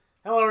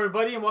Hello,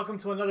 everybody, and welcome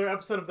to another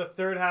episode of the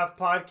Third Half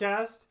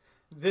Podcast.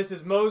 This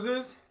is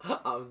Moses.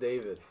 I'm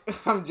David.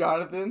 I'm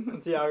Jonathan.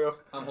 I'm Tiago.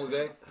 I'm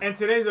Jose. And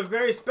today's a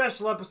very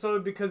special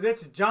episode because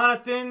it's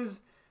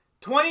Jonathan's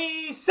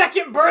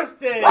 22nd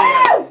birthday.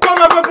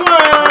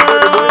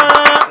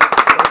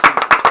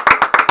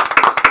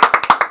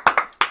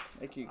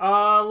 Thank you.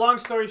 Long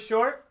story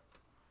short,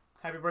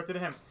 happy birthday to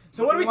him.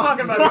 So what are we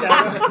talking about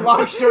today?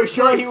 Long story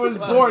short, he was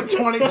born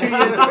 22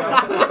 years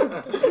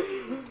ago.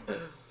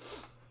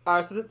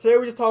 Alright, so today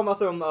we're just talking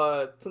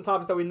about some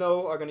topics that we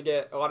know are going to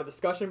get a lot of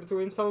discussion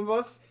between some of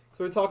us.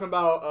 So we're talking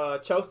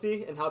about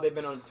Chelsea and how they've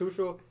been on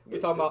Tuchel. We're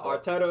talking about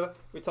Arteta.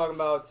 We're talking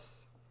about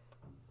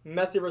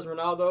Messi versus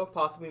Ronaldo,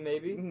 possibly,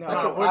 maybe.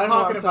 No, we're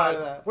talking about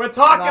it. We're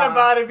talking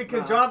about it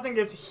because Jonathan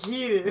gets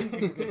heated.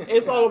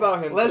 It's all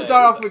about him. Let's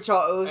start off with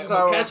Chelsea.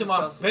 We'll catch him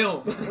on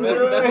film.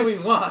 That's what we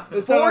want.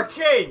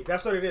 4K.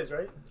 That's what it is,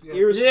 right?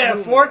 Yeah,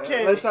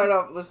 4K. Let's start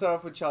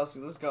off with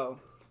Chelsea. Let's go.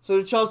 So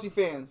the Chelsea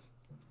fans,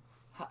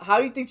 how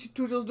do you think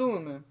Tuchel's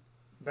doing, man?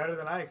 Better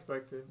than I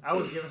expected. I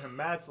was giving him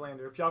mad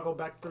slander. If y'all go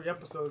back 3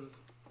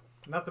 episodes,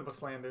 nothing but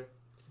slander.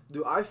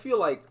 Dude, I feel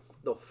like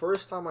the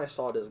first time I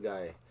saw this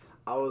guy,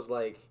 I was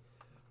like,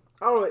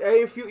 I don't know. I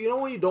didn't feel, you know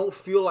when you don't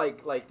feel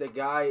like the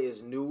guy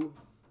is new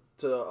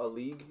to a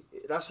league?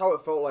 That's how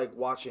it felt like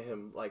watching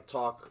him like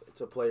talk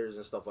to players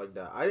and stuff like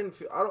that.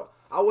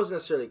 I wasn't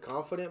necessarily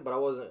confident, but I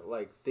wasn't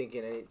like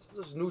thinking any.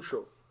 Just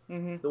neutral.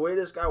 Mm-hmm. The way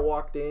this guy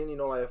walked in, you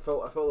know, like I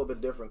felt a little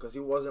bit different because he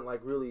wasn't like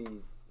really.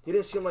 He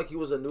didn't seem like he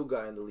was a new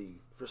guy in the league.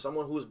 For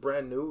someone who's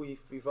brand new, he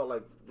felt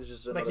like it's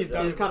just another he's guy.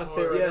 done He's kind of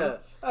fit right Yeah. now.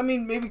 I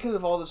mean, maybe because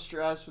of all the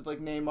stress with like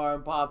Neymar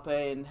and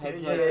Mbappe and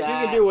heads like If that.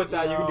 you can deal with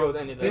that, you can deal with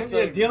anything. It's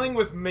like- Dealing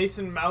with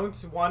Mason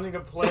Mount wanting to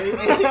play,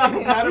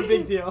 it's not a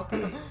big deal.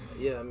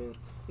 Yeah, I mean,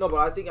 no, but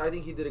I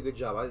think he did a good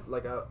job.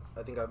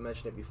 I think I've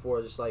mentioned it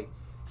before. Just like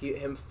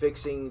him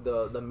fixing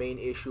the main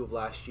issue of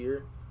last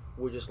year,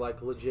 we're just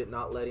like legit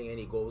not letting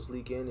any goals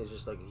leak in is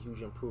just like a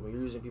huge improvement.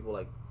 You're using people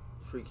like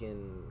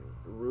freaking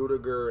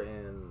Rudiger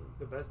and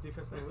The best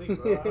defense in the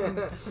league,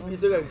 bro. he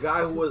took a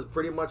guy who was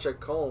pretty much a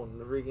cone,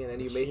 freaking,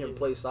 and he made him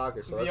play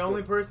soccer. So The that's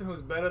only good. person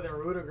who's better than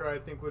Rudiger, I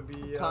think, would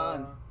be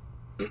Khan.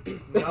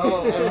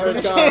 No,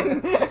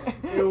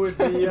 it would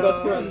be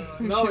Best friend.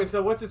 No, it's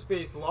what's his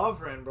face,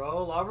 Lovren,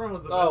 bro. Lovren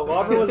was the best. Oh,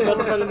 Lovren was the best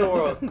defender in the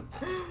world.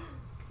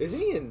 Isn't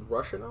he in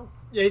Russia now?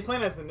 Yeah, he's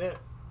playing as the net.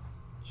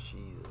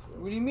 Jesus.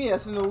 What do you mean?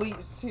 That's an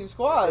elite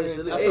squad. It's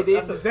elite. That's Hey, a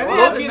they- Then Low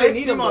he has a key, nice they need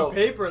team him, on though.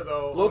 paper,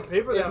 though. Look, On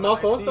paper, is they have a nice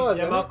Malcolm team. still, Yeah,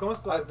 isn't it? Malcolm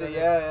still. has that.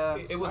 yeah.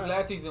 It was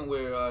last season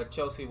where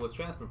Chelsea was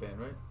transfer banned,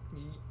 right?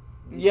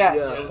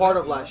 Yes. Yeah, part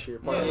of last year.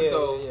 Part Yeah, of Yeah,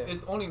 so yeah.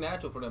 it's only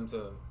natural for them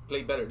to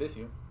play better this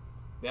year.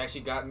 They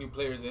actually got new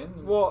players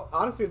in. Well,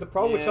 honestly, the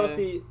problem with Yeah.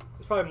 Chelsea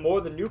is probably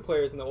more the new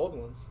players than the old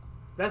ones.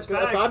 That's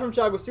Because facts. aside from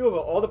Thiago Silva,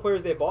 all the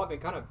players they bought have been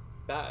kind of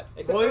bad.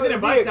 Except Well, he for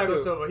didn't buy Ziyech, Thiago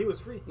too. Silva. He was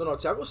free. No,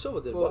 Thiago Silva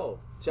did Well, well.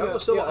 Thiago yeah,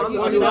 Silva yeah, on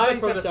the aside Aside from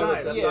from Thiago Thiago Silva.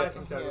 Silva.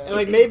 Yeah. Thiago And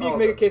like maybe you can Oh,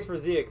 make a okay. case for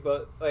Ziyech,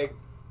 but like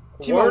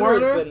Timo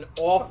Werner's Werner? been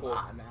awful.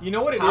 You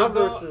know what it is,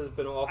 though? Havertz has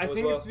been awful I think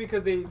as well. it's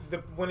because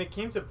when it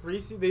came to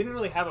preseason, they didn't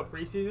really have a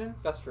preseason,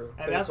 That's true.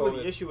 and that's what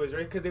the issue is,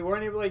 right? Because they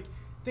weren't able, like,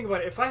 think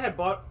about it. If I had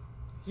bought,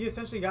 he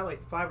essentially got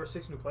like 5 or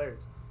 6 new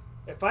players.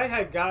 If I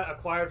had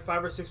acquired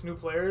 5 or 6 new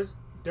players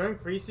during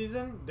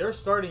preseason, they're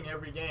starting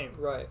every game.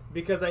 Right.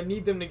 Because I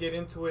need them to get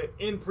into it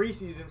in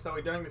preseason, so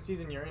during the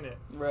season you're in it.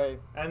 Right.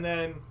 And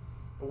then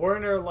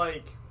Werner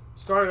like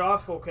started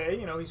off okay,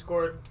 you know, he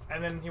scored,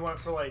 and then he went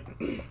for like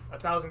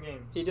 1,000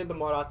 games. He did the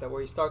Morata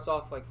where he starts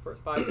off like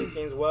first 5-6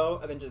 games well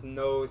and then just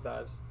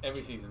nosedives.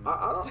 Every season.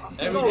 I don't.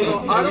 Every No,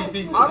 season. I Every don't.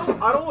 season.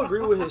 I don't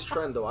agree with his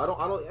trend though.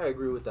 I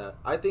agree with that.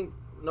 I think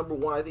number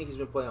one, I think he's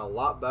been playing a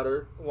lot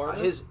better. Werner?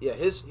 His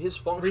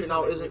function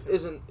now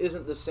Recently.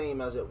 isn't the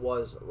same as it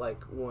was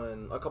like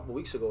when a couple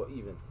weeks ago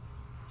even.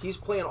 He's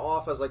playing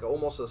off as like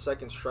almost a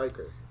second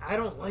striker. I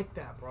don't like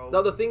that, bro.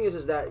 Now the thing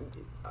is that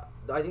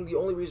I think the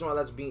only reason why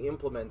that's being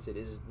implemented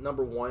is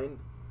number one,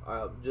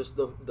 just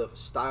the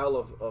style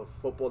of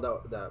football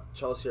that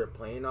Chelsea are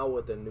playing now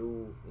with the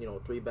new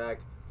 3-back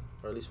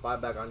or at least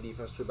 5-back on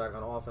defense, 3-back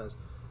on offense.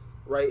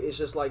 Right, it's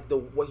just like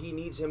what he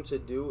needs him to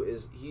do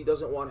is he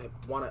doesn't want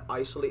to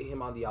isolate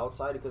him on the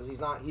outside because he's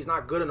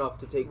not good enough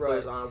to take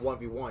players on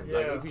 1v1. Yeah.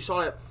 Like if you saw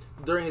that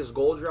during his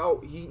goal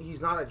drought,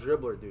 he's not a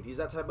dribbler, dude. He's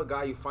that type of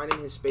guy. You find him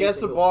in his space. Gets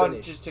the and he'll ball and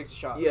finish. just takes a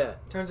shot. Yeah,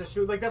 Turns to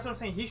shoot. Like, that's what I'm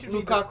saying. He should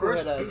be the Lukaku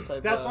first. had that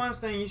type. That's why I'm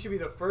saying he should be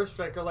the first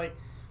striker. Like,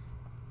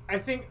 I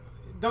think,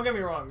 don't get me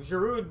wrong,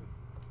 Giroud,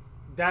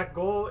 that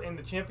goal in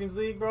the Champions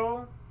League,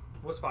 bro,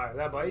 was fire.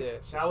 That bite, Yeah,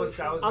 that was.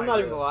 I'm my not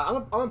even guy. gonna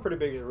lie. I'm a pretty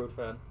big Giroud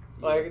fan.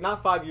 Like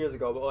not 5 years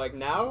ago, but like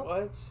now,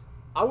 What?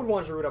 I would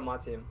want Giroud on my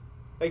team.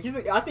 Like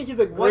I think he's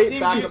a What great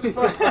team backup. do you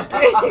support?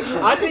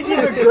 I think he's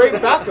a great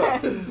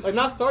backup. Like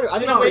not starter. I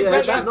think No, he's a yeah,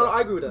 great yeah, backup. no,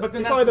 I agree with that. But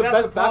then He's that's, probably the that's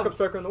best problem. backup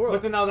striker in the world.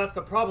 But then now that's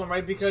the problem,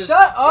 right? Because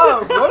Shut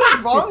up! What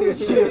is wrong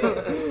with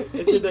you?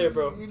 It's your day,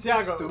 bro. You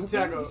Thiago, stupid.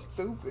 Thiago. You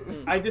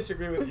stupid. I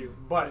disagree with you.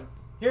 But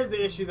here's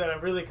the issue that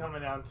I'm really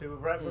coming down to,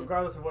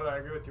 regardless of whether I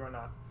agree with you or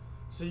not.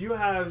 So you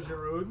have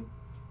Giroud,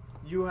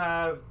 you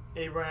have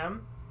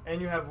Abraham, and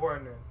you have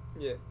Werner.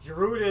 Yeah.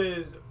 Giroud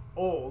is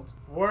old.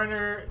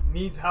 Werner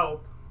needs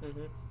help.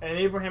 Mm-hmm. And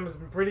Abraham has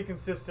been pretty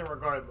consistent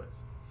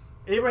regardless.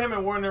 Abraham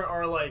and Werner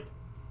are like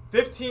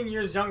 15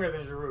 years younger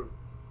than Giroud.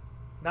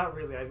 Not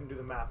really. I didn't do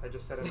the math. I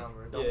just said a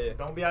number.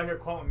 Don't be out here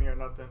quoting me or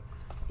nothing.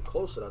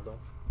 Close to that though.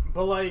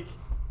 But like,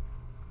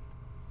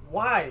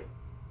 why?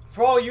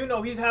 For all you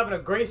know, he's having a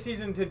great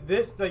season to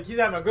this. Like, he's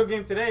having a good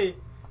game today,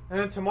 and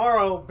then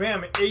tomorrow,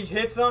 bam, age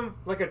hits him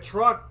like a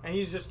truck, and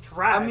he's just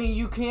trash. I mean,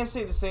 you can't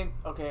say the same.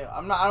 Okay,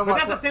 I'm not. I don't. But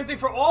that's the same thing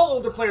for all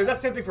older players. That's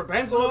the same thing for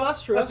Benzema. Well,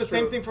 that's true. That's That's the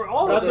same true. thing for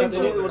all But of I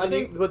them.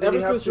 think but then ever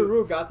you have since to-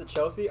 Giroud got to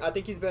Chelsea, I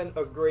think he's been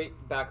a great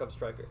backup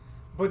striker.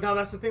 But now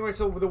that's the thing, right?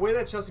 So the way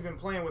that Chelsea been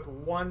playing with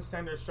one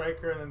center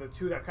striker and then the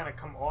two that kind of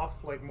come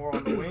off like more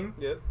on the wing,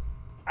 Yep.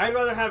 I'd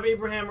rather have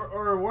Abraham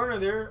or Werner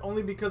there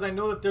only because I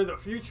know that they're the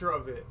future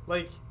of it.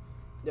 Like,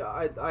 Yeah,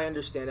 I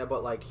understand that,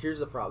 but like, here's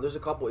the problem. There's a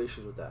couple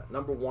issues with that.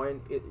 Number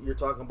one, you're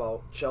talking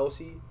about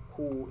Chelsea,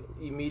 who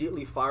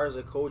immediately fires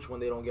a coach when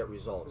they don't get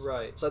results.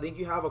 Right. So I think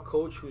you have a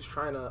coach who's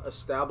trying to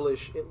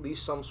establish at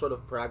least some sort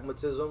of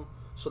pragmatism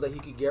so that he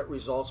could get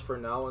results for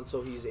now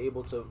until he's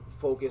able to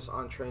focus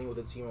on training with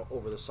the team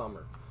over the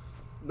summer.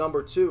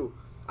 Number two,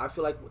 I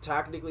feel like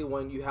tactically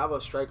when you have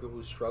a striker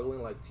who's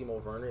struggling like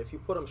Timo Werner, if you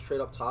put him straight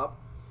up top,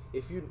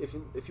 if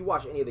you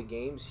watch any of the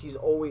games, he's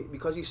always,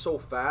 because he's so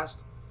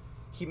fast,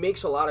 he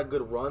makes a lot of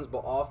good runs, but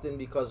often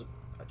because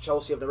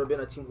Chelsea have never been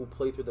a team who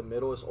play through the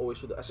middle, it's always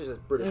through the, that's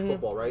just British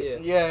football, right? Yeah.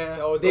 Yeah.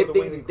 They always They, go to the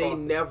wings and they cross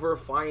it. never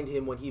find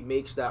him when he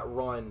makes that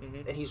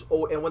run,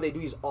 Mhm. and when they do,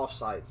 he's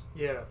offsides.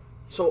 yeah.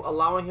 So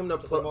allowing him to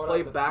Just like play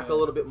Morata. back Yeah. a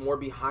little bit more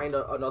behind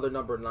another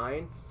number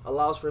 9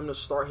 allows for him to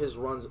start his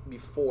runs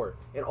before.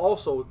 And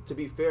also, to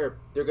be fair,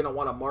 they're gonna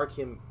want to mark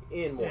him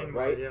in more, In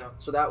more, right? yeah.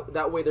 So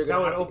that way they're That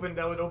gonna would have open.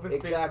 That would open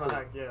space exactly.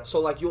 behind. Yeah.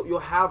 So like you'll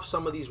have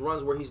some of these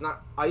runs where he's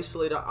not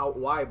isolated out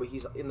wide, but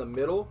he's in the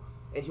middle,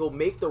 and he'll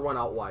make the run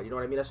out wide. You know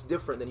what I mean? That's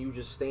different than you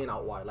just staying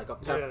out wide, like a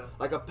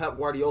Pep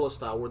Guardiola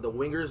style, where the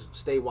wingers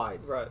stay wide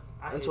Right.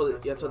 I until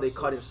hate Pep. until they That's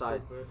cut so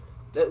inside. stupid.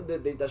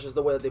 That's just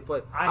the way that they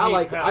play. I I hate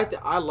like Pep. it.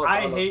 I love. I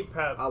hate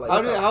Pep. I like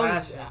How Pep. did, how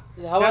is,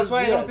 how That's is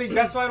why I don't Ziyech? think.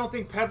 That's why I don't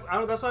think Pep.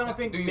 That's why I don't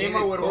think Do you hate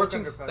Neymar his would work coaching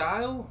under Pep.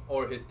 style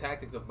or his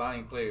tactics of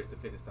buying players to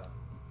fit his style?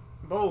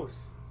 Both.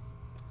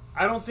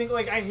 I don't think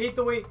like I hate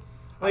the way.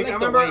 I Like I like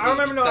the remember. way I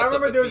remember. he No, I sets up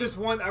remember the there was team. this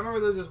one. I remember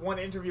there was this one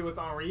interview with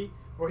Henri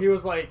where he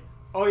was like,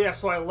 "Oh yeah,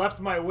 so I left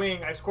my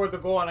wing. I scored the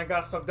goal and I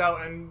got subbed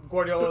out." And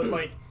Guardiola was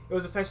like, it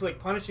was essentially like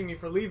punishing me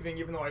for leaving,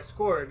 even though I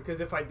scored. Because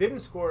if I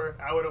didn't score,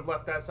 I would have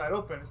left that side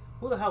open.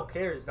 Who the hell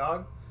cares,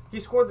 dog? He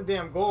scored the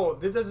damn goal.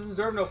 This doesn't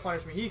deserve no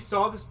punishment. He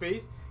saw the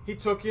space, he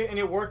took it, and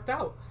it worked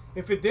out.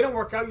 If it didn't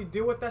work out, you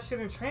deal with that shit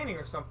in training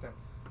or something.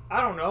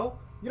 I don't know.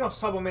 You don't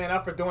sub a man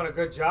out for doing a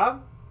good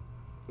job.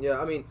 Yeah,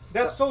 I mean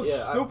That's so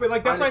yeah, stupid.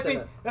 Like that's why I understand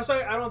think. That's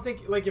why I don't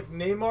think like if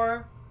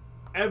Neymar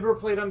ever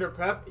played under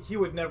Pep, he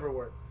would never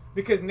work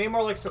because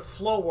Neymar likes to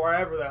flow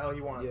wherever the hell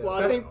he wants. Yeah. Well,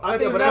 I That's- think Yeah,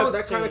 think but that was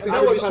that kind of changed.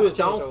 contributes to Pep's his changed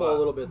a downfall lot. a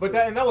little bit. But too.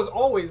 that and that was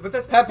always. But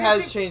that's the Pep same has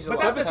thing, changed a but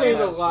lot. that's Pep the has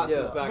changed a same. lot Yeah.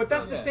 since back But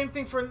that's then. the same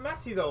thing for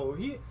Messi though.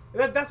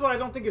 That's what I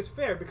don't think is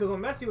fair because when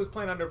Messi was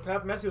playing under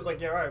Pep, Messi was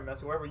like, "Yeah, all right,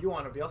 Messi, wherever you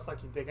want to be, I'll suck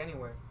your dick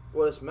anywhere."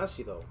 Well, it's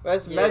Messi though.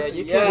 That's Yeah, Messi.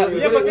 you Yeah, can't-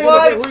 Yeah, but then-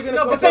 what? who you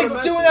gonna It's compare like to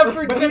Messi? doing that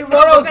for But then-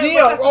 Ronaldinho. but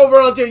that's- Oh,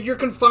 Ronaldinho, you're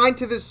confined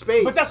to this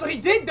space. But that's what he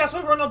did. That's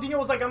why Ronaldinho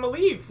was like, "I'm gonna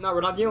leave." No,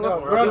 Ronaldinho No,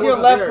 left. Ronaldinho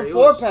wasn't left there. He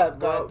before was- Pep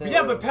got there.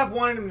 Yeah, but Pep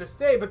wanted him to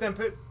stay. But then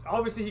Pep,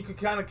 obviously he could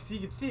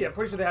see. I'm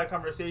pretty sure they had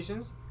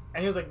conversations,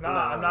 and he was like,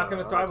 "Nah, I'm not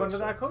gonna I thrive don't under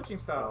think that so. coaching I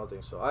style." don't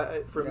think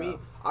so. For me,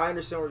 I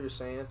understand what you're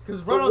saying. Because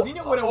But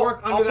Ronaldinho wouldn't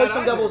work under I'll play that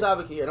some either. devil's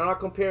advocate here. And I'm not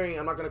comparing.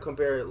 I'm not going to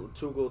compare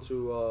Tuchel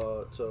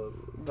to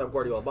Pep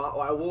Guardiola. But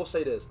I will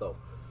say this though: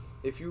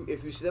 if you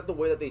see that the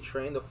way that they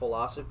train, the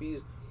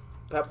philosophies,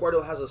 Pep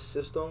Guardiola has a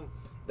system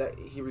that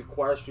he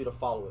requires you to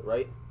follow it.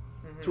 Right?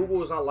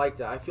 Tuchel is not like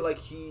that. I feel like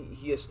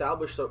he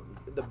established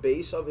the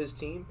base of his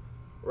team.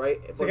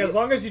 Right? It's like as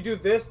long as you do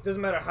this,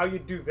 doesn't matter how you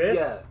do this.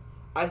 Yeah.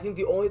 I think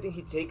the only thing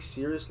he takes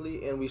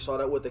seriously, and we saw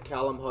that with the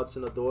Callum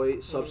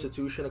Hudson-Odoi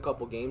substitution a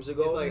couple games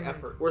ago, It's like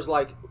effort. where it's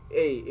like,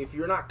 hey, if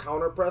you're not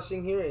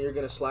counter-pressing here and you're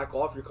going to slack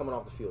off, you're coming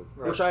off the field,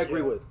 Right. which I agree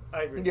Yeah. with.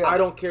 I agree. Yeah. I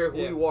don't care who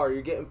Yeah. you are.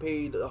 You're getting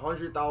paid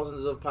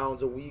 $100,000s of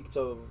pounds a week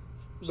to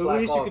The slack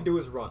least off. you could do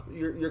is run.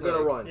 You're going to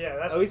Like, run. Yeah,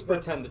 that, At least that-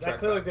 pretend to that track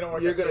clearly back. didn't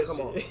work. You're at gonna PSG.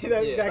 come on.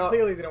 that Yeah. that Now-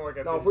 clearly didn't work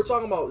at Now, if we're PSG.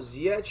 talking about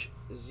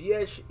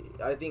Ziyech,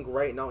 I think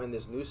right now in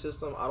this new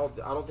system, I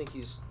don't think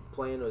he's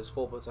playing to his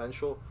full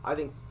potential. I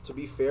think, to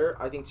be fair,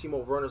 I think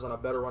Timo Werner's on a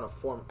better run of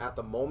form at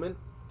the moment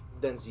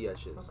than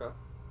Ziyech is. Okay.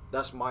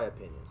 That's my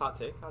opinion. Hot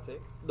take. Hot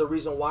take. The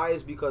reason why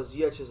is because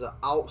Ziyech is an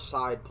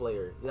outside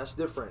player. That's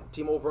different.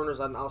 Timo Werner's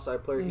not an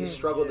outside player. He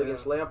struggled Yeah.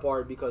 against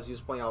Lampard because he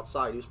was playing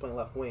outside. He was playing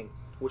left wing,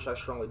 which I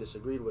strongly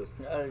disagreed with.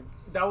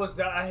 That was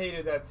that. I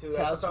hated that too. I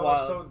That's thought that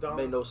was so wild. dumb.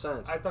 Made no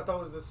sense. I thought that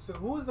was the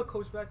who was the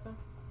coach back then?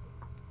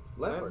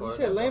 Lampard. You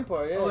said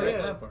Lampard, yeah. Oh Frank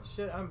yeah, Lampard.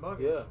 shit, I'm bugging.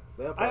 Yeah,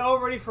 Lampard. I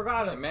already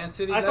forgot Yeah, him. Man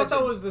City I thought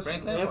that legend. was the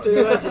Frank Man Lampard.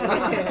 City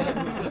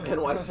legend.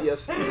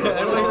 NYCFC.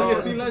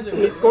 NYCFC legend.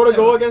 He scored a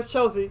goal against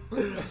Chelsea.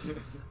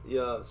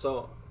 Yeah,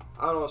 so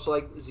I don't know. So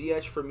like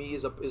Ziyech for me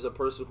is a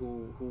person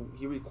who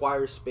he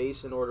requires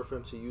space in order for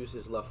him to use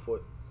his left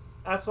foot.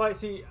 That's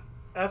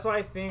why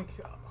I think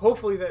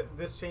hopefully that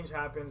this change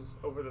happens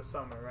over the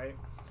summer, right?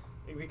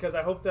 Because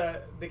I hope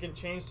that they can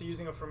change to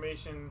using a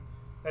formation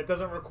that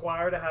doesn't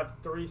require to have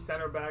 3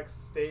 center backs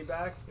stay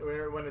back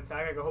when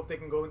attacking. I hope they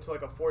can go into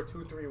like a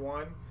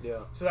 4-2-3-1. Yeah.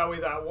 So that way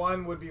that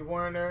one would be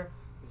Werner,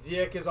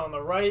 Ziyech is on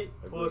the right,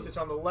 Pulisic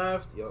on the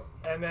left, Yep.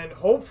 and then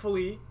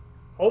hopefully,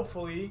 what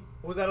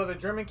was that other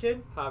German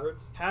kid?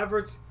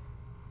 Havertz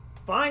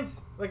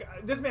finds, like,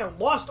 this man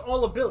lost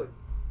all ability.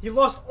 He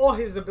lost all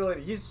his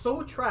ability. He's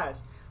so trash.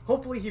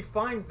 Hopefully he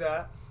finds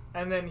that,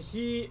 and then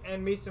he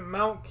and Mason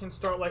Mount can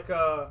start like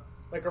a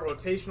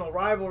rotational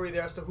rivalry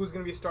there as to who's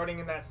going to be starting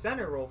in that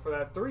center role for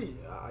that 3.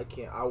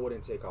 Yeah, I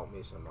wouldn't take out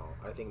Mason Mount.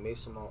 I think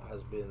Mason Mount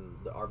has been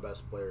our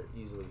best player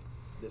easily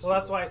this Well,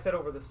 that's season. why I said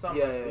over the summer.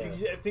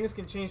 Yeah. Things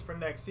can change for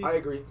next season. I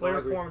agree.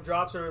 Player form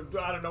drops, or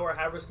I don't know, or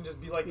Havertz can just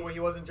be like the way he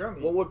was in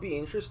Germany. What would be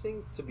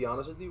interesting, to be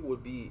honest with you,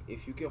 would be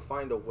if you can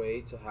find a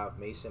way to have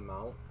Mason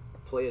Mount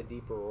play a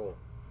deeper role.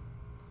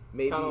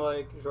 Maybe Kind of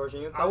like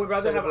Jorginho. I would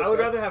rather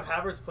have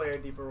Havertz play a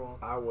deeper role.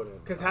 I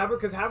wouldn't. Because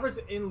Havertz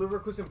in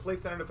Leverkusen played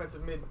center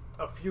defensive mid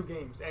a few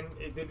games, and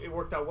it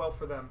worked out well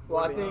for them.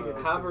 Well, I think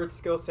Havertz's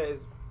skill set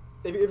is.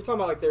 If you're talking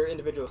about like their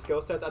individual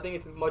skill sets, I think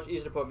it's much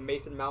easier to put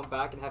Mason Mount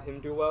back and have him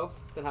do well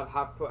than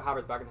put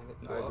Havertz back and have him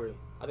do well. I agree.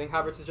 I think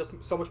Havertz is just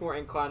so much more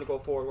inclined to go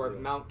forward, where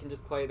Mount can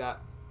just play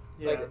that.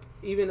 Yeah. Like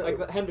Even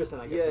like Henderson,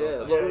 I guess.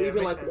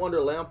 even like sense.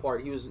 under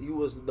Lampard, he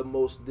was the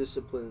most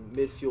disciplined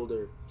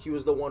midfielder. He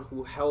was the one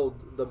who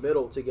held the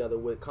middle together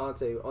with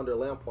Conte under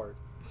Lampard,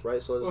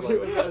 right? So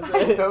it's like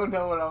I don't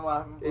know what I'm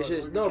laughing for. it's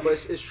just no, but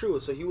it's true.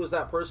 So he was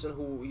that person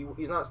who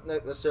he's not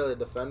necessarily a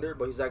defender,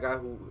 but he's that guy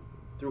who,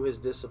 through his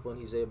discipline,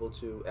 he's able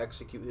to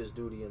execute his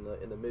duty in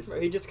the midfield.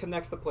 Right, he just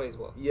connects the plays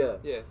well. Yeah.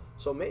 Yeah.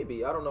 So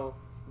maybe I don't know,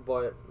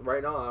 but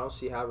right now I don't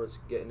see Havertz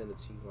getting in the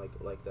team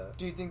like that.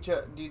 Do you think Can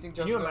Chelsea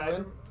you can imagine?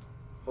 win?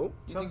 Who?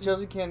 Do you think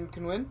Chelsea can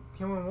win?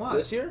 Can win what?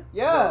 This year?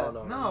 Yeah.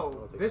 No, I No.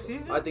 don't think This so.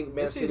 season? I think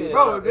Man This City. season. is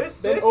Bro, not-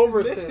 this been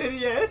over this since. City,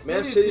 yeah, this Man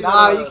City's City's season.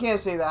 Nah, not- you can't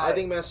say that. I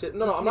think Man City.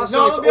 No, I'm not No,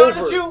 saying I'm it's gonna be honest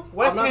over. with you.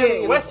 West I'm not saying Ham,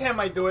 it's- West Ham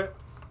might do it.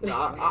 No,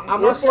 I'm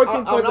We're not saying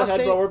 14 points ahead,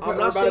 saying, but we're I'm about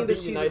not to saying beat the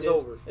season's United.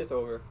 over. It's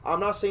over. I'm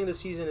not saying the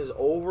season is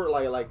over.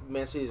 Like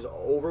Man City's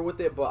over with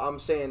it, but I'm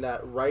saying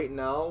that right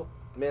now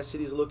Man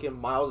City's looking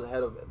miles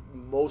ahead of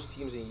most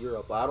teams in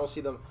Europe. I don't see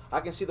them. I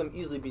can see them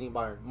easily beating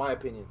Bayern. My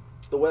opinion.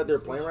 The way they're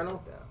playing right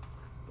now.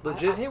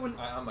 Legit. I hate when.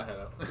 I'm ahead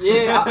up.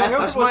 Yeah, I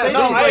heard That's people my say No,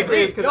 opinion. things I like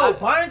agree. this No, because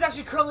Bayern's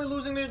actually currently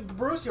losing to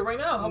Borussia right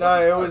now. How No,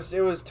 about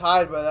it was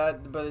tied by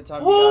the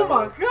time. Oh you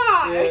my got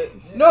god! Yeah. here.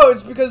 No,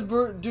 it's because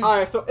dude. All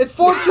right, so It's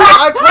 4-2.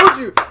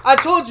 I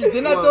told you.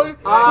 Didn't I tell you?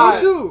 Alright.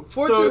 4-2.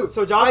 4-2.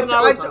 So Jonathan and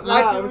I was Same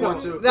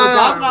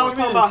Jonathan and I was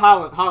talking about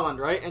Haaland,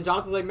 right? And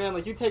Jonathan's like, man,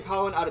 like you take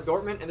Haaland out of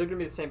Dortmund and they're gonna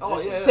be the same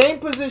position.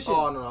 position.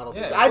 Oh no, I don't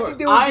think so. I think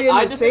they would be in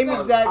the same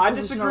exact. I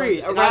position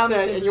disagreed, on- and I around the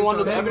said, same and you want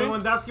to position know on-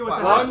 the Lewandowski with the Wow.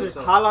 hat One, trick.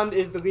 Haaland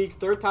is the league's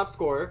 3rd top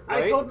scorer,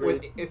 I right? told-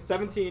 It's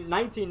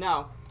 19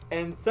 now,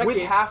 and second. With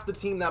half the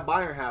team that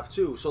Bayern have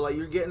too, so like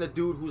you're getting a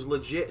dude who's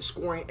legit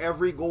scoring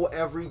every goal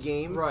every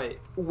game, Right.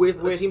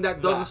 With a team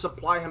that doesn't that.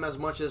 supply him as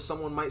much as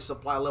someone might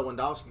supply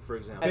Lewandowski, for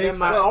example. And then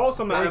my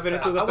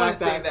evidence was the I wouldn't fact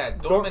say that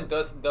that Dortmund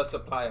does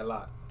supply a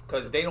lot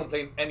because they don't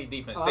play any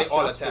defense. Oh, They that's all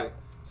true, attack.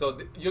 So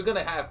you're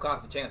gonna have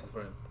constant chances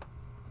for him.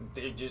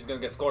 They're just gonna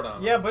get scored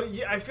on. Yeah, but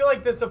I feel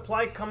like the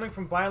supply coming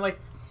from Bayern, like,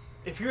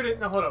 if you were to...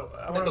 No, hold on.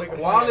 I wanna The make a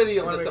quality point. of the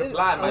I wanna make-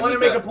 supply I might want to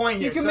be make a better. point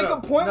here. You can Shut make a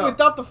up. point No.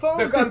 without the phone.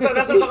 That's what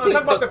I'm talking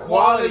about the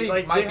quality.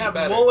 Like, might they be have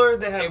better. Muller,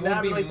 they have... It they won't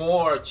have, be like,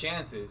 more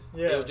chances.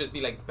 Yeah. It'll just be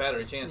like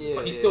better chances. Yeah,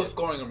 but he's yeah, still yeah.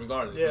 scoring them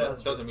regardless. Yeah, so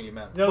that's it doesn't really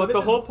matter. No, but this the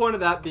is- whole point of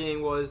that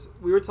being was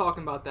we were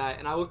talking about that,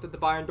 and I looked at the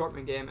Bayern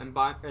Dortmund game, and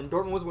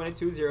Dortmund was winning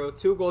 2-0,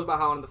 2 goals by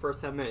Haaland in the first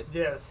 10 minutes.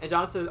 Yeah. And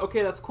Jonathan said,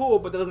 okay, that's cool,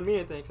 but that doesn't mean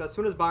anything, because as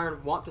soon as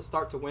Bayern want to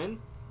start to win,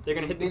 they're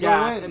going to hit the They gonna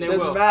gas, win. and they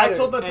Doesn't will. matter. I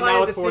told And now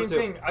Natalia it's the same 4-2.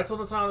 thing. I told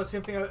Natalia the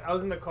same thing. I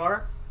was in the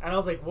car, and I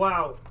was like,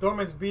 wow,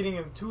 Dortmund's beating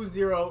him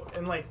 2-0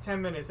 in like 10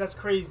 minutes. That's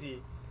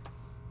crazy.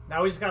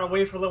 Now we just got to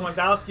wait for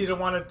Lewandowski to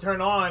want to turn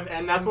on.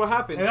 And that's what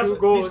happened. and that's 2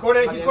 what- goals. He scored by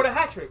a, the he end. scored a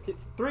hat trick.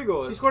 3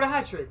 goals. He scored a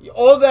hat trick.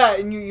 All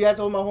that, and you had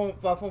to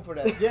hold my phone for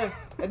that. Yeah.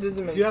 That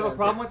doesn't make Do you sense. have a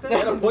problem with They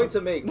had a that? point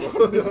to make. Do you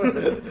have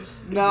a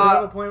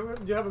Nah, point with-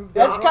 do you have a,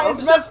 that's I'm- kind. I'm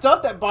It's just- messed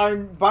up that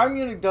Bayern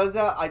Munich does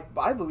that.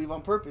 I believe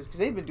on purpose because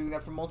they've been doing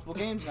that for multiple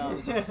games now.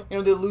 You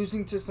know, they're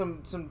losing to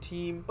some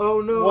team. Oh,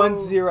 no.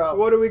 1-0.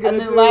 What are we going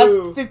And to then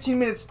do? last 15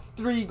 minutes,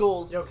 3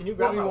 goals. Yo, can you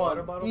grab my 3-1,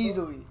 water bottle, bro?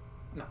 easily.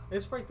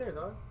 It's right there,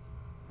 dog.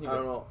 I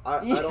don't know. I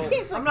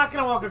don't. I'm not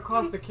gonna walk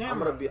across the I'm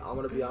camera. gonna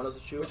be honest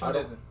with you. Which I one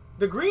don't. is it?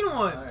 The green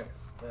one. All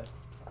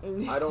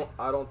right.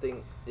 I don't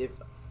think if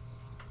There's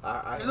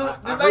I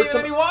not heard even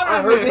some, any water I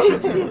in heard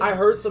there. some, I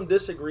heard some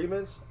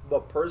disagreements,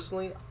 but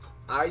personally,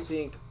 I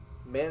think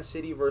Man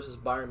City versus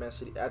Bayern Man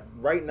City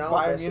right now.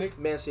 Bayern Man, Munich?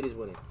 Man City's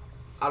winning.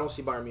 I don't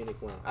see Bayern Munich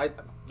winning.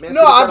 Man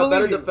No, City I got a better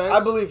believe you. defense. I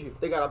believe you.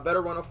 They got a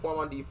better run of form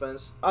on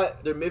defense.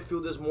 Their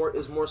midfield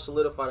is more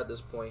solidified at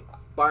this point.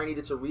 Bayern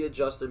needed to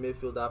readjust their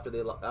midfield after they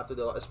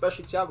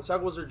especially Thiago.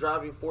 Thiago was their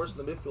driving force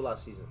in the midfield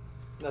last season.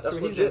 That's That's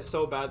true. He's legit. been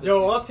so bad this Yo,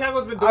 season. all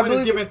Thiago's been I doing is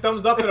believe giving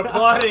thumbs up and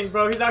applauding,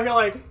 bro. He's out here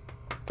like,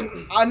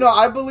 I know.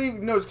 I believe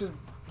it's because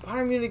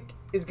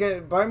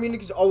Bayern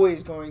Munich is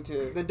always going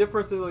to. The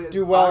difference is like,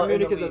 Do well Bayern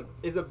in the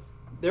Munich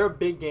they're a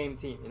big game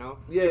team, you know?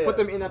 Yeah. You put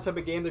them in that type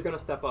of game, they're gonna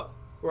step up.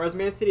 Whereas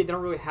Man City, they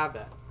don't really have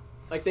that.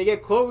 Like they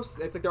get close,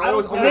 it's like they're I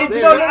always don't- almost No,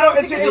 there. no.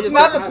 It's just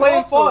not the don't players'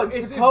 have- fault. It's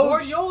it's the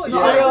coach. Guardiola.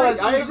 No,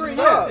 I agree,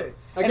 yeah.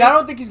 And I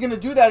don't think he's gonna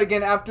do that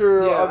again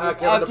after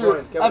Kevin De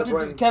Bruyne.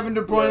 after Kevin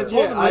De Bruyne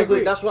told him. I He's agree.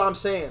 like, That's what I'm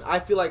saying. I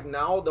feel like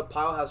now the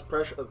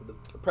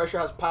pressure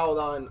has piled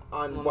on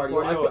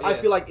Guardiola. I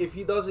feel like if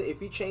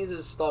he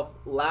changes stuff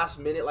last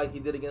minute like he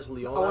did against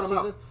Lyon last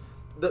season,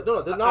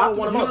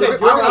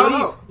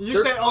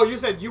 You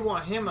said you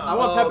want him out. I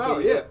want Pep okay,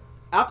 out, yeah. yeah.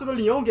 After the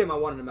Lyon game, I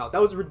wanted him out.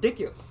 That was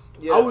ridiculous.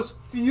 Yeah. I was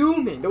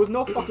fuming. There was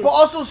no fucking. but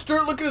also,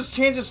 look at his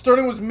chances.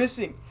 Sterling was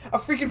missing. A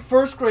freaking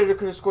first grader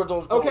could have scored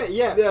those goals. Okay,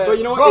 yeah. Yeah. But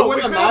you know what? Bro, it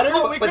wouldn't we have could've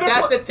mattered. put- But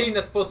that's the team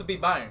that's supposed to be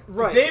Bayern.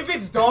 Right.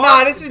 David's dog.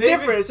 Nah, this is David-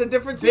 different. It's a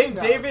different team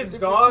now. David's It's a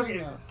different dog team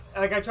is now.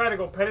 like I tried to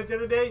go pet it the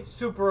other day.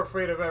 Super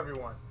afraid of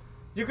everyone.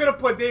 You could have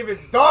put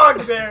David's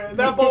dog there, and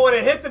that ball would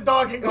have hit the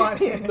dog and gone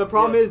in. The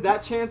problem is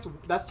that chance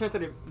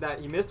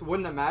that you missed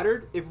wouldn't have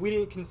mattered if we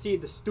didn't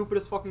concede the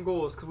stupidest fucking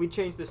goals because we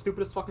changed the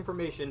stupidest fucking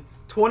formation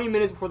 20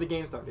 minutes before the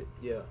game started.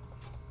 Yeah.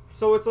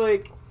 So it's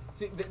like,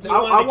 See, He I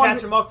wanted to wanted-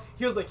 catch him up.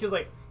 He was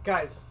like,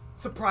 guys,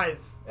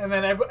 surprise! And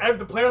then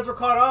the players were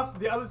caught off.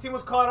 The other team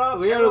was caught off.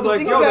 Leon was The like,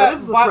 thing yo, is that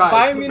is a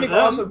surprise.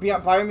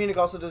 Bayern Munich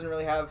also doesn't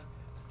really have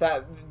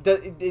that.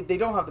 They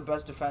don't have the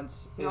best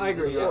defense. No, I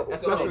agree, yeah. Well,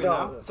 Especially they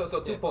now. don't. So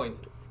 2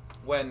 points.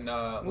 When we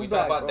Move talk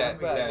back, about bro,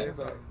 that move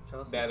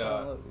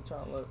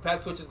back.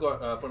 Pep switches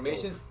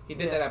formations. He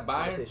did Yeah. that at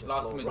Bayern, Conversation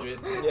lost to slow, Madrid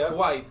Yeah.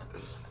 twice.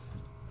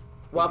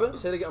 Robin,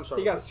 say it again. I'm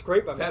sorry. He got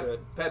scraped by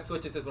Madrid. Pep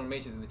switches his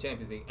formations in the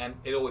Champions League, and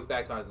it always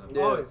backfires on him.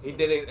 Yeah. Always. He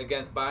did it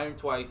against Bayern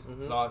twice,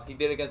 Mhm. lost. He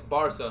did it against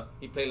Barca.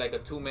 He played like a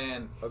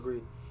 2-man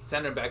Agreed.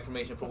 center back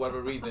formation for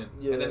whatever reason,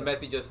 Yeah. and then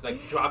Messi just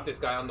like dropped this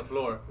guy on the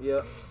floor.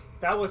 Yeah.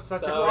 That was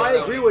such a. That No, was- I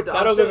agree with that.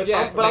 That'll I'm saying, give it-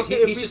 Yeah, but I'm like,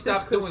 saying he if he should stays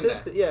stop doing that.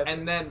 consistent, yeah.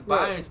 And then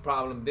Right. Bayern's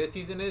problem this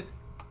season is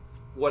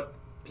what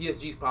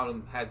PSG's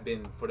problem has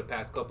been for the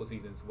past couple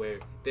seasons, where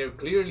they're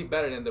clearly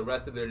better than the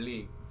rest of their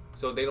league,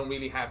 so they don't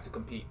really have to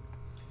compete.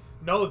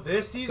 No,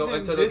 this season,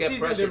 until they this get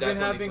season pressure, they've that's been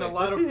when they having play. a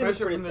lot This of season is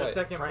pressure pretty from their tight.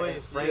 second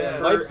place.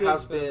 Frankfurt Leipzig has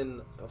has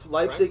been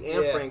Leipzig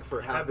and Yeah.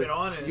 Frankfurt Have been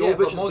on it. Yeah, Jovic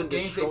but has most been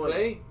games they destroying.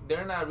 play,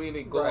 they're not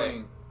really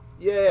going.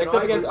 Yeah, Except no,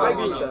 I against agree, I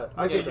agree Bayern. with that.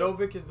 I Nigga, agree with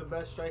that. Jovic is the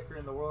best striker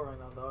in the world right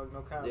now, dog.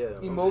 No cap. Yeah.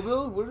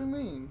 Immobile? What do you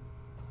mean?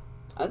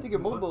 I think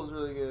Immobile's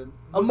really good.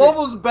 Look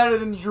Immobile's better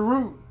than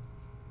Giroud.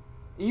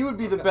 He would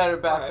be the better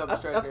backup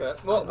That's striker. fair.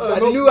 Well, I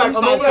Immobile- knew I'd find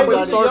Immobile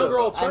somebody. is a younger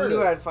alternative.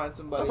 I knew I'd find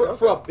somebody.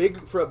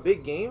 For a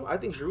big game, I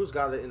think Giroud's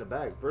got it in the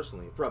bag.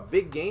 Personally, for a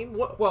big game,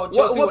 Well,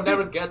 Chelsea will big-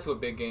 never get to a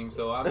big game,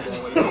 so I'm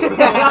going with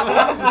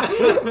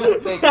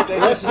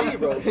Let's see,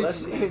 bro.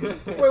 Let's see.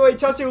 Wait,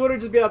 Chelsea literally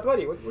just beat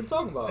Atleti. What are you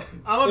talking about?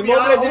 I'm gonna be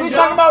Immobile honest. is We're in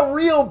talking about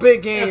real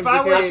big games. If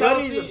I were Okay?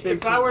 Chelsea, Athleti's a big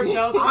if I were team.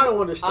 Chelsea, I don't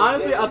understand.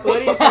 Honestly, that.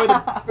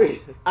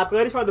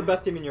 Atleti is probably the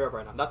best team in Europe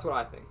right now. That's what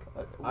I think.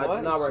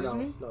 What? Not right Excuse now.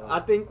 me? No. I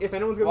think if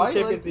anyone's going Why to the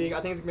you like Champions League, I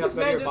think it's going This to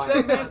be man Atleti or just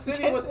said Bayern. Man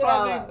City was Get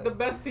probably out. the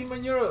best team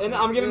in Europe. And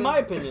I'm giving my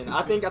opinion.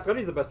 I think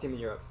Atleti's the best team in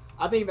Europe.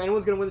 I think if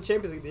anyone's going to win the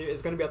Champions League,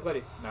 it's going to be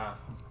Atleti. Nah.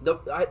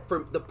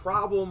 The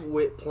problem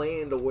with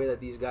playing the way that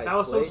these guys that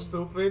was play so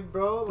stupid,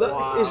 bro. Look,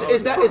 Like,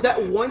 is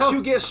that once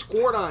you get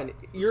scored on,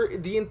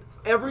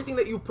 everything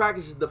that you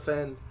practice is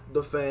defend.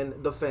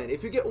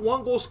 If you get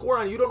one goal scored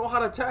on, you don't know how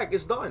to attack.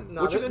 It's done.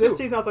 No, what you gonna this do?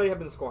 season Atleti have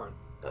been scoring.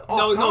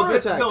 no,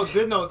 counterattacks.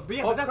 but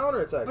yeah, Off but that's,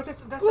 counterattacks. but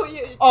that's Well,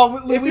 Oh,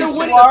 with If Luis you're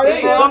winning Suarez.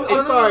 the game- I'm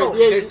no, sorry. no. Yeah,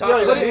 They're you're talking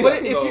right. about But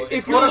it.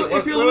 if So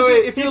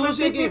you're if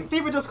losing a game,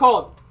 FIFA just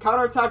called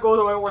counterattack goals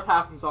are worth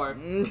half. I'm sorry.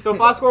 So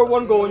if I score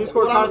one goal and you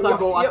score a counterattack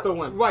goal, I still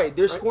win. Right,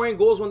 they're scoring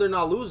goals when they're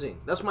not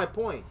losing. That's my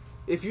point.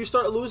 If you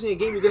start losing a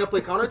game, you're gonna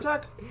play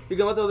counterattack. You're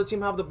gonna let the other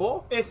team have the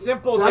ball. it's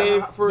simple, That's-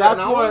 Dave. for That's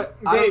an hour? what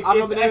I Dave, don't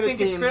know the I name of the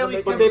think it's team, fairly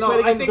but simple. they No, played I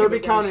against think Derby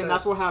it's- County, and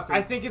that's what happened.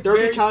 I think it's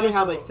Derby very County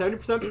had simple. like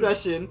 70%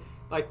 possession,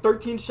 like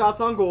 13 shots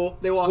on goal.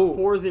 They lost Who?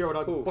 4-0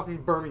 to Who? fucking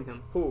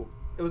Birmingham. Who?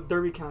 It was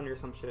Derby County or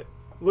some shit.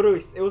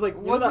 Literally, it was like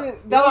you know Was that, it? you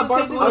That know was the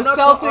same thing Barcelona- with I'm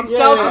not- Celtic. yeah,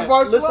 Celtic, yeah.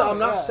 Barcelona.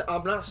 Listen,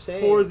 I'm not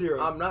saying 4-0.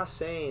 I'm not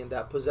saying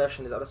that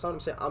possession is. That's not what I'm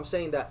saying. I'm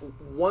saying that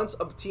once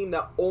a team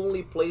that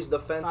only plays I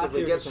defensive see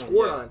and what gets you're saying,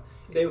 scored yeah. on,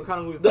 They would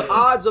kind of lose the game.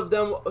 odds of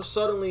them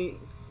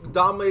suddenly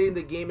dominating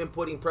the game and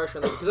putting pressure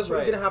on them, because that's what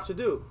Right. you're gonna have to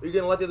do. You're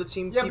gonna let the other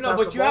team. Yeah, keep no,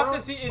 passing but the you ball have to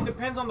around? see. It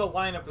depends on the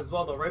lineup as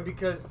well, though, right?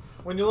 Because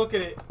when you look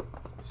at it,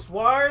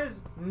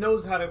 Suarez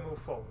knows how to move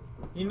forward.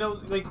 He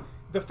knows, like,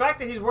 the fact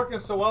that he's working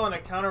so well in a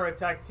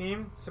counterattack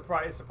team is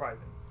surprising.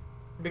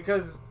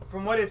 Because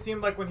from what it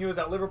seemed like when he was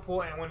at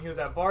Liverpool and when he was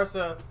at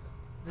Barca,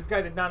 this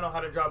guy did not know how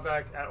to drop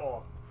back at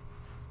all.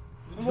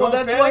 Well, João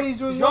that's Felix- why he's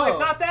doing It's well.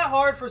 not that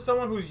hard for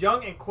someone who's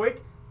young and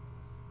quick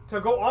to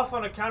go off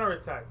on a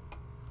counterattack.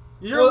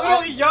 You're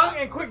Well, really young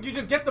and quick. You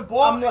just get the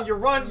ball and you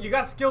run. You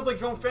got skills like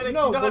João Felix.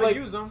 No, you know how but, to like,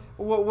 use them.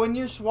 When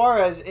you're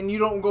Suarez and you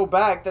don't go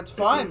back, that's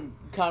fine.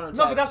 Counterattack.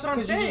 No, but that's what I'm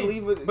 'Cause you just saying.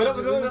 leave it- But you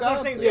just leave that's it what I'm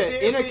out saying. there.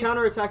 Yeah, in a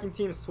counter-attacking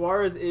team,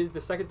 Suarez is the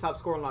second top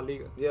scorer in La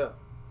Liga. Yeah,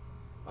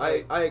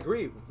 I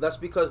agree. That's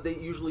because they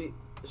usually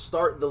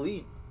start the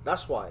lead.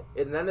 That's why,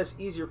 and then it's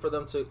easier for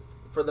them to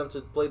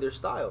play their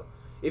style.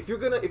 If you're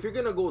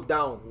gonna go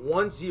down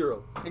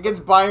 1-0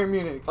 Against Bayern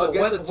Munich.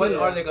 against When a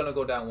team, are they gonna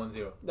go down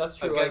 1-0? That's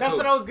true. Against That's who?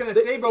 what I was gonna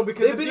say, bro.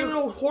 Because they've if been you, in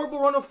a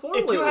horrible run of form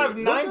if you lately. have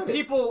Look 9 at it.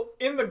 people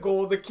in the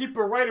goal, the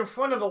keeper right in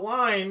front of the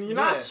line, you're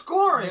not Yeah.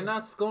 scoring. You're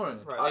not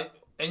scoring. Right.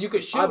 And you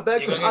could shoot. I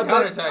beg You're to, gonna get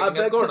counterattack and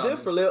get scored on.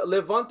 differ.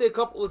 Levante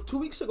 2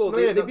 weeks ago, No,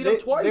 they yeah, beat them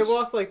twice. They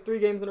lost like 3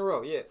 games in a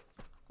row. Yeah.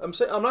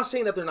 I'm not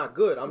saying that they're not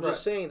good. I'm Right.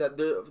 just saying that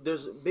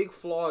there's big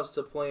flaws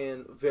to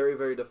playing very,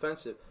 very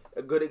defensive.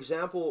 A good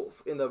example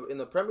in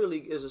the Premier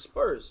League is the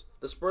Spurs.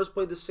 The Spurs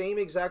play the same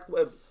exact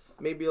way,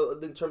 maybe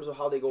in terms of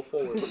how they go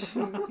forward.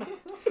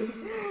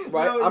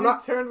 Right? No, I'm you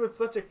not turned with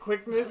such a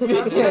quickness.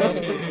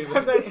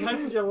 After I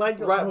touched your leg.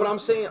 right, but I'm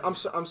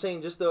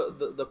saying just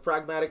the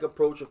pragmatic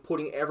approach of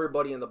putting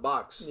everybody in the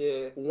box.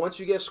 Yeah. Once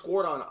you get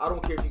scored on, I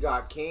don't care if you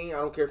got Kane. I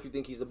don't care if you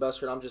think he's the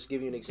best. I'm just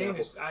giving you an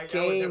example. I would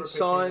Kane, never pick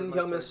Son, Kane as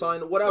my Youngman, striker.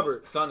 Son,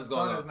 whatever. Son is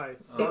going Son up. is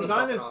nice. Son is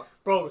Son is popping off.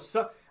 bro.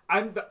 Son,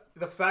 I'm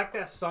the fact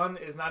that Son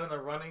is not in the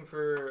running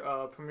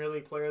for Premier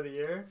League Player of the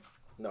Year.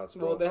 No, it's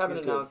Well, they haven't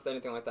he's good. announced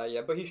anything like that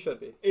yet, but he should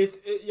be.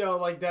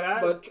 Like that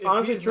ass. But if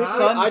honestly, he's truth not-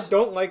 said, I Son's-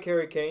 don't like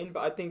Harry Kane,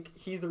 but I think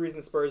he's the reason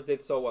the Spurs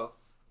did so well.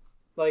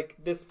 Like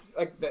this,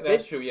 like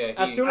That's true. Yeah.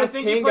 as soon I as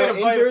think he Kane played got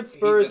a vital- injured,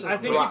 Spurs he's just I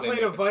think dropped. he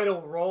played a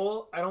vital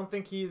role. I don't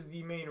think he's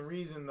the main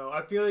reason though.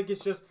 I feel like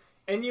it's just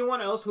anyone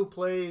else who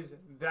plays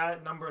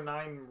that number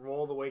 9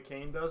 role the way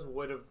Kane does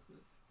would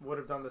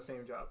have done the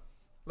same job.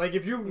 Like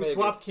if you Maybe,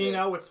 swapped Kane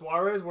yeah. out with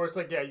Suarez, where it's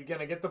like, yeah, you're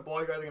gonna get the ball,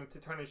 you're either gonna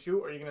turn and shoot,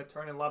 or you're gonna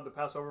turn and lob the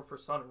pass over for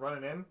Son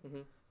running in.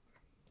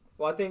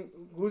 Well, I think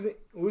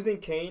losing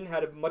Kane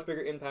had a much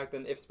bigger impact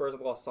than if Spurs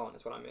had lost Son.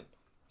 Is what I mean.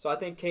 So I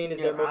think Kane is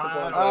their most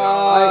important player.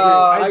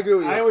 I agree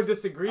with you. I would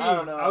disagree. I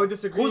don't know. I would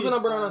disagree. Who's the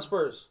number 9 on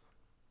Spurs?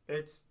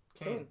 It's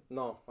Kane. Kane.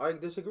 No, I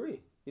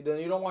disagree. Then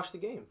you don't watch the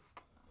game.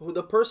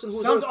 The person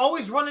who's Son's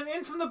always running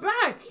in from the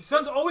back.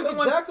 Son's always the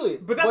one. exactly,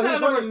 But that's not a he's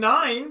number running-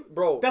 9.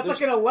 bro. That's there's-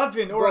 like an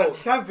 11 or bro, a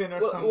 7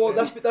 or something. Well,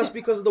 that's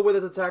because of the way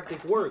that the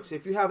tactic works.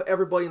 If you have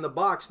everybody in the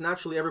box,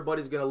 naturally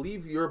everybody's gonna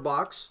leave your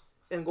box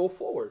and go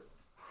forward.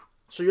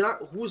 So you're not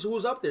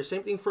who's up there.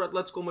 Same thing for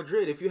Atletico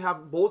Madrid. If you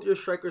have both your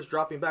strikers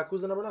dropping back,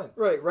 who's the number 9?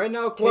 Right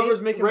now, Kane,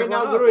 Whoever's making right the now,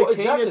 run up. literally, Well, Kane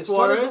exactly. is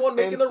Son is the Suarez one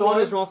making and the Son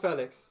run. is João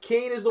Felix.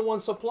 Kane is the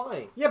one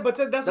supplying. Yeah, but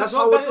that's That's what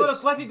how that's it what is.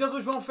 Atleti does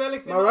with João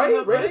Felix. All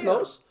right, Reyes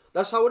knows.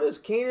 That's how it is.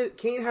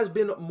 Kane has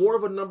been more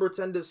of a number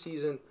 10 this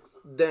season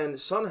than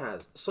Son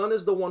has. Son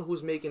is the one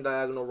who's making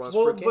diagonal runs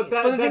Well, for Kane. but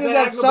But the thing is that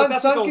that's Son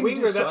like can a do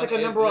winger. That's Son like a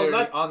is number literally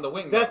 11. on the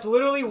wing. That's though.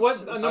 literally what a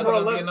Son's number gonna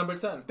be a 11. number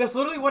 10. That's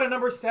literally what a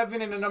number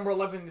 7 and a number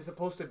 11 is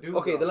supposed to do.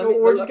 Okay, though.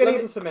 then We're just getting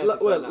into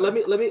semantics right now.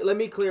 let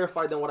me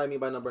clarify then what I mean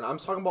by number 9. I'm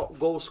talking about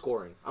goal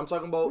scoring. I'm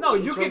talking about No,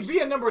 in you terms- can be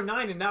a number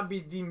 9 and not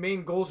be the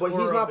main goal scorer.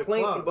 But he's of not the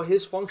playing. club. But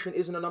his function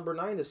isn't a number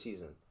 9 this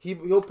season.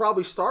 He'll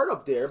probably start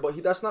up there,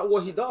 but that's not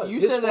what he does.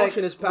 You His said that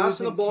function is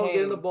passing the losing ball, and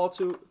getting Kane- the ball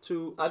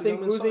to. I think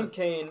Youngman losing Son.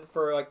 Kane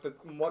for like the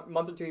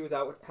month or two he was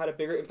out had a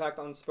bigger impact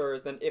on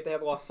Spurs than if they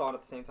had lost Son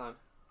at the same time.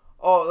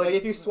 Oh, Like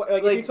if you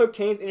if you took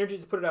Kane's energy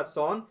to put it at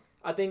Son,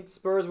 I think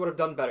Spurs would have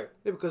done better.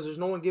 Yeah, because there's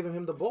no one giving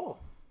him the ball.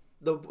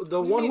 The What do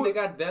you one mean who they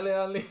got Dele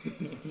Alli?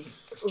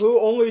 Who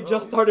only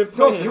just started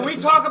Bro, playing. can we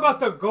talk about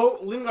the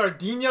GOAT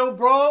Lingardinho,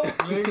 bro?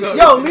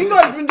 Yo,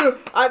 Lingard's been doing.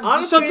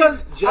 Honestly,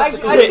 Sometimes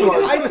Jessica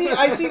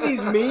I see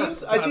these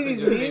memes. I see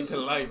these memes. To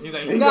life. He's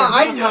like, Nah,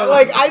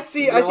 I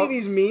see Yeah.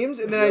 these memes,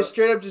 and then I Yeah.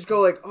 straight up just go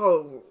like,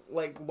 oh,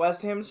 like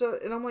West Ham,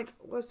 and I'm like,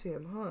 West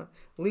Ham, huh?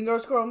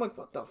 Lingard score. I'm like,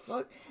 what the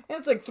fuck? And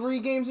it's like 3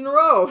 games in a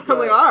row. I'm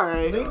like, all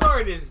right.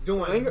 Lingard is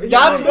doing. Lingard-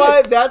 That's Yeah.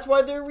 why. That's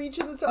why they're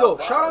reaching the top. Yo,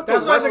 five. shout out to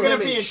That's why West they're gonna Ham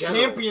be in in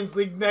general. Champions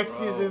League next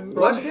season.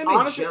 Bro. West Ham in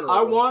Honestly, general,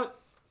 I bro.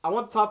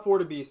 want the top 4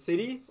 to be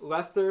City,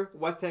 Leicester,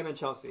 West Ham, and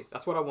Chelsea.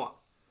 That's what I want.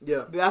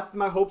 Yeah. That's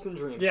my hopes and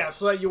dreams. Yeah,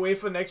 so that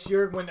UEFA next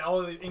year, when all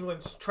of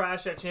England's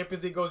trash at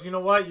Champions League, goes, you know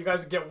what? You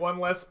guys get one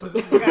less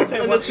position.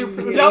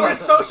 Y'all were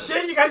so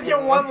shit. You guys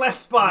get one less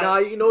spot. Nah,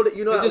 you know that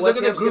They West just look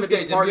at the Ham's gonna group be stage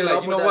and be partnered like,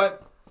 up you know with that.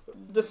 what?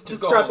 Just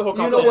Just scrap go the whole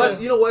home.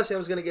 competition. West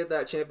Ham's gonna get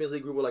that Champions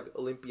League group with like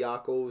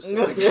Olympiacos, and,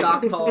 like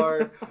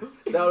Shakhtar.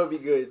 That would be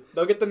good.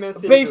 They'll get the Man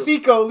City group.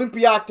 Benfica,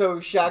 Olympiacos,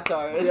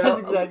 Shakhtar. Yeah, That's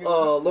exactly.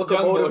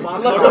 Locomotive Young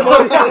Moscow.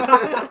 boys.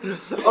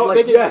 I'm Oh, like,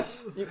 they can-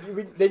 yes.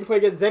 They can play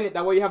against Zenit.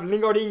 That way you have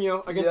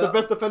Lingardinho against Yeah. the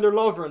best defender,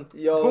 Lovren.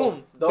 Yo,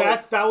 Boom.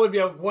 That would be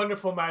a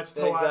wonderful match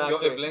to watch.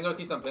 Exactly. Yo, if Lingard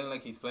keeps on playing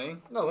like he's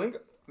playing, No,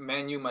 Lingard.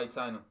 Man U might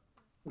sign him.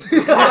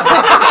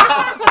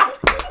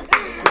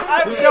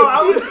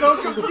 I was so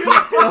confused.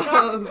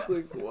 I was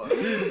like,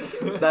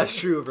 what? That's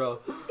true, bro.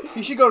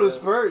 He should go to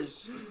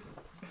Spurs.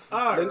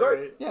 All Lingard?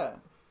 right. Yeah.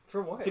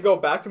 For what? To go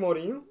back to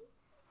Mourinho?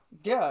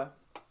 Yeah.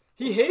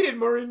 He hated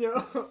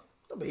Mourinho.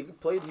 No, but he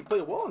played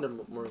well under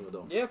Mourinho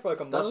though. Yeah, for like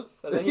a month.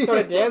 And then he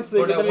started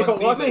dancing. For that and then one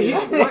he wasn't.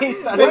 season.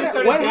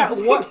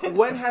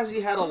 When has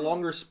he had a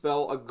longer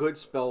spell, a good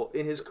spell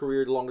in his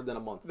career longer than a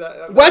month?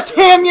 West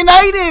Ham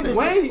United.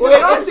 When he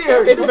got out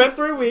there, It's been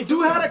 3 weeks.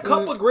 dude had a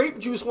cup of grape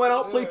juice, went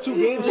out, played 2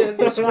 games, and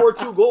they scored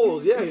 2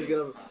 goals. Yeah, he's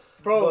gonna.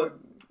 Bro,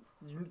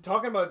 you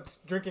talking about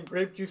drinking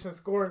grape juice and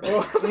scoring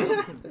goals.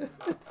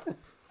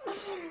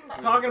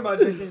 Talking about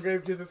drinking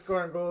grape juice and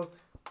scoring goals.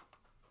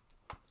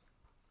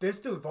 This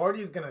dude,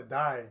 Vardy's gonna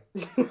die.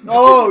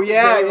 Oh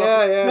yeah.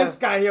 This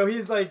guy, yo,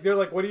 he's like, they're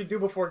like, what do you do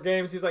before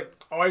games? He's like,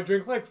 oh, I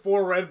drink like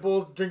 4 Red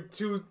Bulls,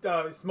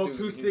 smoke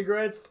 2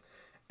 cigarettes,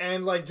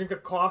 and like drink a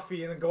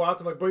coffee, and then go out.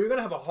 I'm like, bro, you're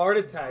gonna have a heart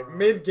attack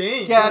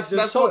mid-game. Yeah, It's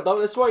just that's So what. dumb.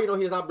 That's why you know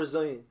he's not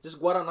Brazilian. Just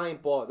Guaraná in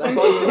pó. That's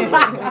all you need.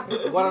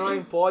 Guaraná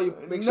in pó. You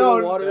mix it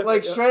with water.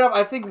 like straight up.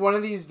 I think one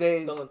of these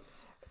days. Done.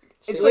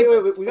 It's Wait,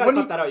 like we gotta when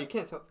cut he- that out. You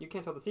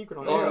can't tell the secret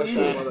on Oh, air.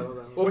 shit. Hold on.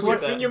 What was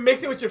With that? you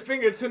mix it with your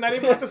finger too, not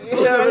even with the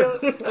spoon.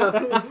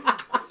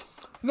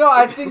 No,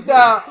 I think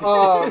that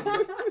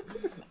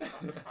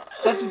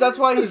that's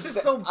why he's This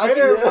is so I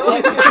bitter,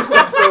 think- bro.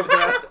 That's so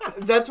bad.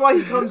 That's why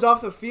he comes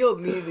off the field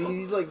and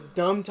he's like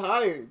dumb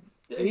tired.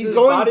 He's His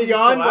going body's just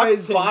beyond what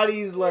his collapsing.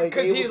 body's like.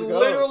 Because able he's to go.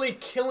 literally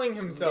killing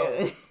himself.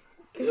 Yeah.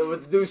 Yeah,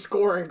 with the dude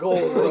scoring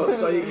goals, bro.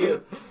 So you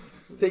can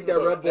take that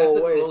Red That's Bull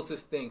the away.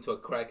 closest thing to a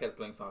crackhead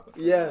playing soccer.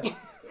 Yeah.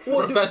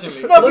 Well, dude,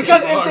 Professionally. No,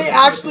 because if they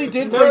actually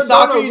did play Maradona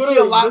soccer, you'd see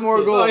a literally lot more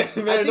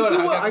existed.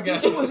 goals. I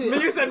think he was.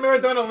 You said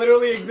Maradona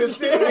literally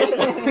existed.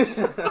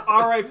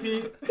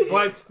 R.I.P.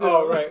 But still.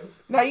 Oh, right.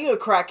 Now you a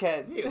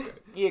crackhead. Yeah.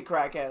 You a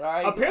crackhead. All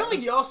right. Apparently,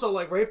 he also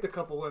like raped a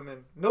couple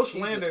women. No Jesus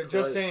slander, Christ.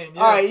 just saying.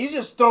 Yeah. All right, you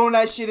just throwing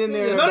that shit in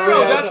there. No, and no,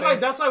 no. everything. That's why.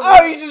 That's why.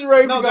 Oh, you just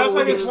raped. No, a that's couple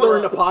why women. this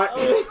Stirring the pot.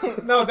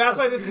 No, that's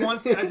why this one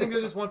team. I think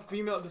there's just one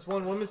female. This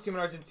one women's team in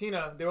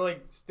Argentina. They were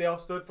like they all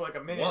stood for like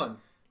a minute. One.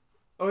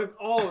 Oh, like,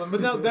 all of them.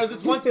 But no, there's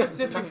just one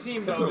specific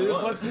team though. There's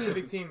just one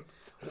specific team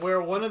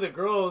where one of the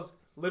girls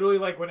literally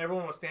like when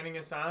everyone was standing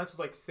in silence was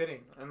like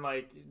sitting and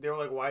like they were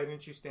like, why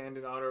didn't you stand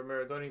in honor of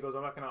Maradona? He goes,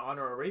 I'm not gonna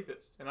honor a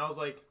rapist. And I was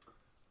like,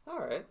 All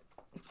right.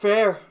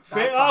 Fair.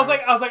 I was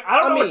like,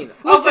 I don't know. mean,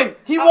 I was Listen,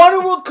 like, he won a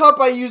World Cup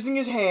by using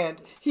his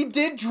hand. He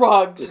did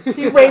drugs.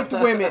 He raped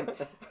women.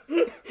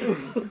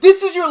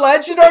 This is your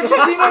legend,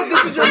 Argentina.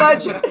 This is your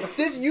legend.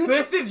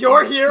 This is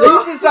your hero.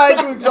 You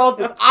decided to exalt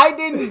this. I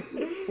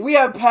didn't. We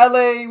have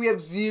Pele. We have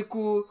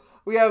Zico.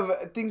 We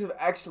have things of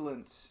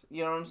excellence.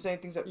 You know what I'm saying?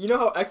 Things that You know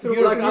how excellent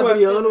You Like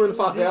Adriano and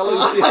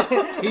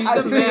Favela. He's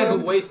the man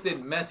who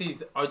wasted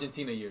Messi's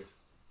Argentina years.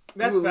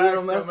 That's Ooh, facts.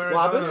 Lionel So Messi.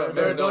 Maradona,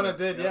 Maradona. Maradona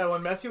did. Yeah. Yeah,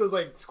 when Messi was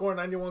like scoring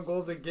 91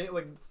 goals a game,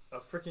 like a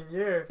freaking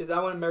year. Is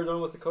that when Maradona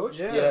was the coach?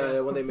 Yeah. Yeah,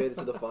 when they made it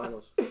to the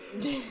finals.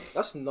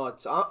 That's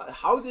nuts.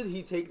 How did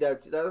he take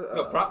that?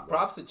 No,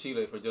 props to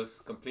Chile for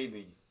just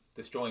completely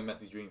destroying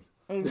Messi's dreams.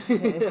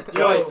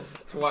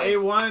 Twice. Twice.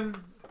 A1.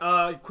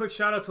 Quick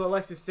shout out to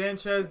Alexis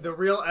Sanchez, the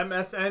real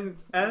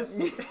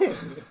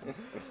MSNS.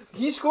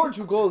 he scored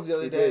 2 goals the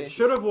other He day. did.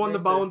 Should have won the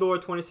Right Ballon d'Or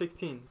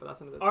 2016, but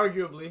that's another.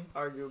 arguably.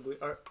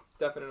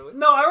 Definitely.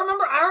 No, I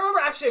remember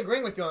actually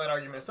agreeing with you on that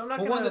argument. So I'm not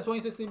Who gonna. won the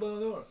 2016 Ballon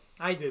d'Or?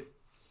 I did.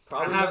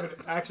 Probably I have it.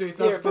 Actually, it's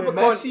Here, upstairs. flip a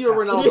Messi or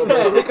Ronaldo?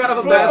 Yeah. Bro? What kind of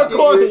a Flip a basket?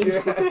 coin.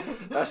 Yeah.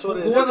 That's what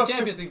it Who is. won the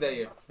Champions League that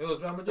year? It was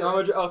Real Madrid. Real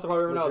Madrid. Oh, so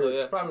probably Ronaldo.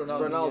 Yeah. Probably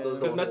Ronaldo. Ronaldo's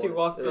the Because one who Messi won.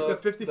 lost the. It's a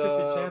 50-50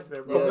 the chance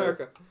there, bro. Copa Yeah.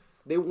 America.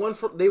 They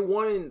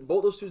won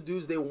both those two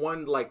dudes. They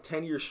won like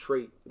 10 years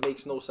straight. It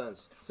makes no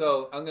sense.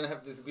 So I'm gonna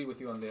have to disagree with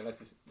you on the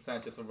Alexis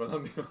Sanchez or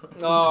Ronaldo.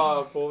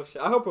 Oh bullshit!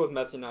 I hope it was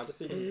Messi now, just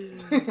so you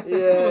can.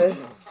 Yeah.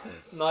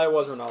 No, it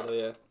was Ronaldo.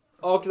 Yeah.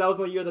 Oh, because that was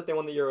the year that they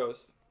won the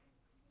Euros.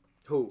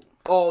 Who?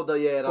 Oh, that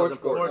was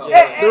Portugal. important.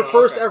 Portugal. Their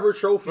first Okay. ever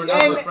trophy. For And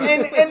That's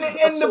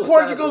the so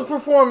Portugal's sad, bro.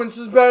 performance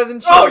was better than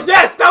Chile. Oh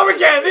yes, now we're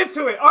getting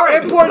into it. All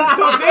right. And Portugal.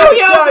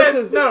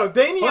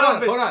 Dani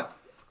Alves. Hold on.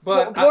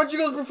 But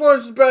Portugal's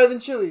performance was better than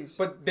Chile's.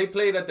 but they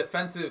played a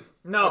defensive.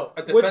 No.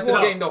 A Which defensive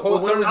one? game the whole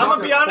What are we tournament. I'm gonna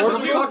talking be honest What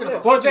with are you. we talking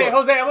about? Jose,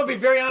 I'm gonna be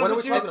very honest What are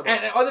with we you. talking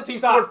about? And other teams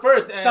Stop. scored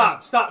first. And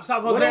Stop,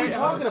 Jose. What are we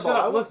talking Shut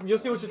about? up. Listen, you'll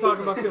see what you're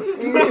talking about soon.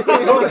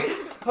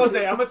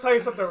 Jose, I'm gonna tell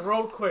you something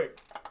real quick.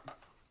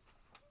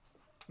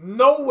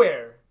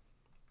 Nowhere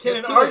can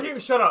Get an to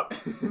argument. Shut up.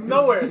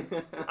 Nowhere.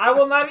 I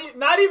will not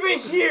even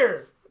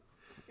here.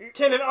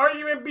 Can an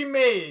argument be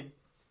made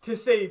to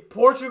say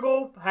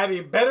Portugal had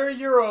a better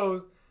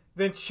Euros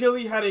than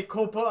Chile had a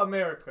Copa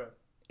America?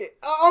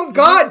 Oh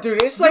God,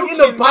 dude, it's like You in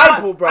the cannot-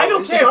 Bible, bro. I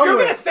don't It's care. If you're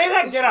somewhere. gonna say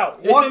that, get out.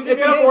 It's in the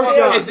Yeah.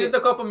 fourth Is this the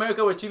Copa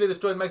America where Chile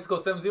destroyed Mexico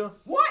 7-0?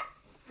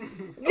 Is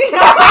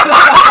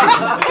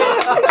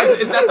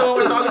that the one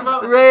we're talking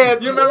about? Reyes,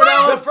 Do you remember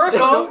that one? The first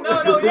one?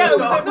 No, yeah, it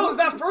was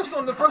that first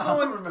one. The first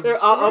one. Here,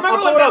 I'll Remember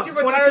pull when it up. Messi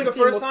retired the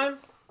 2016 first was- time?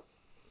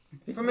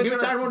 From You Inter-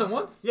 retired more than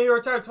once? Yeah, he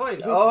retired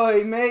twice.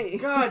 Oh, mate.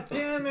 God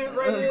damn it,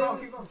 right here.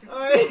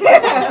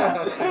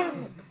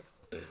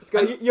 It's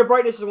good. Your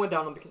brightness just went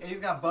down on the. He's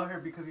got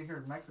butthurt because he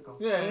heard Mexico.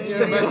 Yeah,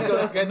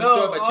 Mexico getting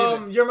destroyed by Chile.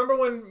 No, you remember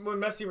when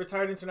Messi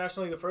retired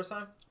internationally the first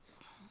time?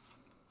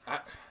 I-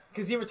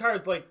 Because he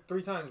retired like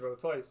 3 times, bro,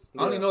 twice.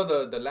 I only know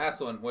the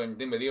last one when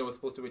Dembélé was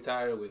supposed to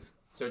retire with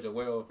Sergio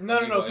Aguero.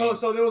 No.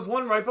 So there was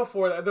one right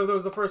before that. There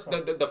was the first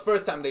one. The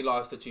first time they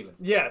lost to Chile.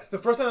 Yes, the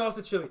first time they lost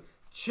to Chile.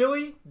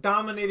 Chile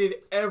dominated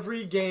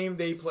every game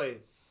they played.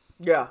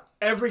 Yeah.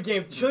 Every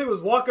game. Chile was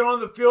walking on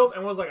the field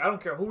and was like, I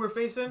don't care who we're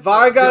facing.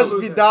 Vargas, we're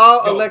losing.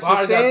 Vidal, Yo, Alexis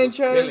Vargas was killing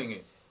Sanchez.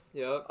 it.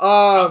 Yep.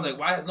 I was like,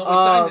 why has nobody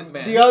signed this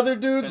man? The other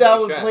dude Turns that out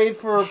he's was trash. played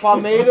for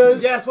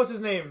Palmeiras. Yes, what's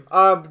his name?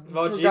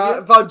 Valdivia, Yeah.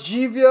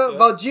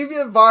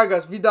 Valdivia,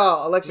 Vargas,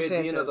 Vidal, Alexis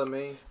Medina, Sanchez. the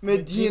main.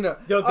 Medina.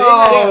 Yo, they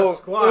had a Oh,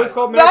 squad. It was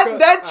called America.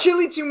 that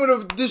Chile team would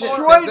have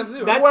destroyed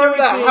That where Chile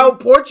the team- hell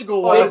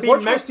Portugal They was. beat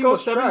Portugal's team Mexico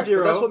was trash, but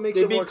 7-0. that's what makes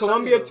They it more beat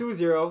Colombia exciting,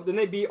 2-0. Then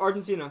they beat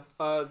Argentina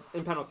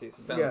in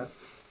penalties. Yeah.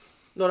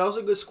 No, that was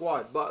a good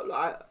squad. But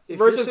if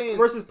you're saying,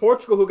 Versus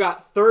Portugal, who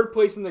got third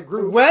place in the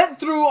group. Went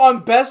through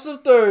on best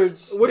of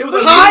thirds. Which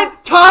was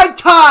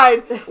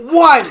tied,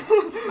 won.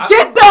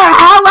 Get the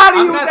hell out of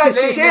I'm here with not that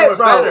saying they shit, were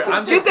bro. better.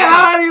 I'm Get just the hell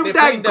out of here saying with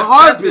they're that playing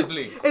garbage.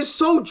 defensively. It's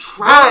so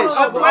trash.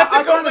 I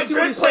Atletico kinda see what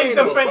Madrid he's played saying,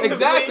 though. defensively,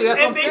 Exactly, that's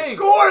what and I'm they saying.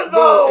 score Bro,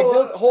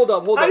 though. hold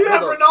up. How do you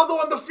have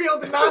Ronaldo on the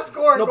field and not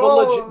score No,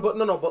 goals? but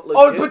legit.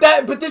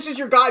 Oh, but this is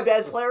your guy,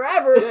 best player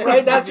ever, Yeah,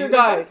 right? That's your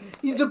guy.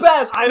 He's the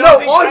best. I don't No,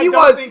 think- all I he don't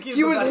was, think he's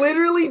he the was best.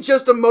 literally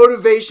just a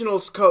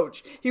motivational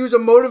coach. He was a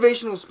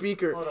motivational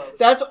speaker. Hold up.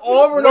 That's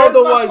all Where's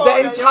Ronaldo my was. phone?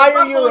 The Yo, entire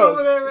my phone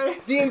over Euros. there, Ray.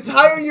 The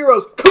entire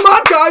Euros. Come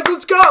on, guys,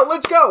 let's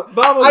go.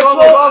 Vamos, I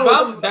vamos, told-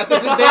 vamos. That's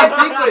his damn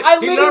secret. I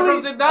He literally-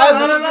 learned from Zidane. I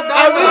That's what Zidane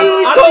I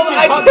literally does. told,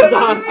 think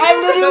Zidane's I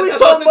literally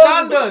That's told what Zidane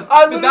Moses. does.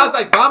 I literally, Zidane's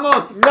like,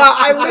 vamos. nah,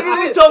 I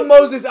literally told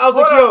Moses. I was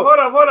like, yo,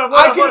 Hold up.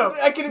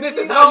 I could. This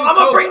is No, how you I'm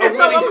gonna coach bring a this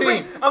up.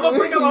 winning team. I'm gonna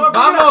bring it up.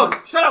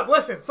 Vamos. Shut up.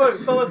 Listen. So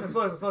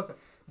listen.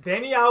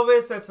 Danny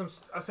Alves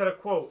said a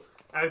quote.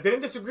 I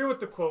didn't disagree with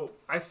the quote.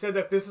 I said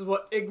that this is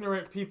what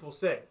ignorant people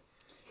say.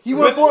 He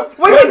went for.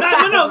 Wait,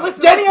 no.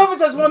 Listen. Danny Elvis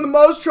has won the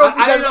most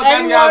trophies I didn't out of know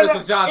Danny anyone Alves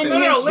was Jonathan. in No.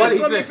 history. What he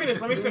Let me said.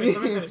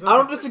 finish. I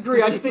don't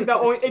disagree. I just think that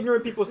only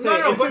ignorant people say it.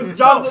 No, And but- since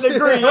Jonathan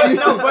agreed,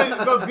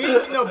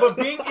 but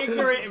being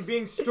ignorant and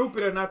being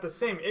stupid are not the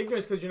same.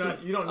 Ignorance because you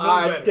don't know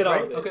Alright, better, just get on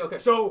right? with it. Okay.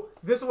 So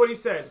this is what he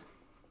said: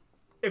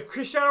 if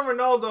Cristiano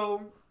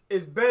Ronaldo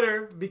is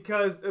better than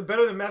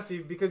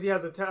Messi because he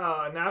has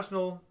a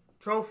national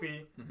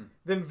trophy,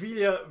 then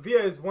Villa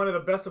is one of the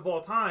best of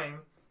all time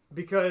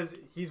because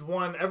he's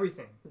won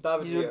everything.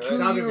 David He's Villa, a two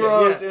right? David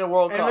Euros yeah. in a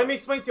World And Cup. let me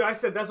explain to you. I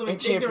said that's what And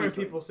ignorant Champions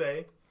League. people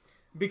say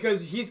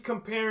because he's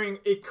comparing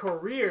a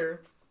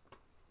career,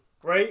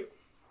 right,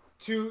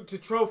 to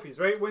trophies,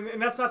 right?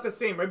 And that's not the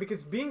same, right?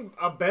 Because being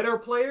a better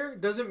player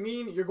doesn't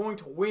mean you're going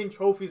to win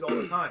trophies all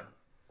the time.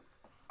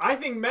 I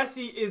think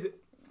Messi is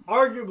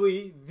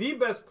arguably the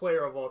best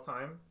player of all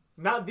time.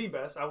 Not the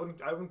best. I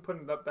wouldn't put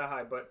him up that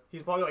high, but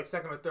he's probably like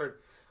second or third.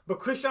 But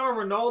Cristiano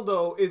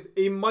Ronaldo is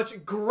a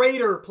much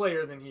greater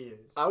player than he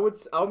is. I would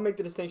make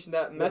the distinction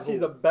that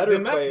Messi's a better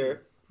Than Messi.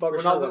 player, but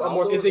Cristiano Ronaldo's a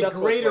more Ronaldo Is a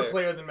successful greater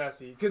player than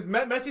Messi because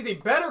Messi's a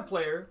better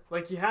player.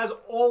 Like he has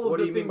all of what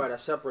the do you mean things. by that?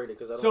 Separated?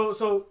 Because I don't.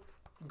 So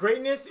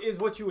greatness is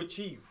what you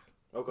achieve.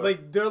 Okay.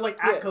 Like they're like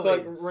Yeah, accolades. so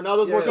like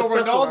Ronaldo's Yeah, more So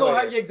successful.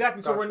 Ronaldo,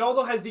 exactly. So Gotcha.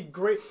 Ronaldo has the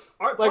great.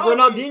 Like probably-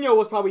 Ronaldinho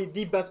was probably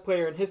the best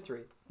player in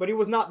history, but he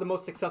was not the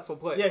most successful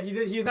player. Yeah,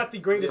 he's not the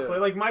greatest Yeah. player.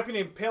 Like in my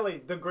opinion,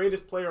 Pele, the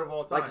greatest player of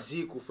all time. Like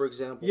Zico, for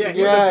example. Yeah,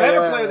 he Yeah, was a better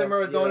yeah, player yeah. than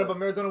Maradona, Yeah. but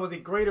Maradona was a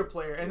greater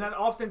player. And then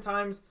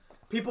oftentimes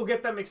people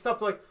get that mixed up.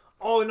 They're like,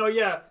 oh no,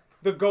 yeah,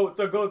 the goat.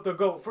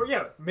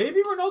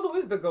 Maybe Ronaldo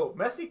is the goat.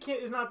 Messi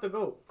is not the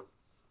goat.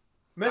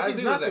 Messi's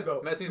agree not with the that.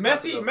 goat. Messi's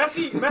not the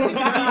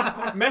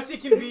goat. Messi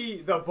can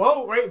be the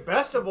boat, right?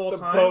 Best of all The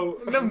time.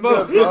 boat. The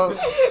boat.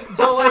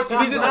 But like He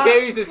he's just not-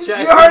 carries his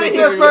trash. You heard it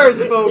here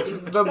first, folks.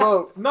 The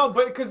boat. No,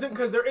 but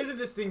because there is a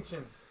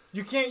distinction.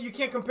 You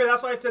can't compare.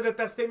 That's why I said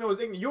that statement was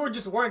ignorant.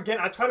 You weren't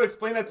getting. I tried to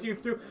explain that to you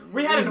through.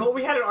 We had an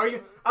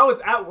argument. I was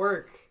at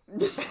work.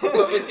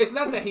 So it's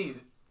not that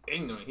he's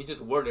ignorant. He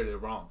just worded it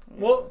wrong.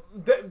 Well,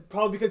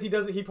 probably because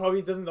he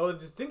probably doesn't know the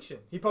distinction.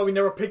 He probably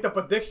never picked up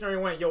a dictionary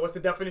and went, "Yo, what's the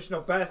definition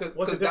of best?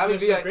 What's the Because David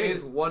definition of Villa is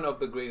greatest?" one of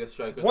the greatest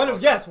strikers. One of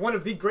of all time. one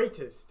of the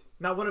greatest,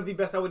 not one of the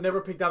best. I would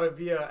never pick David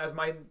Villa as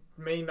my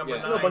main number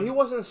Yeah. nine. No, but he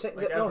wasn't saying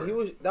Like that. No, ever. he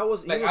was. That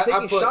was. He Like was I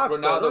taking put shots.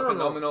 Ronaldo though. No.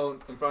 phenomenal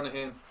in front of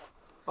him.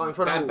 Oh, in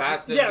front Van of who?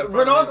 Basten. Yeah, in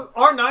front of him.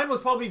 Ronaldo R9 was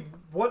probably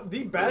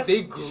the best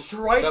The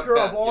striker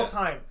best, of all yes.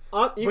 time. You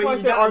But can probably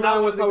he say not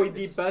R9 was the probably the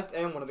greatest. best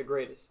and one of the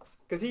greatest.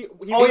 Because he Oh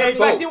yeah, won he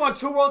both. actually won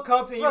 2 World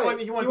Cups and he Right. won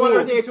He won two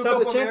everything except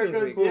Copa the Champions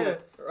Americas. League. Yeah.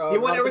 Cool. He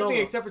won Rafa everything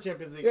Nomo. except for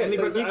Champions League. Yeah, And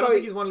so I he's don't probably-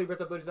 think he's won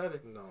Libertadores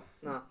either. No.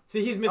 Nah.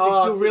 See, he's missing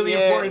Oh, two really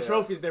yeah, important yeah.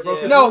 trophies there, bro.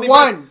 Yeah. 'cause No, one.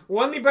 one.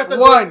 One Libertadores.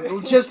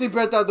 One. Just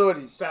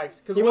Libertadores.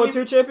 Facts. He won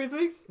 2 Champions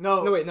Leagues?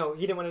 No. No, wait, no.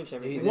 He didn't win any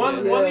Champions Leagues.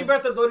 One Yeah.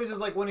 Libertadores is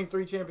like winning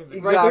 3 Champions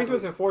Leagues. Right, so he's Exactly.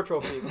 missing 4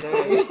 trophies.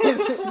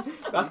 Dang.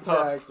 That's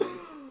tough. Exactly.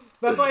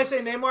 That's why I say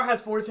Neymar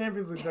has 4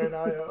 Champions Leagues right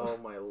now, yo. Oh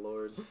my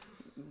lord.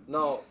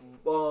 No.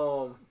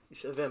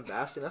 Van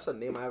Basten. That's a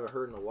name I haven't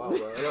heard in a while, bro.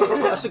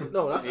 That's Yeah.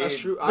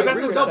 true. But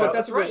that's agree no, with but that.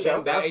 that's right.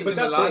 Van That Basten AC But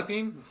that's Milan like-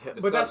 team.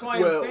 But that's why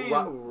I'm Well, saying.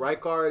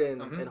 Rijkaard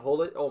and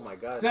Hullet. Oh my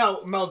god. So now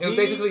It Maldini. was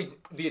basically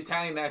the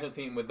Italian national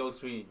team with those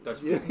 3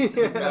 Dutch Yeah.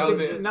 people. That was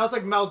it. Now it's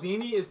like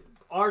Maldini is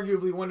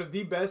arguably one of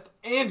the best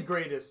and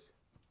greatest.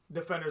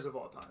 defenders of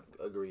all time.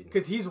 Agreed.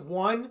 Because he's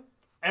won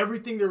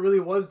everything there really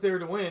was there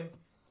to win,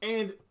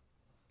 and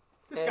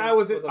this And guy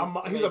was was he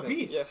was a amazing.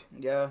 beast.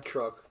 Yeah.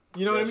 Truck.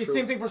 You know what I That's mean? true.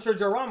 Same thing for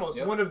Sergio Ramos,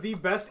 Yep. one of the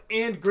best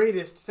and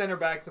greatest center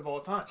backs of all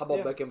time. How about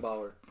Yeah.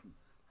 Beckenbauer?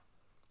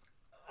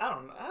 I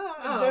don't know.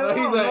 I don't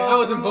know. He's like, I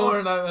wasn't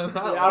born. I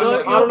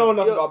don't know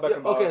enough about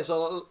Beckenbauer. Okay,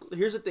 so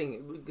here's the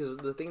thing, because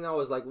the thing that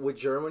was like with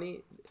Germany,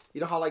 you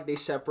know how like they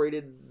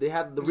separated, they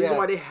had the reason Yeah.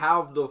 why they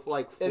have the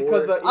like four. It's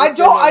because the I Eastern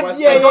don't. and I,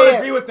 Western- yeah, I yeah, don't yeah.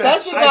 agree with that.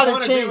 That shit I gotta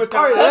don't agree change. with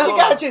that. That That's shit all.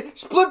 gotta change.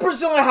 Split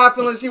Brazil in half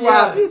and let's see what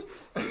Yeah.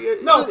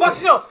 happens. No,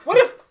 fuck no.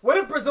 What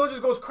if Brazil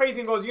just goes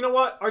crazy and goes, you know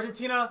what,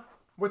 Argentina,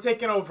 we're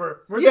taking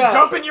over. We're Yeah. just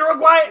jumping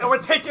Uruguay and we're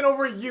taking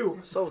over you.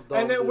 So dumb.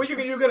 And then dude. what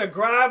you're gonna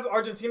grab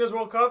Argentina's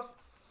World Cups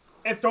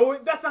and throw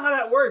it? That's not how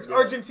that works.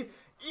 Argentina,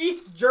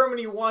 East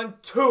Germany won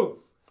 2.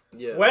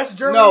 Yeah. West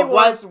Germany No, won.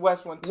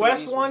 West won 2.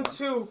 West East won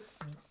 2.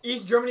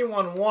 East Germany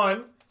won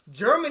 1.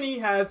 Germany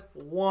has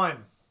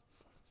 1.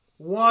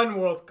 1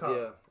 World Cup.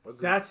 Yeah.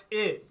 Agreed. That's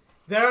it.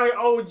 They're like,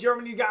 oh,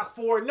 Germany got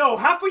 4. No,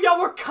 half of y'all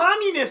were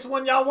communists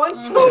when y'all won 2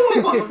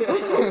 of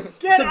them.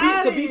 Get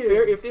out to of be here.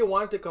 fair, if they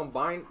wanted to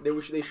combine,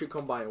 they should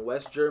combine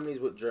West Germany's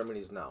with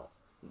Germany's now.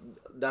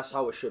 That's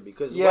how it should be.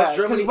 Because Yeah, West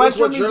Germany 'cause West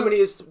is what Germany's Germany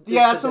is.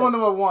 Yeah, that's the today. one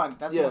that won.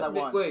 That's the Yeah. one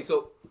that won. Wait,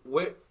 so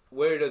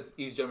where does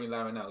East Germany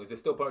lie right now? Is it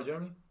still part of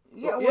Germany?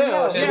 Yeah, well,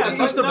 Yeah, yeah.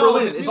 Yeah, East but of no,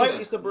 Berlin. but- It's but- just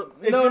East of Berlin.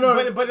 It's- No,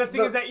 no, But the thing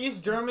the- is that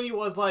East Germany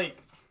was like,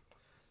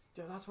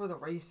 dude, that's where the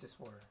racists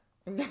were.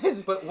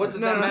 But what does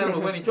that matter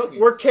with winning trophies?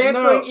 We're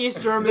canceling No.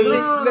 East Germany.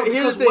 No, here's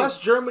Because the thing.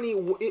 West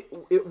Germany,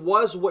 it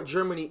was what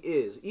Germany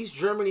is. East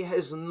Germany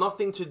has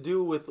nothing to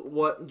do with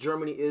what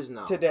Germany is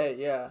now. Today,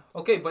 yeah.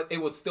 Okay, but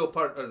it was still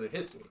part of the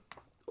history.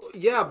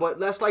 Yeah, but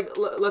that's like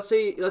let's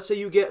say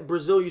you get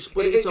Brazil, you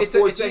split it It- into it's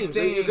 4 like teams.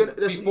 saying You're gonna,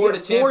 there's, before you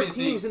the get 4 Champions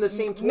teams League. in the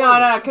same No,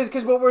 tournament.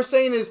 because what we're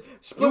saying is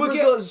split would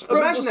Brazil, get- split,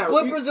 imagine that.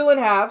 split You- Brazil in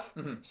half,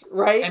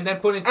 right? And then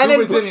put in And 2 then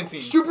Brazilian put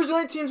teams. 2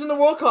 Brazilian teams in the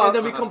World Cup, And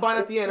then we combine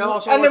at the end.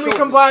 and then we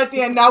combine at the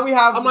end. Now we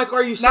have. I'm like,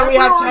 are you now we separate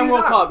have or are 10 you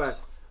World not, Cups.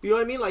 man? You know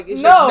what I mean? Like,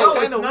 it's No. just, No,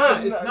 that it's kinda not.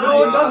 weird. It's No,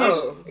 not. it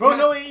doesn't. Bro,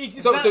 no,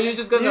 it's So not. you're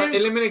just gonna You-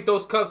 eliminate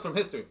those cups from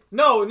history?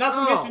 No, not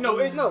from No. history. No,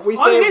 No, we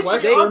on say history,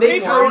 West on They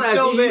paper, count it's as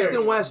still East there.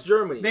 and West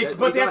Germany.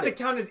 But they have got to it.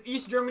 count as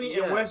East Germany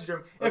and Yeah. West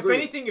Germany. If Agreed.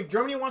 anything, if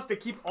Germany wants to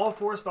keep all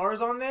 4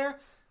 stars on there,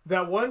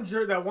 that one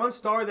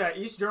star that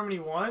East Germany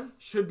won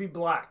should be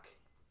black.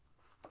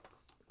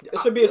 It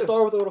should be a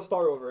star with a little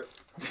star over it.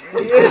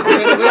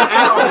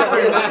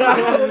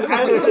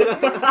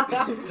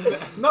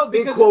 No, In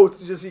because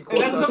quotes, just and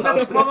equals. that's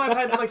a problem I've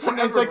had like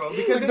forever, It's like, bro.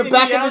 Because like the in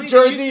back of reality, the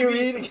jersey it you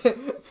used to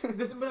read.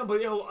 be-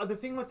 but yo, the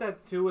thing with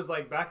that too is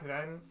like back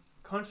then,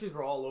 countries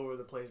were all over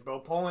the place, bro.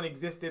 Poland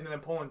existed, and then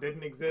Poland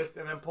didn't exist,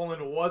 and then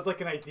Poland was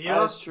like an idea,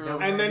 That's true.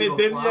 and then it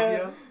didn't. Yeah,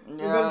 Yugoslavia. and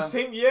Yeah. then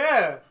same,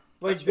 yeah.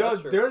 Like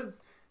That's true. there's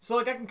so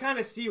like I can kind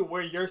of see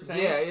where you're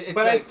saying, Yeah, it's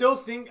but I like- still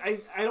think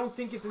I don't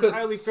think it's 'Cause-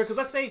 entirely fair. Because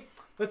let's say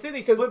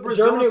they split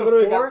Brazil Germany into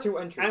literally 4, got 2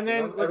 entries and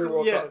then in every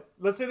World Cup.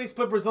 let's say they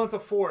split Brazil into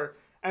 4,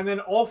 and then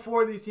all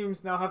 4 of these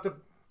teams now have to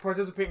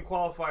participate in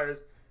qualifiers.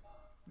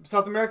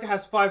 South America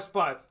has 5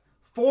 spots.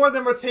 4 of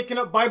them are taken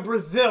up by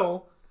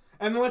Brazil,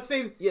 and then let's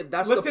say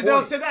that's let's the say point.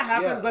 let's say that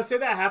happens. Yeah. Let's say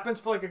that happens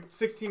for like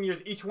 16 years.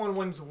 Each one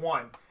wins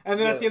 1, and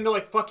then at Yeah. the end they're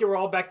like, "Fuck it, we're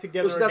all back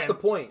together." Which that's the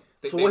again. point.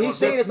 They- So they what want- he's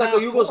saying That's is like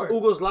not a four.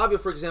 Yugoslavia,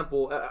 for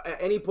example. At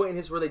any point in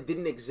history where they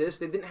didn't exist,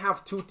 they didn't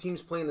have 2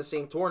 teams playing the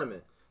same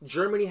tournament.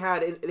 Germany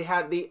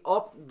they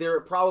upped their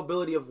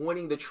probability of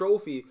winning the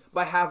trophy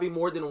by having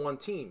more than 1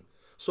 team.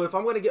 So if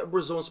I'm going to get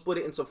Brazil and split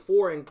it into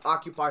 4 and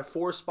occupy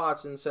 4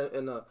 spots in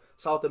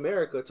South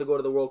America to go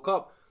to the World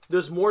Cup,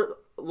 there's more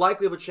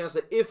likely of a chance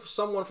that if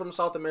someone from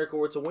South America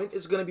were to win,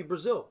 it's going to be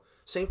Brazil.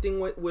 Same thing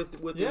with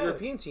the Yeah.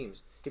 European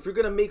teams. If you're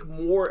going to make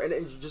more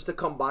and just to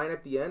combine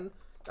at the end,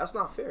 that's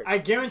not fair. I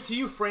guarantee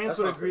you, France That's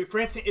would not agree.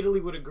 France and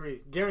Italy would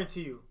agree.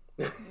 Guarantee you.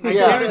 I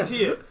Yeah.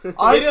 guarantee it.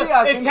 Honestly,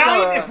 I think so,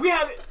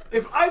 Italian.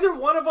 If either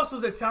one of us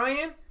was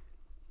Italian,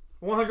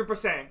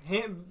 100%.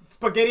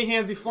 Spaghetti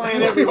hands be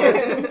flying everywhere.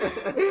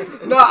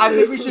 No, I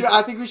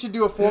think we should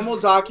do a formal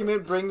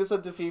document, bring this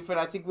up to FIFA, and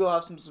I think we'll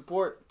have some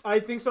support. I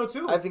think so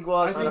too. I think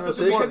we'll have some so too,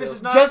 support. because it's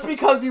just not. Just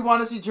because we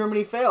want to see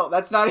Germany fail.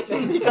 That's not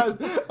even because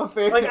of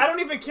fair. like I don't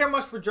even care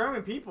much for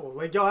German people.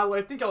 Like y'all,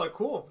 I think y'all are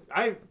cool.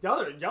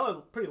 Y'all are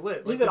pretty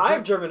lit. He Like, said, the I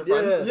have German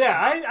friends. Yeah,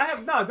 I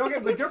have no. Don't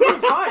get like they're pretty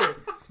fire.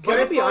 Can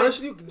I it's be like-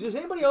 honest with you? Does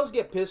anybody else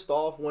get pissed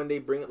off when they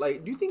bring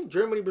like? Do you think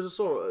Germany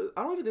Brazil?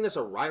 I don't even think that's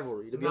a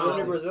rivalry. To be No, honest,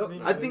 Germany, with you.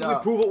 Brazil? I think No. we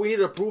prove what we need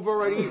to prove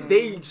already.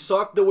 They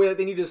suck the way that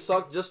they need to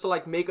suck just to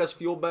like make us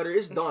feel better.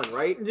 It's done,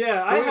 right?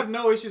 Yeah, I have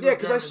no issues. Yeah, with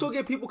because I still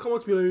Germans. get people coming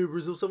to me like, hey,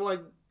 Brazil. So I'm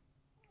like,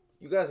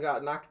 you guys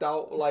got knocked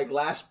out like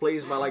last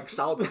place by like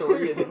South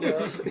Korea.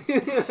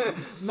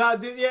 Nah,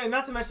 dude, yeah, and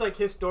not to mention like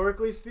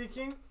historically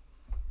speaking,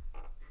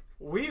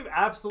 we've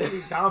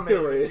absolutely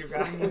dominated you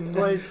guys.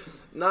 Like.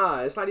 Nah,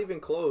 it's not even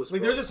close.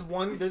 Like bro. there's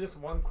just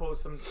one quote.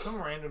 Some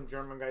random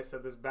German guy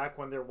said this back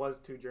when there was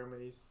 2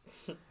 Germanys,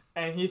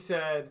 and he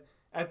said,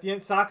 "At the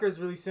end, soccer is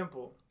really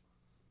simple.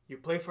 You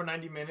play for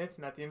 90 minutes,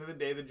 and at the end of the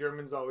day, the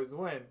Germans always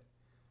win."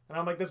 And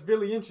I'm like, that's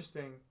really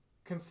interesting.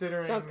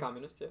 considering. Sounds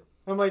communist, yeah.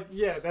 I'm like,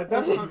 yeah, that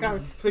does sound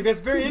communist. Like, that's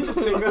very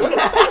interesting.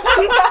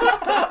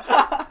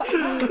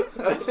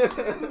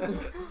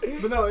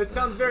 But no, it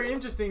sounds very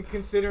interesting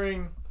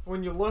considering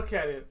when you look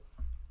at it.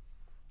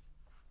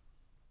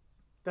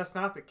 That's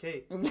not the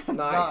case.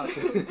 Nice.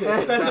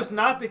 That's just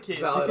not the case.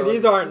 Valid.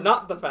 These are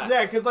not the facts.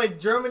 Yeah, because like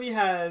Germany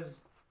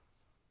has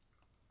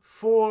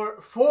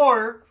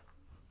four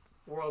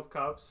World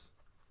Cups.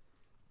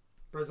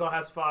 Brazil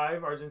has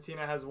 5.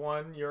 Argentina has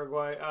 1.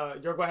 Uruguay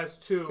has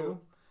 2.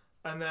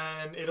 And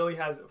then Italy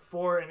has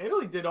 4. And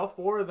Italy did all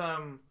 4 of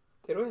them.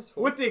 Italy has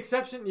 4. With the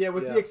exception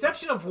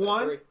of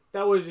one 3.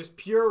 that was just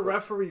pure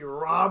referee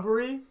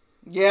robbery.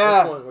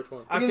 Yeah. Which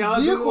one?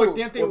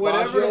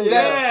 Whatever.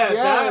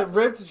 Yeah,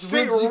 ripped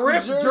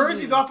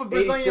jerseys off of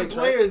Brazilian 86,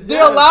 players. They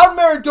allowed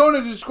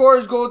Maradona to score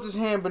his goal with his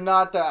hand, but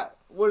not that.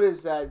 What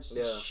is that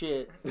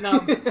shit? No.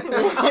 To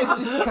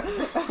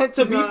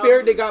be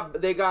fair, they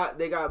got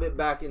it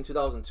back in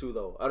 2002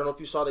 though. I don't know if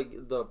you saw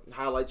the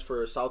highlights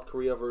for South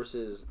Korea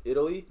versus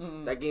Italy.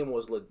 Mm-mm. That game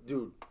was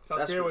dude.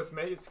 South Korea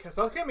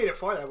made it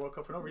far that World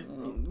Cup for no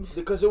reason.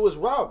 Because it was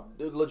robbed.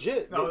 They're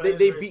legit. No,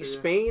 they beat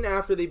Spain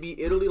after they beat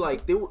Italy.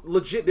 Like they were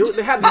legit.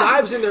 They had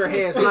knives in their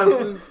hands.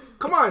 And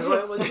come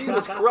on, like,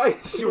 Jesus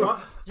Christ! You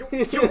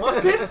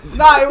want this?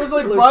 Nah, it was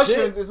like Legit.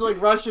 Russia. It's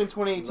like Russia in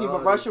 2018, No,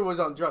 but Russia was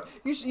on drugs.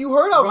 You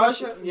heard how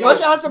Russia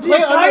has to The play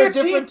entire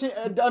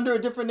under a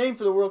different name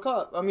for the World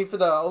Cup. I mean, for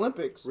the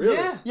Olympics. Really?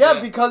 Yeah. Yeah, Yeah.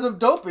 because of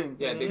doping.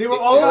 Yeah, They were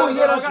all.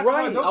 yeah, that's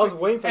right. I was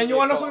waiting for And it you to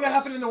want to know get something that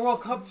happened in the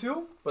World Cup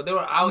too? But they were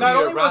out Not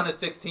here only round was- of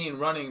 16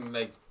 running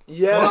like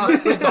Yeah.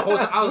 the whole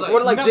time. I was like,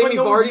 What, like No, Jamie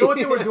but no, Vardy? You know what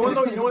they were doing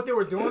though? You know what they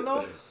were doing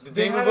though? They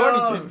Jamie had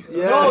Vardy.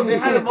 Yeah. No,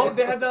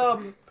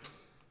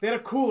 they had a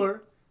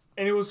cooler,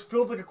 and it was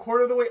filled like a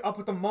quarter of the way up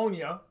with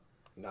ammonia.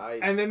 Nice.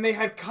 And then they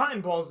had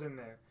cotton balls in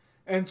there.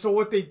 And so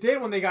what they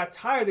did when they got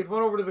tired, they'd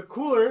run over to the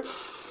cooler,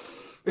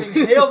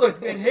 inhale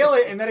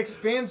it, and that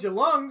expands your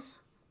lungs.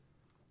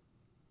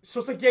 So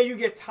it's like, yeah, you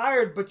get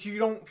tired, but you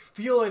don't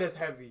feel it as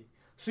heavy.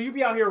 So you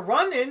be out here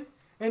running,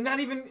 and not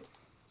even...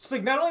 It's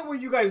like, not only were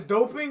you guys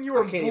doping, you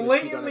were I can't even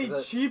speak on it, blatantly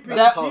 'cause cheating,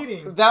 That-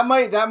 cheating. That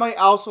might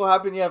also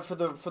happen. Yeah, for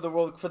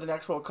the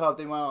next World Cup,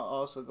 they might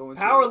also go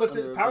into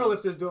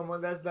Powerlifters do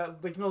them. That's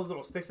that, like, you know those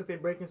little sticks that they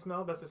break and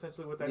smell. That's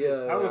essentially what that is. Yeah,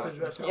 Powerlifters do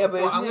that shit. Yeah,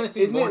 but well, I'm gonna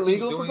see isn't more it teams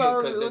legal for doing it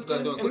because they're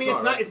powerlifting? doing I mean,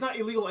 Qatar, right? it's not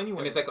illegal anyway.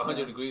 And it's like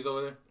 100 degrees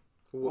over there.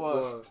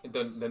 What? In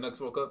the next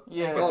World Cup.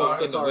 Yeah.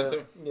 Qatar, in the Qatar,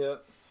 winter. Yeah.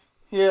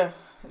 Yeah,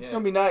 it's Yeah.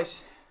 gonna be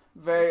nice.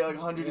 Very like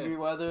 100 Yeah. degree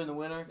weather in the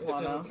winter. Come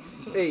on now.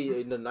 Hey,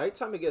 in the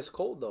nighttime it gets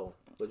cold though.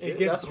 Legit. It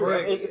gets That's true.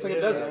 brick. It's like a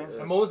desert.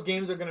 And most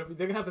games are gonna be.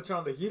 They're gonna have to turn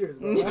on the heaters,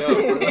 bro.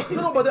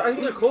 No, but I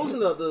think they're closing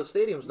the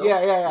stadiums. No?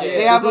 Yeah. Yeah,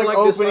 They have They're like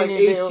this, opening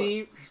like, and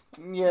AC.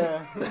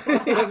 Yeah.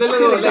 Like the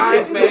little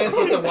electric fans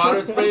with the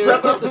water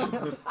sprayers.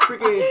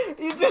 Freaking.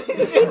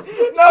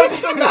 No,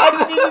 just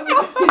imagine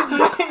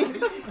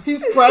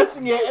he's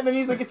pressing it and then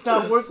he's like, it's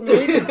not working. So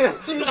he's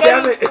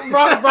Damn it.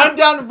 run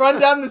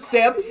down the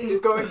steps and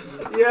just going.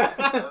 Yeah.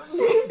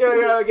 You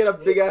gotta get a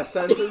big ass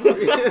sensor.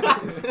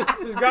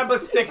 Just grab a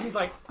stick. He's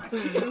like,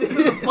 this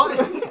is a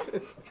button.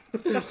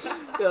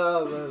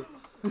 Yeah, man.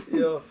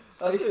 Yo.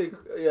 That's really,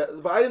 yeah,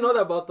 but I didn't know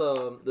that about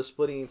the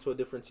splitting into a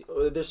different team.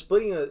 They're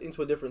splitting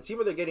into a different team,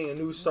 or they're getting a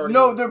new starting.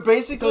 No, they're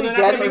basically So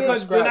getting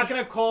they're it. not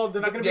gonna call.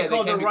 They're not gonna Yeah, be they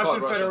called the can't be Russian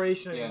called Russia.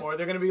 Federation Yeah. anymore.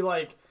 They're gonna be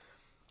like.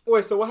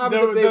 Wait, so what happens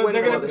They're- if they they're- win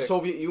they're the gonna- the Olympics?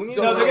 Soviet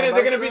Union. No, they're gonna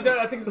be.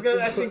 I think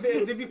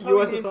they'd be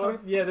probably named USSR? something.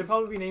 Yeah, they'd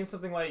probably be named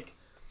something like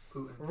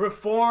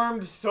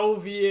Reformed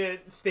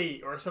Soviet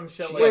State or some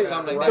shit like Yeah, that.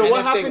 something like So that. what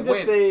And happens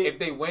if if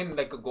they win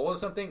like a goal or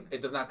something, it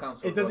does not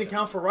count. For It doesn't Russia.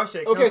 count for Russia.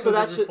 It Okay, counts so for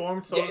that the should-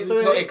 Reformed Yeah, Soviet.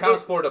 so it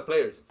counts for the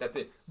players. That's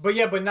it. But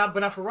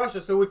not for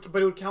Russia. So it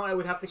would count. I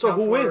would have to. So count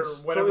who for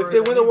wins? whatever So if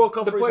they win the World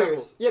Cup, The for players.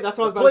 example, Yeah, that's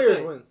what I was the about to players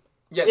say. win.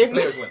 Yeah, If- the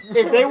players win.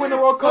 If they win the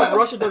World Cup,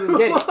 Russia doesn't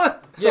get it.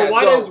 So Yeah,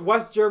 why so- does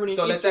West Germany,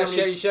 So let's East have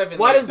Germany... Sherry Chef in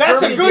Why there. does That's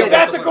a Germany good. get it?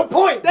 That's a good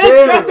point.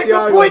 Damn, That's a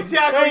Thiago. good point,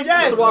 Thiago.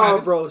 Yes.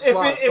 Swap, bro.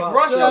 Swap, If swap.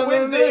 Russia Swap.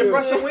 wins it, if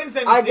Russia wins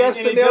anything, I guess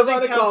and the it nails doesn't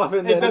on the count,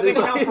 coffin, it then.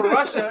 doesn't count for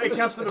Russia. It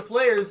counts for the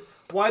players.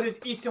 Why does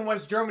East and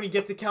West Germany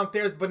get to count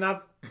theirs, but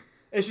not?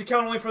 It should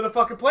count only for the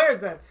fucking players.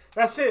 Then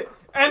that's it.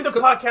 End the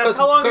podcast.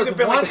 How long has it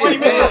been? Like 20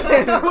 minutes.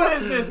 What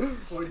is this?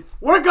 40.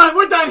 We're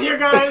done here,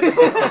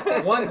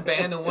 guys. One's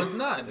banned and one's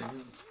not.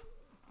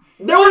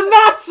 They were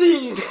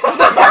Nazis!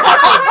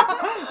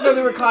 No,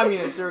 they were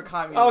communists.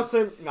 Oh,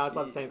 same... No, it's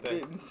not the same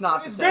thing. It's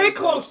not. It's the very same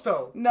close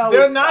though. No,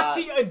 they're it's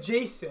Nazi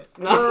adjacent.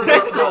 No.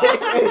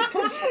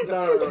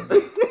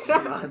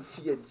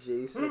 Nazi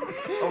adjacent.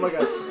 Oh my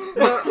god.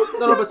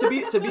 No. But to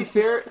be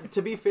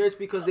fair, it's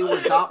because they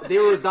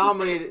were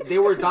dominated. They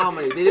were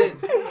dominated. They didn't.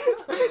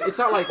 It's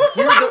not like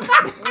here.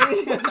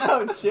 It's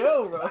so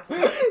chill, bro.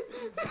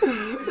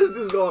 This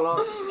is going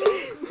on.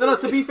 No.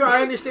 To be fair,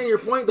 I understand your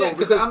point though. Yeah,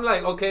 because I'm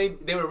like, okay,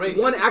 they were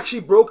racist. One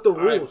actually broke the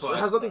right, rules. but- It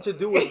has nothing to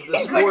do with the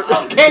It's sport.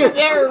 like, okay,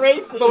 they're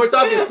racist. But we're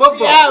talking football.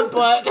 Yeah,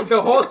 but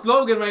The whole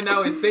slogan right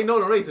now is "Say no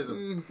to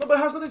racism." No, but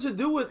it has nothing to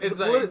do with It's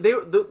the like-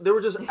 they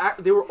were just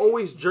they were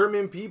always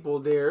German people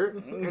there,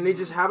 and they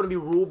just happened to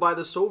be ruled by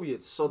the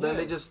Soviets. So then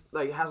they just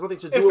like it has nothing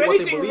to do If with what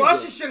they anything, believe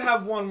Russia in. should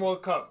have won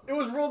World Cup. It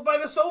was ruled by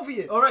the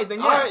Soviets. All right, then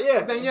yeah, All right,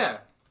 yeah. then yeah.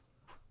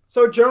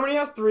 So Germany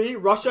has 3,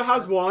 Russia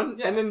has 1,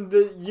 Yeah. and then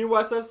the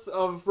USS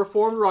of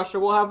reformed Russia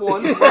will have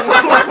 1.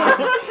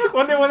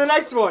 when they win the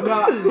next one.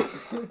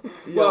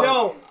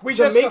 No, we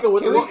Jamaica just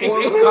with the In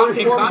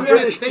reform communist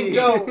British thinking,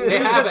 team. they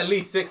have at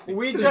least 60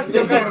 we just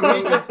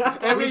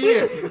every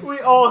year. We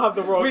all have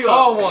the World We Cup.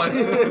 all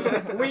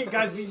won.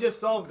 we just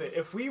solved it.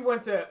 If we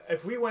went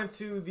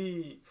to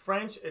the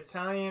French,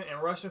 Italian,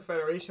 and Russian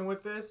Federation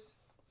with this,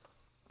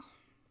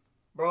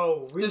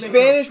 bro, the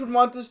Spanish would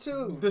want this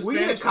too. We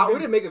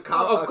didn't make a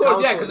Of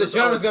course, yeah, because the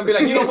Germans gonna be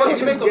like, you know what?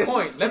 You make a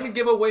point. Let me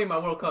give away my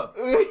World Cup.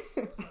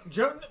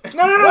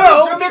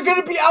 No. They're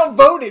gonna be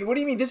outvoted. What do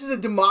you mean? This is a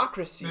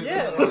democracy.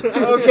 Yeah.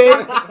 Okay.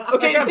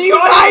 I'm The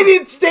sorry.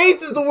 United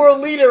States is the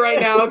world leader right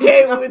now.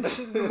 Okay. This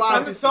is I'm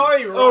democracy.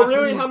 sorry, Oh, Rob.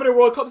 really? How many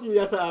World Cups do you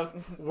guys have?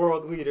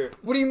 World leader.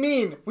 What do you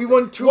mean? We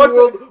won two What's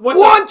world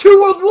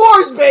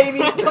wars, baby.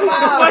 Come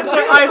What's on.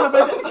 their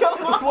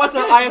IFFS? What's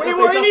their We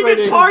weren't IFFS even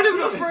rating? part of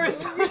the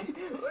first.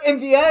 In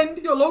the end,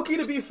 Yo, low key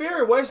to be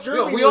fair, West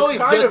Germany we was always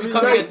kind just of the be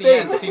coming United at the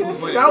end to States. see who's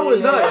winning. That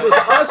was us. It was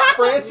us,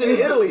 France, and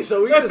Italy.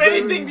 So we If deserve-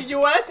 anything, the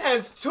U.S.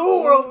 has 2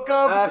 World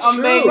Cups. That's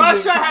Amazing. true.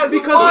 Russia has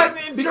one.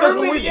 And Because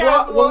Germany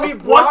has when one. we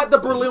brought the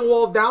Berlin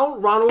Wall down,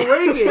 Ronald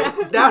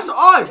Reagan. That's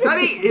us. That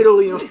ain't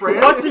Italy and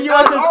France. What's the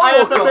That's US's our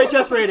World Cup.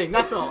 IFFHS rating?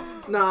 That's all.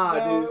 Nah,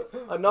 No.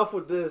 dude. Enough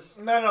with this.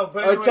 No,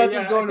 but anyway, Arteta's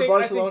yeah, going I to think-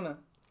 Barcelona.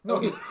 No,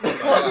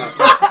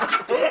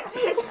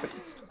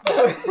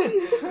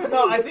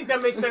 No, I think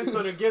that makes sense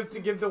though to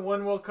give the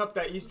one World Cup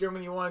that East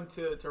Germany won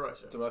to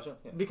Russia to Russia.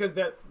 Yeah. because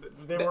they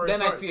were. Then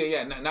in I charge. see it.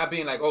 Yeah, not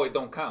being like, oh, it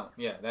don't count.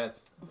 Yeah,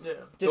 that's. Yeah.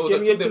 Just Those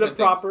giving are two it to the different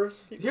proper.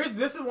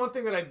 This is one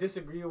thing that I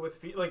disagree with.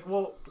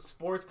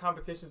 Sports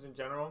competitions in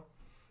general.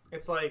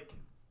 It's like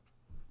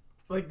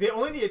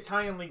only the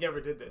Italian league ever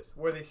did this,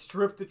 where they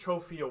stripped the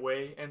trophy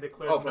away and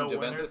declared Oh, no from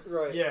winner. Juventus.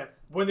 Right. Yeah,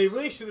 when they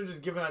really should have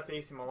just given that to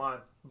AC Milan.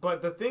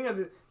 But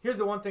here's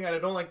the one thing that I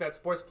don't like that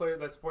sports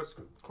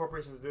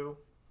corporations do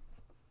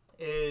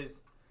is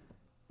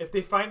if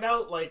they find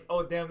out like,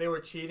 oh damn, they were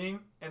cheating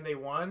and they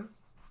won,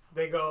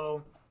 they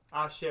go,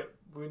 ah shit,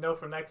 we know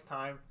for next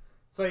time.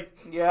 It's like,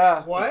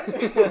 Yeah. what?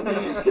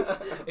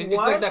 It's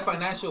What? like that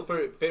financial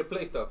fair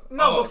play stuff.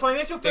 No, but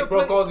financial they fair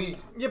broke play. all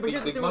these. Yeah, but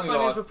here's the these thing with money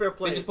financial laws. fair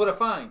play. They just put a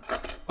fine.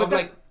 But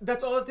Of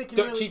that's all that they can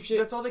dirt really. cheap shit.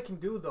 That's all they can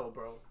do though,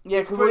 bro. Yeah,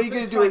 It's because what are you for-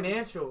 gonna it's do?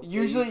 Financial.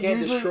 Usually, you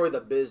can't destroy the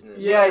business.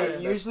 Yeah, Yeah.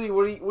 usually,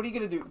 what are you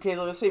gonna do? Okay,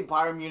 let's say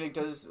Bayern Munich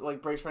does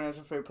like breaks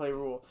financial fair play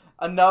rule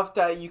enough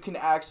that you can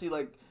actually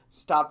like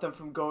stop them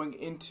from going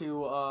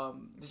into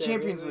the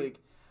Champions League.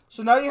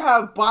 So now you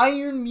have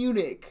Bayern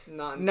Munich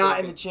Not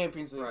in the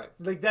Champions League. Right.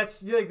 Like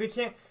that's like they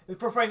can't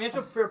for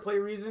financial fair play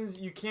reasons.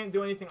 You can't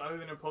do anything other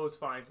than impose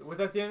fines. With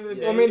at the end of the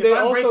day, I mean, if they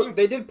I'm also breaking-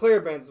 they did player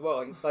bans as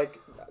well. Like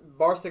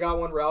Barca got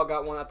one, Real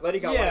got one,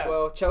 Atleti got one Yeah. as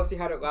well. Chelsea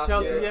had it last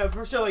Chelsea, year. yeah,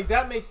 for sure. Like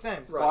that makes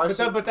sense. Right.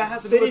 But that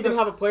has to City do with didn't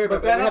have a player ban,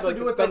 but but that they has had to like do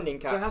the with spending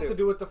that cap has too. to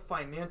do with the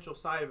financial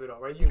side of it all,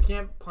 right? You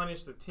can't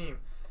punish the team.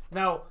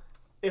 Now,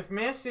 if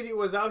Man City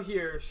was out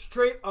here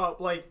straight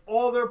up, like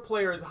all their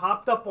players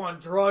hopped up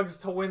on drugs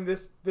to win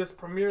this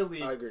Premier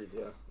League, I agreed.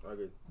 Yeah, I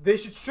agreed. they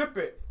should strip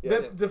it. Yeah.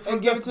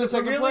 And give it to the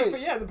second Premier League,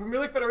 place. yeah, the Premier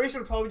League Federation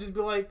would probably just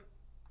be like,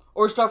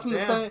 Or start from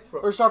Damn,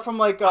 or start from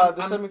like the I'm-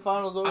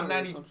 semifinals over. I'm or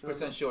 90%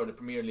 something. sure the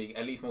Premier League,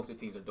 at least most of the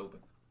teams are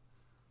doping.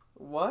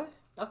 What?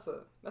 That's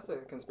a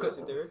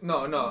conspiracy theory.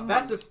 No.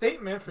 that's a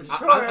statement for I-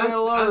 sure. I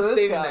alone of this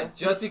stating guy. that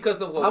just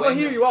because of what I'm gonna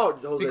Wenger, hear you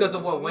out, Jose. because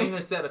of what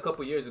Wenger said a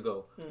couple years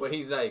ago, where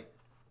he's like,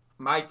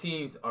 my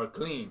teams are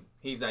clean.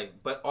 He's like,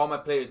 but all my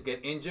players get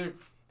injured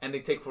and they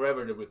take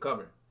forever to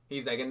recover.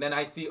 He's like, and then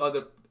I see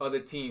other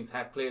teams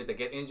have players that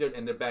get injured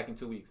and they're back in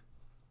 2 weeks.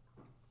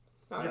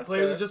 Nah, Your that's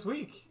players fair. are just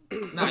weak.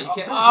 Nah, you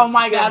can't. Oh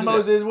my you God, can't do that.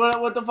 Moses!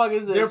 What the fuck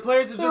is this? Their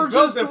players are They were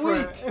just just built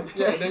weak. different.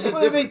 Yeah, they're just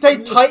What, they different.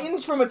 take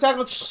Titans from attack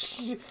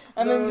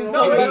and then just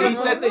No, go it's back. He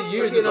simple. said that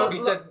years You know,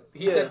 ago.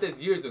 He yeah. said this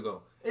years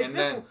ago. It's And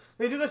simple.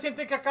 They do the same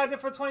thing Kaká did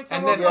for 2010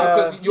 And World then Cup.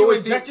 because Yeah. you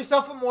always see, inject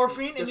yourself with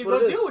morphine and That's you what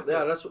go it deal is. with it.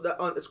 Yeah, that's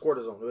what it's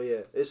cortisone. But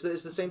yeah, it's the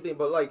same thing.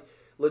 But like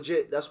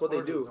legit, that's what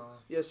they do. Cortisone.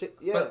 Yeah,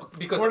 yeah. but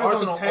because Cortisone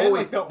Arsenal 10,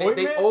 always like the they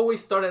ointment?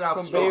 always started out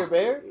From strong.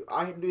 Bear.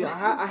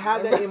 I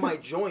had that in my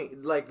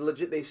joint. Like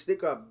legit, they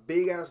stick a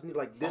big ass needle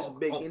like this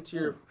big into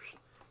your.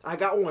 I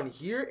got one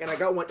here and I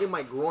got one in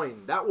my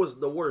groin. That was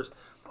the worst.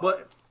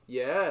 But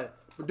yeah,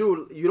 but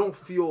dude, you don't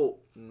feel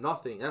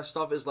nothing. That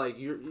stuff is like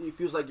it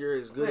feels like you're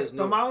as good as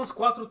new. Tomar uns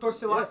 4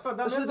 torcilax pra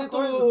dar a This is mesma the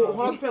coisa, whole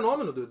bro.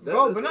 phenomenal, dude.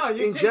 Bro, but no,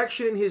 you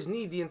injection in his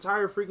knee, the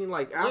entire freaking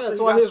like. After Yeah, that's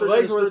he why got his surgery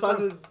legs were the third size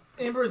time. of his.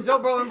 In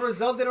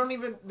Brazil, they don't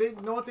even, they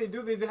know what they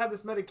do. They have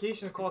this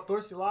medication called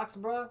Torcilax,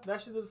 bro. That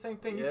shit does the same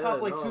thing. You Yeah,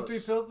 pop like no, 2-3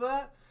 it's- pills of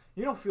that.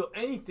 you don't feel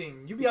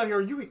anything. You be out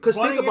here, you be Because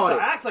think about it.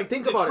 act like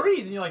Think the about trees,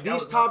 it. and you're like,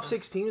 These top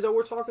 6 teams that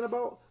we're talking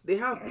about, they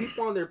have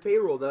people on their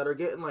payroll that are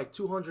getting like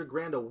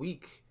 $200,000 a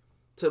week.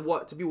 To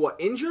be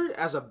injured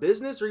as a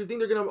business, or you think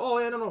they're gonna? Oh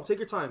yeah, no, take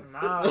your time.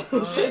 Nah,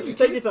 Take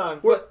your time.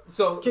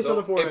 So Kiss on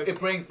the forehead. It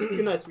brings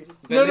Good night, sweetie.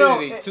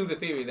 validity to the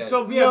theory that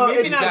So yeah, No,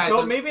 maybe these not. guys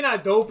are- Maybe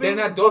not doping. they're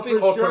not but doping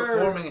for or sure-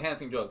 performing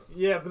enhancing drugs.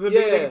 Yeah, but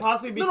they could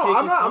possibly be. No, taking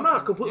I'm not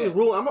something. completely Yeah.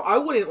 ruling. I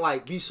wouldn't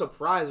like be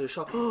surprised or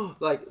shocked.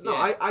 Like no,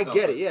 Yeah, I no.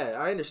 get it. Yeah,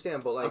 I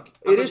understand, but like I'm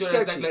it pretty is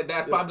sure sketchy.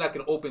 that's probably like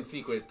an open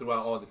secret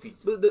throughout all the teams.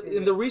 But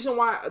the reason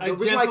why I can't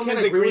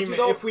Gentleman's agree with you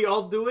though. If we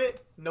all do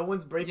it, no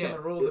one's breaking Yeah. the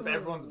rules. If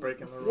everyone's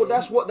breaking the rules,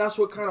 Well, that's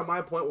what kind of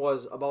my point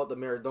was about the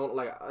Maradona.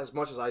 Like, as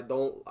much as I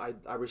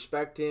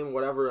respect him,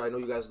 whatever. I know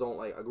you guys don't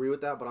like agree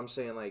with that, but I'm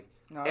saying like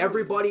No,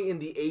 everybody in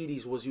the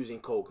 '80s was using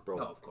coke, bro.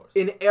 No, of course.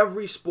 In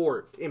every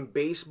sport, in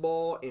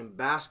baseball, in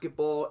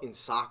basketball, in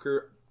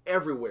soccer,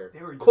 everywhere.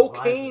 They were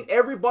Cocaine. driving.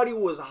 Everybody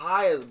was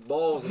high as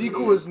balls.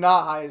 Zico was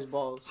not high as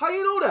balls. How do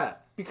you know that?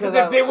 because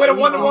if they would have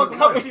won the World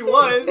Cup if he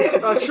was.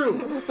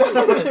 True.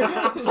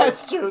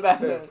 That's true.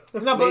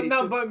 No, but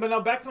 82. now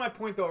back to my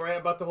point though, right?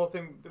 About the whole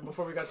thing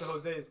before we got to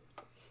Jose's.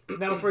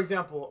 Now, for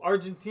example,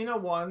 Argentina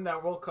won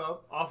that World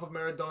Cup off of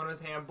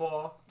Maradona's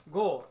handball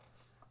goal.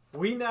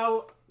 We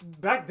now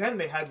back then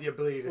they had the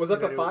ability to. Was see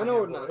that the it was a final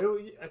or handball.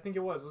 I think it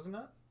was, wasn't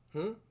it?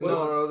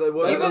 No, that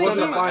wasn't Even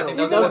the if- final.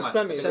 even- That was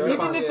semis, semifinal. right?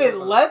 Even if Yeah. it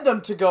led them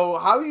to go,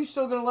 how are you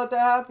still gonna let that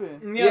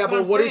happen? Yeah, that's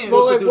but I'm what are you saying.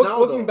 supposed Well, to like, do now,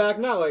 looking though? back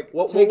now, like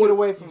Take it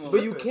away from them.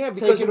 But you can't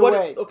Take because it what?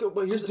 away. Okay,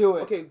 but here's Just do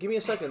it. Okay, give me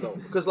a second though,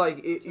 because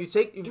like you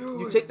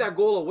take that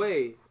goal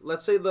away.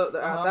 Let's say at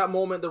that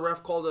moment the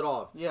ref called it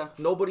off. Yeah.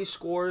 Nobody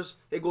scores.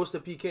 It goes to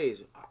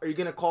PKs. Are you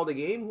gonna call the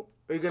game?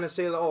 Are you gonna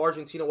say that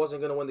Argentina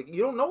wasn't gonna win the?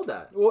 You don't know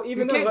that. Well,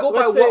 even you then, can't go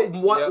let's by say-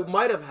 what Yep.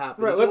 might have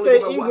happened. right. You Let's can only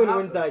say go by what England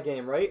wins happened. that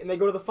game, right, and they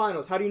go to the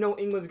finals. How do you know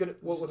England's gonna?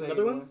 What was it, Just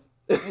Netherlands?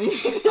 I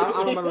I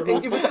don't remember who.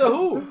 Give it to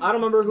who? I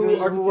don't remember who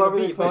Whoever Argentina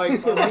they beat, but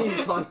like, play. me,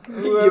 son.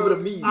 Give it to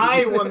me.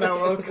 I won that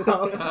World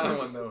Cup. I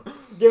don't know.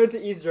 give it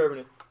to East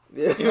Germany,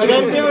 Yeah. and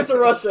then give it to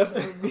Russia.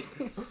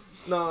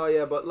 No,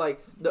 yeah, but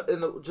like,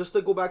 just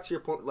to go back to your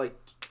point, like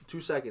 2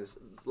 seconds,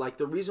 like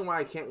the reason why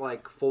I can't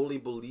like fully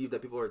believe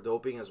that people are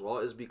doping as well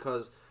is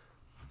because,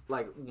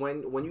 like,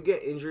 when you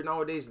get injured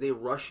nowadays, they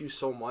rush you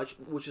so much,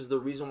 which is the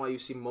reason why you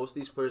see most of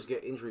these players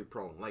get injury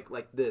prone, like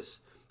this,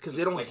 because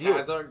they don't Like heal.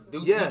 Hazard,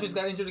 dude, Yeah. he just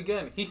got injured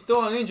again. He's still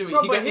on injury.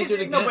 Bro, he but got his,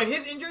 injured again. no, but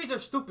his injuries are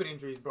stupid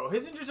injuries, bro.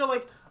 His injuries are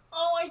like,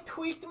 oh, I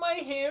tweaked my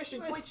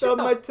hamstring. I Wait, shut stubbed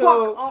the my fuck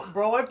toe. up,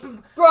 bro.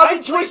 Bro, I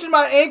be twisting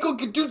my ankle,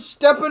 dude,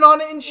 stepping on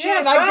it and shit, Yeah,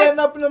 and I facts. getting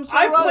up and I'm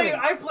still running.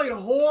 I played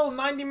whole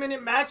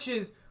 90-minute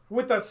matches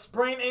with a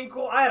sprained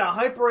ankle. I had a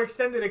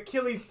hyperextended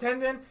Achilles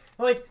tendon.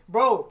 Like,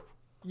 bro,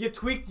 you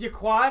tweaked your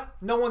quad.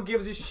 No one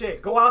gives a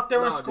shit. Go out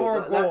there and Nah,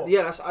 score dude, a goal.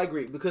 yeah, I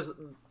agree because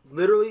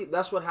literally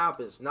that's what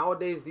happens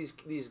nowadays.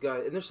 These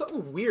guys, and there's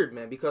something weird,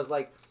 man, because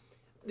like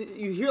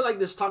you hear like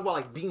this talk about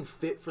like being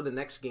fit for the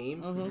next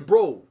game,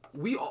 bro.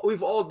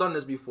 We've all done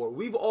this before.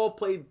 We've all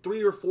played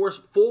 3 or 4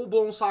 full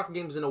blown soccer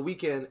games in a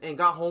weekend and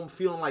got home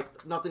feeling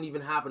like nothing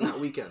even happened that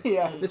weekend.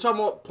 Yeah. They're talking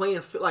about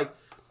playing fit like.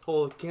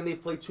 Oh, can they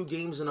play 2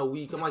 games in a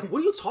week? I'm like,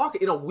 what are you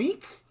talking? In a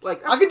week?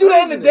 Like, I can do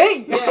that in a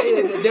day.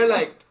 Yeah, they're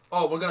like,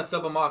 oh, we're gonna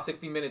sub him off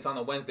 60 minutes on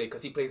a Wednesday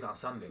because he plays on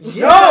Sunday.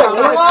 Yeah,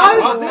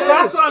 what?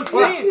 That's what I'm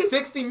saying.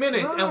 60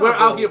 minutes, and we're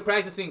out here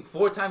practicing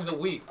 4 times a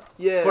week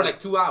Yeah. for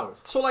like 2 hours.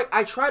 So like,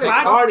 I try to.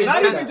 hard Not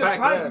intense even just practice.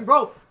 practicing,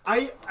 bro.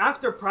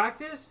 After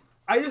practice,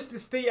 I used to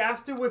stay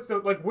after with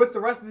the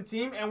rest of the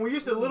team, and we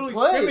used to literally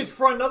Play. scrimmage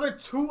for another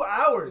 2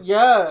 hours.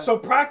 Yeah. So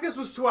practice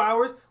was 2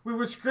 hours. We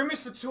would scrimmage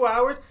for 2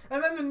 hours,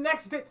 and then the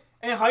next day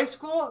in high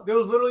school, there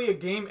was literally a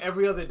game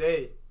every other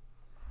day,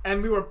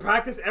 and we would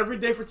practice every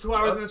day for 2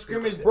 hours and then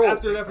scrimmage Bro,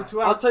 after that for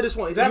 2 hours. I'll tell you this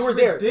one. That's you were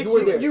there. You were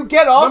there. ridiculous. You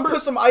get off, Remember,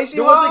 put some icy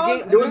There was hot a on,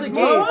 game. There was a and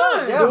game. then move on.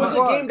 Yeah, There was move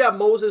a on. game that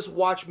Moses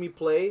watched me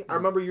play. I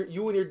remember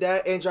you and your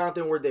dad and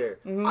Jonathan were there.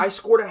 I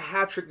scored a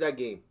hat trick that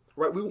game.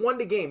 Right, we won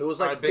the game. It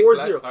was like Alright, big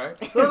 4-0. flex,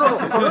 alright.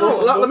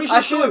 No. Let me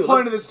I show see the you.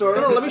 point of the story.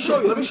 No, let me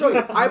show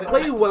you. I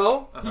played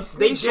well.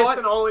 They saw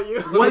it. all of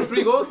you. Won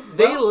 3 goals?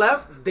 They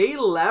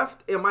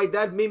left, and my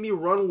dad made me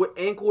run with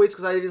ankle weights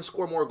because I didn't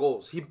score more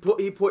goals. I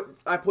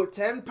put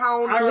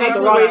 10-pound I remember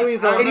ankle that.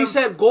 weights, I and he remember-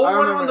 said, "Go I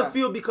run remember on the that.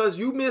 field because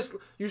you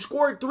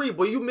scored 3,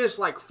 but you missed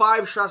like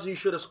 5 shots that you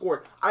should have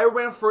scored." I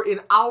ran for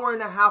an hour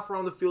and a half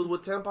around the field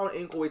with 10-pound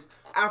ankle weights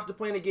after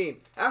playing a game.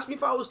 Ask me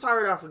if I was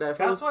tired after that.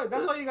 If I was-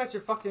 That's why you got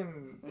your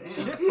fucking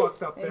shit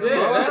fucked up there. Yeah,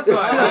 bro. that's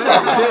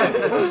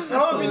why.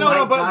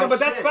 But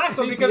that's facts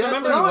though, because CPS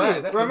remember,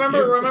 telling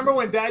you. remember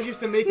when Dad used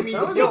to make me,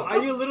 I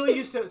literally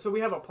used to. So we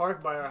have a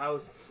park by our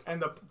house,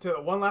 and to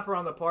one lap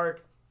around the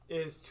park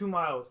is 2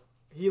 miles.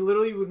 He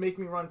literally would make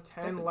me run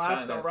 10 That's a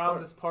laps giant-ass around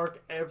park. this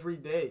park every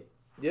day.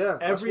 Yeah,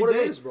 that's Every what day.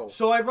 it is, bro.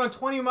 So I'd run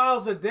 20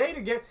 miles a day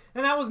to get,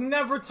 and I was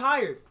never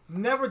tired.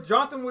 Never.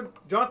 Jonathan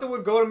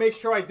would go to make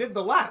sure I did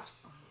the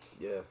laps.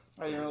 Yeah.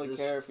 I didn't really It's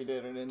care if he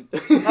did or didn't.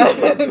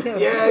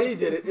 Yeah, he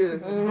did it. Yeah.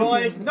 But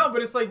like, no,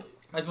 but it's like,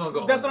 I just want to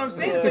go. that's home. what I'm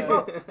saying. It's like,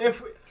 bro,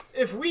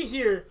 if we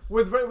here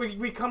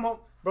we come home,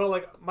 bro,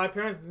 like my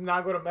parents did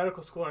not go to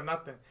medical school or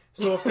nothing.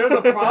 So if there's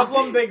a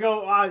problem, they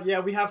go, yeah,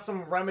 we have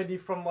some remedy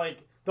from like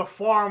the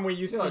farm we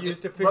used to use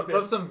to fix rub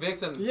this. some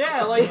Vicks and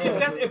Yeah, like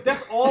if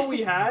that's all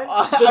we had,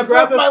 I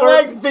grabbed my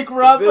leg, Vic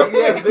rub.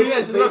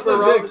 Vicks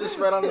rub just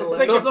right on the leg.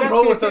 like, throw if some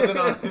that's- Robitussin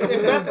on.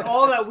 if that's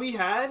all that we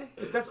had,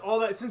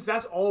 since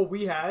that's all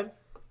we had,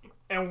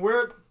 and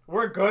we're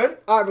good.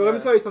 All right, but let me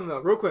tell you something though,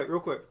 real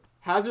quick.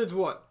 Hazard's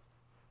what?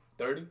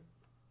 30?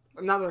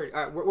 Not 30.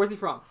 All right, where's he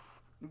from?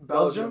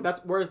 Belgium.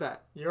 Where's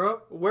that?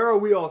 Europe. Where are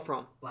we all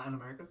from? Latin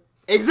America.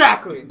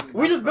 Exactly.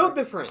 We just built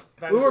different.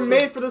 That We is were true.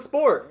 made for the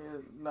sport.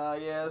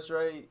 Yeah, that's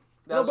right.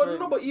 No, That's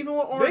right. but even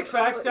with Big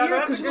facts, yeah,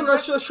 that's because a good-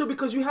 that's true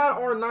because you had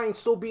R9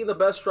 still being the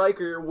best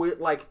striker with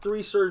like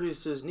 3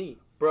 surgeries to his knee.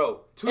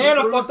 Bro, And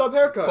a fucked up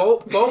haircut.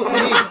 both knees.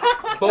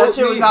 That Both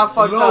shit was knees not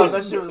fucked blown. up.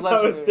 That shit was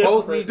legendary.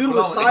 Both knees Dude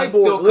was blown, and he's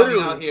cyborg, still literally.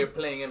 coming out here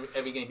playing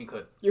every game he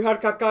could. You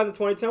had Kaká in the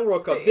 2010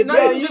 World Cup. Not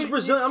Yeah, even you- just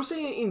Brazilian. I'm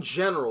saying in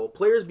general,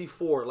 players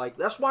before. Like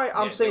that's why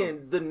I'm Yeah,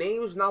 saying the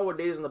names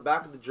nowadays on the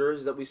back of the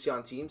jerseys that we see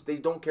on teams, they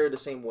don't carry the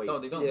same weight. No,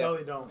 they don't. Yeah. No,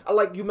 they don't.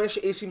 Like you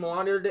mentioned AC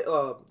Milan the other day,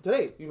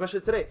 today. You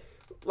mentioned it today.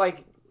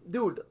 Like,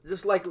 dude,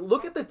 just like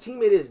look at the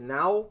team it is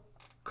now.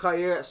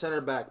 Kair at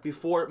center back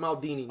before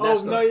Maldini. Oh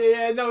Nesta.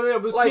 no,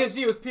 it was Like-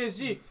 PSG. It was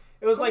PSG.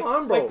 It was Come like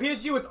on, bro. like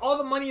PSG with all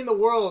the money in the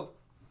world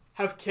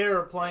have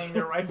Kerr playing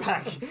their right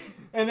back,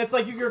 and it's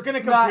like you're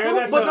gonna compare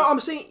that. But to, no, I'm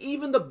saying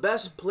even the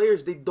best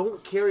players, they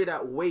don't carry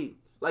that weight.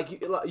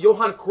 Like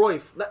Johan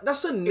Cruyff,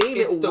 that's a name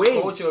It's it the weighs.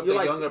 culture of You're the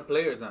like, younger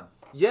players now.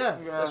 yeah,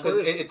 Yeah. that's what Because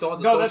it is. it's all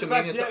the No, that's social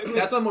media facts, stuff. yeah.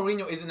 That's why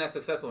Mourinho isn't as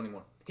successful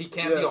anymore. He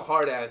can't be Yeah. a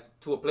hard ass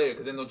to a player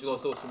because then they'll just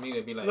go social media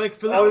and be like, like All these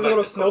Philippe, little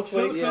the coach.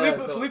 snowflakes. Felipe,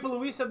 Yeah. Felipe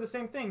Luis said the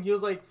same thing. He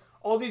was like,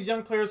 all these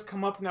young players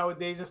come up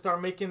nowadays and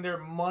start making their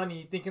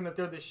money, thinking that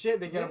they're the shit.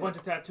 They get a bunch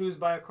of tattoos,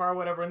 buy a car,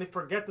 whatever, and they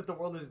forget that the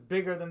world is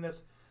bigger than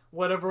this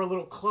whatever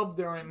little club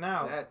they're in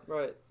now. Exactly.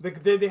 Right.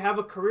 They have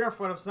a career in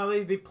front of them, so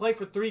now they play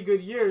for 3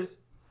 good years,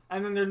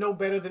 and then they're no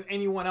better than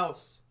anyone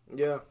else.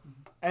 Yeah.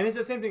 And it's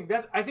the same thing.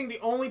 I think the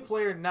only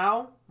player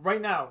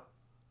right now,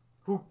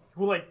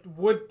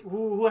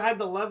 who had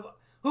the level,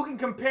 who can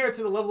compare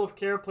to the level of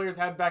care players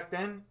had back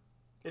then,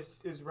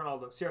 is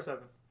Ronaldo, CR7.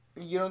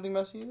 You don't think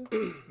Messi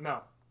either? No,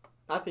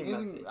 I think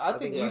Messi. I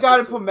think Messi you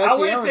gotta too. put Messi. I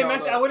wouldn't say and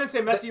Messi. Ronaldo. I wouldn't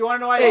say Messi. You want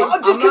to know why? Hey, Oh, just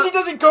I'm because not- he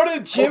doesn't go to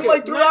the gym Okay,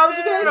 like 3 hours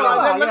a day? No, Come on,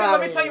 let get me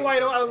outta tell you here. why I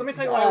don't. Let me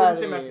tell you why I Get wouldn't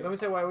say outta Messi. here. Let me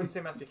tell you why I wouldn't say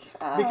Messi.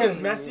 outta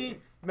Because here.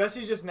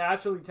 Messi's just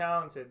naturally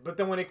talented. But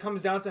then when it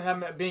comes down to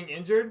him being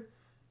injured,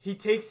 he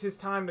takes his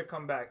time to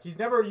come back. You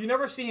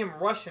never see him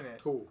rushing it.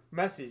 Cool.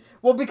 Messi.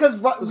 Well, because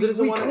he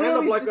doesn't wanna end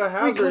up like a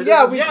Hazard.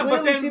 yeah, we Yeah, but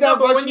clearly then see that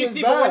but when rushing you is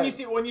see bad.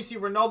 when you see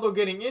Ronaldo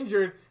getting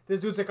injured, this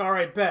dude's like, all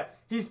right, bet.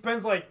 He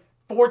spends like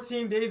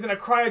 14 days in a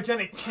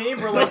cryogenic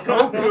chamber like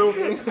Goku,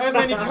 and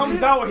then he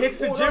comes out, hits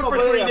the Well, gym no, for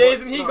but 3 yeah, days,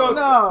 but and he no. goes,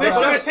 No, this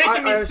no. should have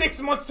taken I- me 6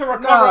 months to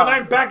recover, No. and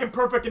I'm back in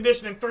perfect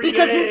condition in 3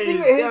 Because days.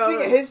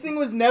 his thing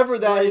was never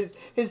that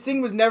his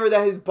thing was never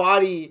that his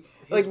body.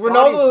 Like His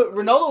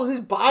Ronaldo,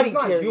 his body He's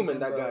not carries human, him,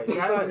 that bro. guy. He's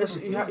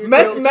not, you're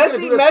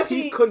Messi-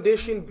 peak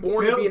condition,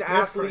 born to be an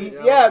athlete.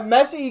 Yeah,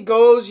 Messi he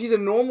goes. He's a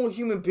normal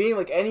human being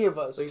like any of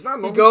us. So he's not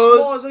He normal. goes,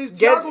 Small, so he's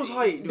gets- Thiago's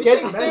height. Dude.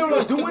 gets Messi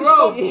steroids doing to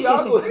stuff.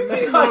 grow.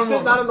 Thiago. I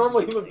said not a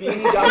normal human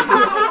being.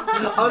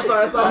 I'm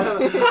sorry.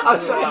 I'm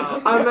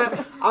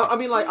sorry. I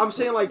mean, like, I'm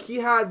saying, like, he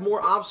had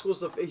more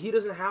obstacles. He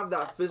doesn't have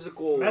that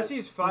physical.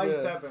 Messi's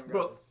 5'7",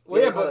 Bro, guys. well,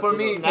 yeah, Yeah, but for that's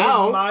me, enough.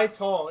 now- He's my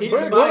tall. He's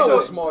He's my my tall.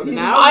 tall. small. He's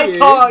Now my he is.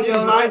 tall, He's yo.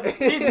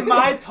 he's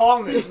my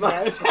tallness,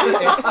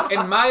 guys.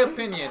 in my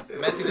opinion,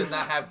 Messi does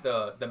not have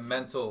the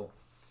mental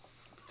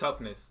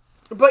toughness.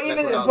 But even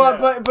That's what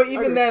but I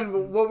even agree.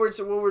 then, what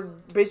we're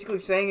basically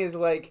saying is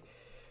like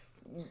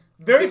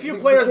Very The- few the-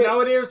 players the-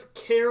 nowadays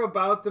care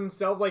about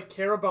themselves, like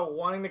care about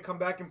wanting to come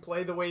back and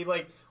play the way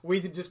like we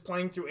did, just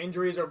playing through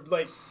injuries or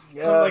like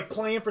like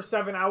playing for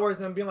 7 hours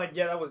and then being like,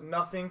 yeah, that was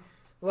nothing.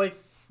 Like,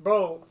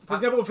 bro, for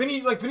example,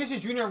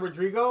 Vinicius Junior and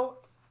Rodrigo,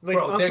 like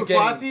Bro, they're Ansu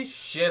getting Fati,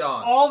 shit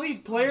on all these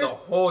the players,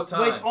 whole time.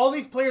 like all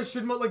these players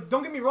should like.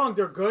 Don't get me wrong,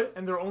 they're good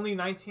and they're only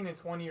 19 and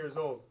 20 years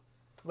old.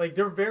 Like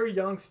they're very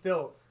young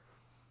still.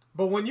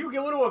 But when you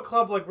go to a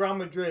club like Real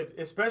Madrid,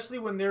 especially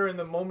when they're in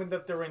the moment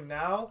that they're in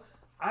now,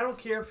 I don't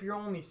care if you're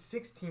only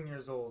 16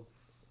 years old.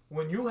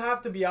 When you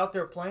have to be out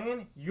there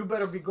playing, you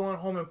better be going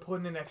home and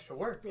putting in extra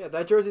work. Yeah,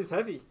 that jersey's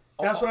heavy.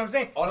 That's what I'm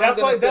saying. all I'm That's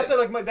gonna why. That's say-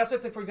 why. Like, that's why.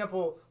 For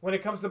example, when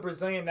it comes to the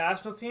Brazilian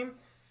national team,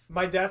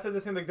 my dad says the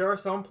same. Like, there are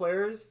some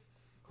players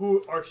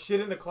who are shit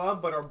in the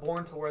club but are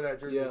born to wear that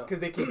jersey Yeah. because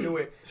they can do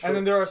it. And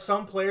then there are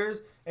some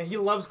players, and he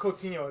loves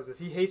Coutinho as this.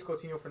 He hates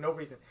Coutinho for no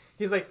reason.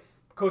 He's like,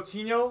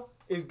 Coutinho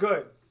is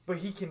good, but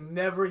he can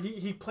never.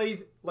 He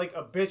plays like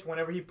a bitch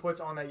whenever he puts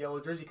on that yellow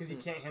jersey because he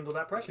can't handle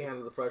that pressure. Can't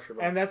handle the pressure,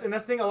 bro. And that's the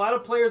thing. A lot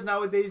of players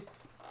nowadays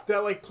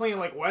that like playing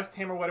like West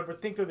Ham or whatever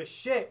think they're the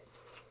shit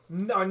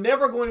are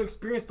never going to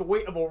experience the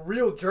weight of a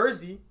real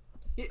jersey.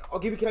 Yeah,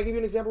 Can I give you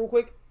an example real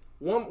quick?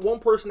 One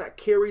person that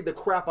carried the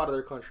crap out of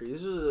their country.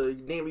 This is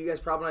a name you guys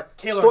probably not.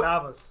 Keylor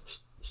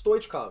Navas.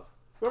 Stoichkov.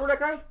 Remember that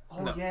guy?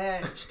 Oh No.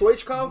 yeah.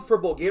 Stoichkov for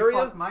Bulgaria.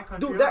 Fuck my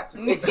country Dude, up,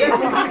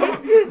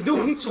 that too.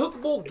 dude, he took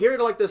Bulgaria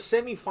to like the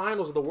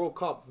semifinals of the World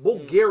Cup.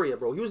 Bulgaria,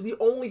 bro. He was the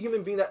only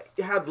human being that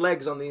had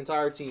legs on the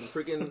entire team.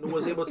 Freaking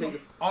was able to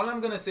take. All I'm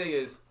gonna say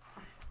is,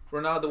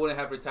 Ronaldo wouldn't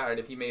have retired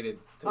if he made it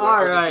to where All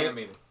Argentina right.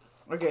 made it.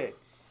 Okay.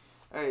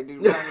 All right,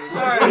 dude. All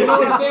right, you know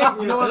what I'm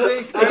saying? You know what I'm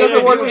saying? It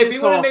doesn't work with If his he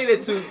would have talk. made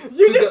it to,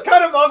 You to just the,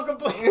 cut him off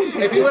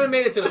completely. if he would have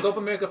made it to the Copa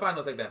America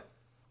finals like that,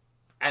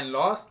 and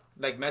lost,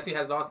 like Messi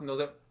has lost and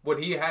those, would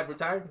he have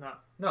retired? No.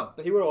 No.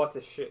 He would have lost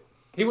his shit.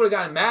 He would have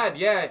gotten mad.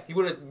 Yeah, he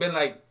would have been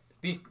like,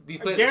 these I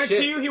players are guarantee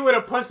shit. you he would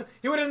have punched.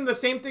 He would have done the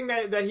same thing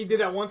that he did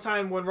at one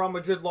time when Real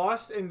Madrid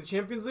lost in the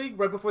Champions League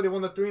right before they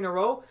won the 3 in a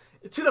row.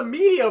 To the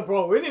media,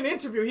 bro, in an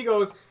interview, he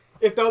goes,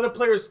 "If the other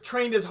players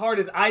trained as hard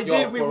as I Yo,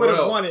 did, we for would have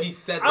real. won it." He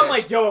said I'm that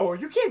like, shit. yo,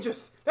 you can't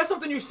just. That's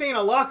something you say in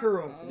a locker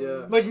room.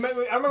 Yeah. Like I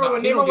remember No,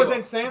 when he don't Neymar was give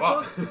in a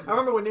Santos. fuck. I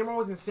remember when Neymar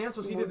was in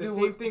Santos, he did the Dude,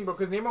 same thing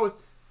because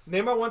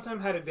Neymar one time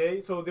had a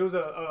day. So there was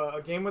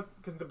a game with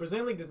because the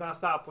Brazilian league does not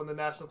stop when the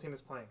national team is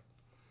playing.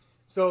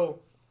 So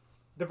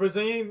the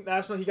Brazilian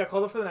national, he got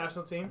called up for the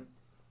national team.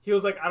 He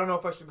was like, I don't know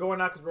if I should go or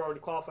not because we're already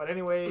qualified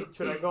anyway.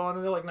 Should I go?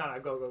 And they're like, nah,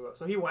 go.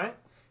 So he went,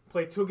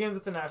 played 2 games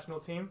with the national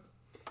team.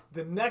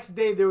 The next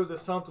day there was a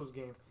Santos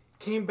game.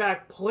 Came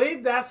back,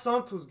 played that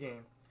Santos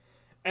game,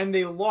 and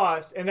they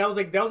lost. And that was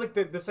like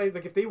the side,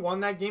 like if they won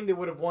that game, they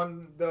would have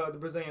won the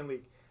Brazilian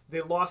league.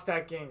 They lost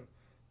that game.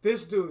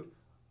 This dude,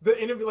 the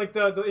interview, like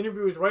the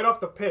interview was right off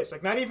the pitch,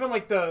 like not even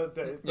like the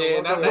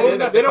They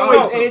don't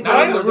waste any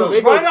time in Brazil.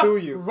 They go to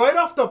you. right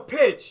off the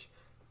pitch.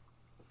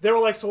 They were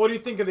like, so what do you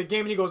think of the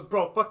game? And he goes,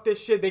 bro, fuck this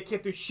shit. They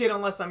can't do shit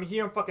unless I'm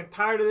here. I'm fucking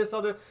tired of this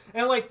other.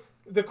 And like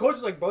the coach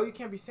was like, bro, you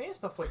can't be saying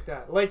stuff like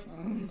that. Like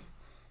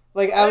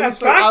Like at as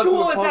least like, out to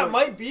factual the as that public.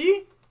 might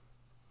be,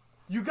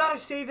 you gotta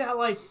say that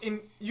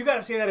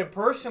in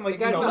person, like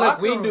You in gotta the do like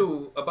locker we room.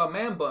 do about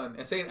man bun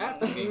and say it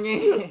after the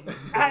game.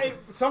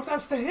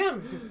 Sometimes to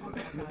him. Dude, fuck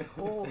that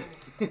guy. Oh.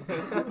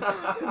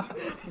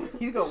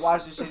 He's gonna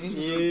watch this shit. He's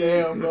gonna be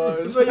Yeah. damn,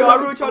 bro. So yo, I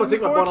really trying I'm to gonna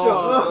take my support butt y'all.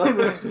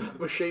 off. I'm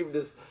gonna shave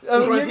this. He's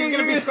gonna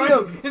be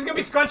scrunchy. He's gonna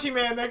be scrunchy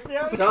man next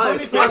year. Time,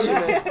 scrunchy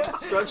man.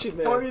 Scrunchy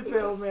man.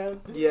 Ponytail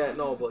man. Yeah,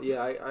 no, but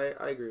yeah,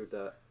 I agree with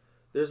that.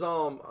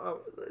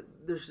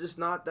 There's just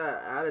not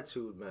that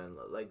attitude, man.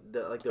 Like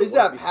there It's was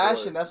that before.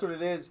 passion. That's what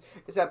it is.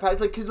 It's that passion.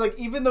 Like, cause like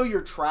even though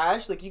you're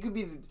trash, like you could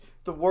be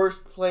the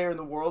worst player in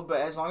the world,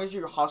 but as long as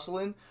you're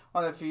hustling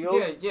on the field,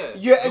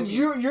 and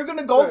you're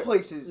gonna go Right.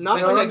 places.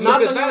 Not Like not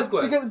Lucas like-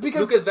 Vasquez.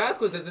 because- Lucas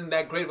Vasquez isn't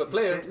that great of a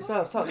player.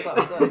 Stop.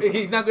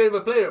 He's not great of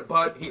a player,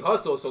 but he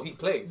hustles, so he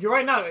plays. You're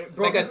right now.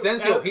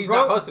 Asensio, he's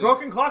not hustling.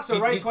 Broken clocks are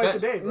right He's twice a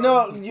bench. day. Bro.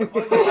 no,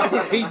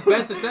 He's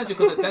benched Asensio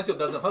because Asensio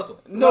doesn't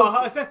hustle.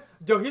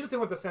 Yo, here's the thing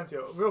with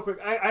Asensio. Real quick,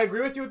 I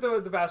agree with you with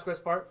the Vasquez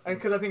part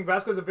because I think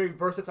Vasquez is a very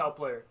versatile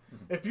player.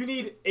 If you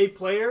need a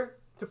player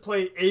to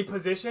play a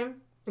position,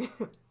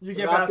 you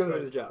get Vasquez Vasquez.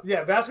 did his job.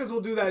 Yeah, Vasquez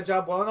will do that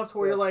job well enough to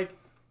where you're like,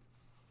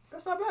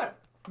 that's not bad.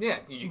 Yeah,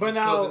 But he fills in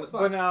now, the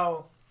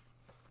spot.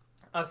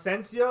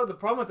 Asensio. The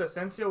problem with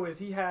Asensio is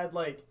he had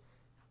like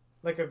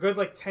a good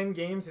 10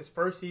 games his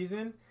first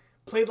season.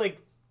 Played like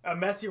a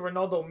Messi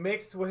Ronaldo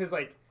mix with his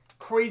like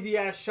crazy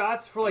ass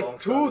shots for like Long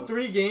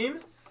 2-3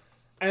 games.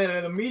 And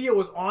then the media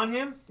was on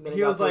him. Then He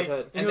he got was to his like,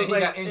 head. And he then was he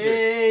like, got injured.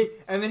 hey.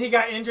 And then he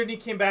got injured. And he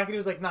came back and he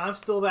was like, nah, I'm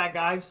still that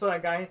guy. I'm still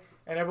that guy.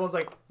 And everyone's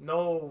like,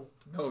 no,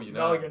 No, you're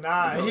no, not. you're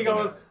not. No, And he you're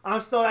goes, not.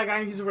 I'm still that guy.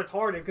 And he's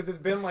retarded because it's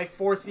been like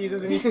 4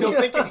 seasons and he's still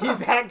thinking he's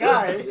that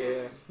guy. Yeah,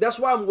 that's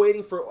why I'm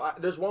waiting for.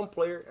 There's one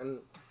player, and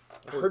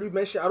I heard you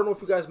mention. I don't know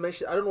if you guys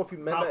mentioned. I don't know if you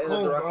meant that in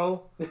the Malcolm, direct.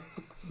 bro.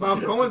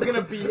 Malcolm is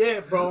gonna be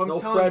it, bro. I'm No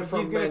telling Fred you, from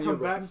he's gonna Man U, come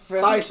bro. back.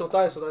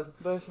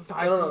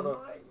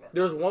 No.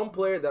 There's one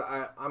player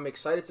that I'm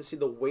excited to see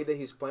the way that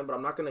he's playing, but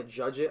I'm not gonna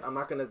judge it. I'm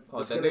not gonna. Oh,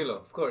 just gonna- Danilo,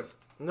 of course.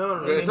 No.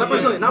 Great. It's not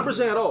Brazilian. Not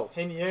Brazilian at all.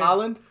 Henier.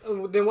 Holland.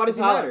 Then why does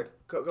he matter?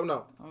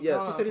 No.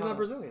 Yes. You said he's not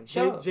Brazilian.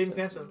 Shut up. Jaden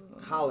Sancho.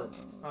 Holland.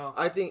 Oh.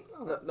 I think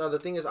no. The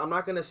thing is, I'm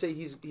not gonna say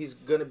he's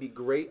gonna be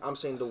great. I'm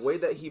saying the way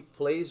that he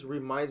plays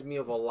reminds me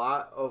of a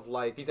lot of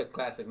like He's a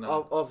classic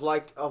now. of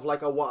like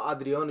what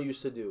Adriano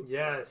used to do.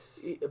 Yes.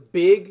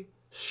 Big,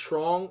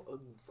 strong,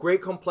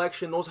 great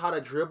complexion, knows how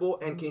to dribble,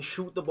 and can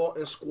shoot the ball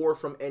and score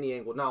from any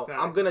angle. Now, I'm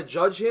Facts. gonna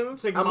judge him.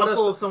 It's like I'm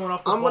muscle gonna, someone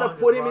off the I'm ball gonna and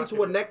put just him rock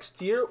into a it. next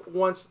tier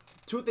once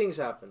two things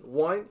happen.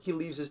 One, he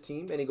leaves his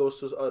team and he goes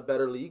to a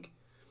better league.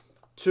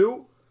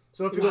 Two,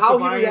 So if you how go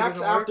he to Bayern, it reacts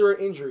doesn't work? after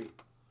an injury.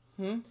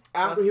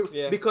 After That's- he,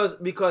 yeah. because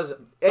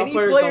Some any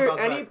players player don't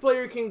bounce back.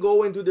 player can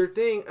go and do their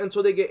thing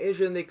until they get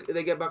injured and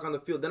they get back on the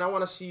field. Then I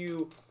want to see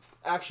you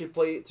actually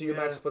play to your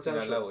Yeah. max To that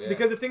potential. level, yeah.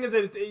 Because the thing is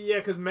that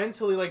because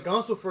mentally, like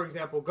Ganso, for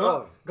example,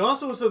 Oh.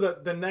 Ganso was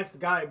the next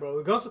guy,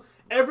 bro. Ganso,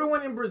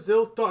 everyone in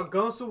Brazil thought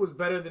Ganso was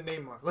better than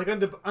Neymar, like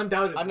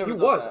undoubtedly. I never He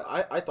thought was.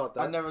 that. I thought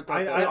that. I never thought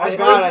I- that. I- Oh I-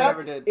 God, I- I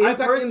never did. Impact in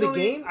the personally,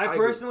 game? I I agree.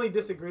 personally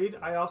disagreed.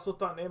 I also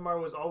thought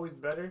Neymar was always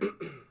better.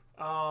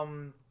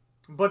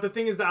 But the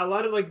thing is that a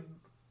lot of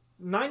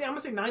I'm gonna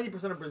say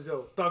 90% of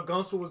Brazil thought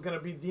Ganso was gonna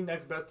be the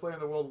next best player in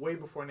the world way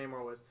before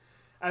Neymar was,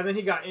 and then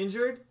he got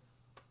injured,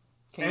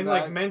 Came and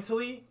back. like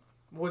mentally,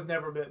 was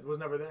never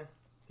there.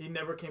 He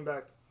never came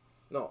back.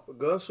 No,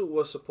 Gunsu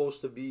was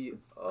supposed to be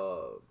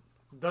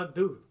The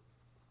dude.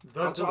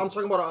 I'm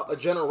talking about a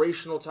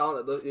generational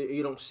talent that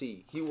you don't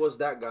see. He was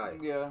that guy.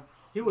 Yeah.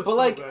 He was. But so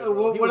like, good,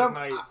 bro. He what was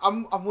nice.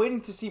 I'm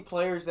waiting to see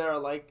players that are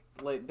like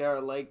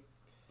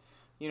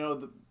you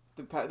know,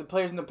 the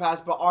players in the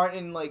past, but aren't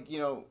in like, you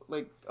know,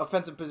 like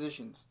offensive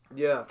positions.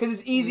 Yeah. Because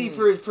it's easy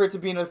for it to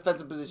be an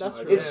offensive position. That's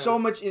true. It's Yeah. so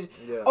much.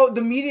 Yeah. Oh,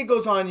 the media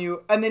goes on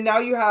you, and then now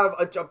you have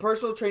a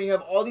personal trainer. You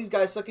have all these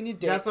guys sucking your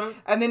dick, That's what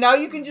and then now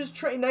you can just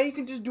train. Now you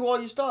can just do all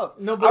your stuff.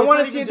 No, but I it's want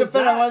not to see a even just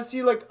defender. I that. want to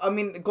see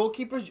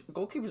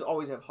goalkeepers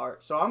always have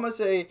heart. So I'm gonna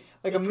say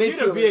like a For you to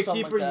midfielder be a or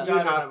something keeper, like you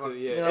that. You have to,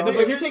 You yeah. know?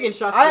 If you're taking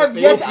shots, I to have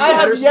the yet- face, I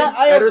have yet-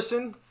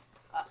 Ederson.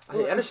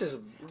 Ederson's.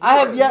 I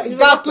have yet. He's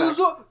a left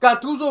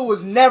back. Gattuso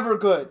was never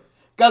good.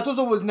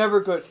 Gattuso was never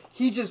good.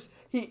 He just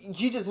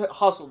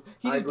hustled.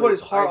 He I just agree. put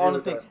his I heart agree on the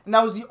with thing, that. and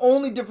that was the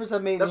only difference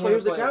that made. That's him why he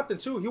was the player. captain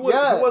too. He was.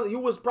 Yeah. He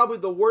was probably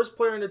the worst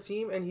player in the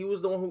team, and he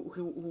was the one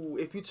who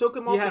if you took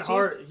him He off had the team,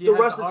 heart. He the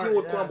had rest the of the team heart,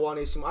 would yeah. crumble on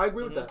AC. I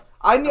agree with that.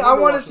 I remember want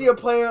to watching see a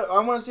player. I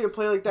want to see a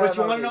player like that. But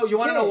you want to know? nowadays. You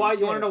want to know why? can't.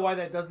 You want to know why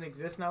that doesn't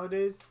exist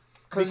nowadays?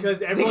 Because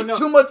they everyone get knows.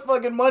 too much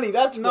fucking money.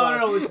 That's why.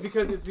 No. It's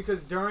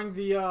because during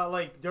the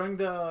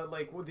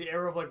the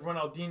era of like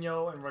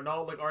Ronaldinho and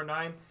Ronaldo, like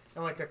R9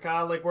 and like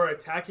Kaká, like we're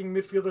attacking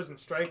midfielders and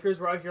strikers.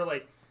 We're out here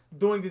like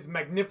doing these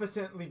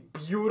magnificently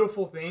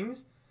beautiful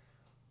things.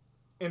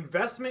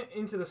 Investment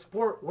into the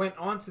sport went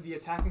on to the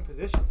attacking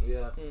position.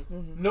 Yeah.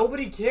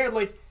 Nobody cared.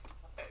 Like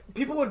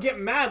people would get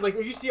mad. Like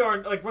you see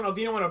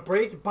Ronaldinho on a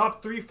break,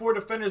 bop 3-4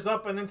 defenders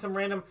up, and then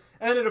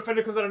a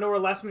defender comes out of nowhere,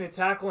 last minute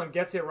tackle and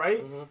gets it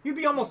right. You'd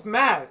be almost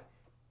mad.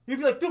 You'd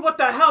be like, dude, what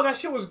the hell? That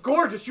shit was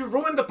gorgeous. You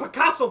ruined the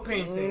Picasso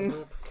painting.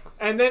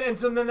 And then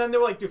they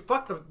were like, dude,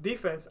 fuck the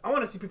defense. I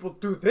want to see people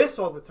do this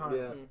all the time.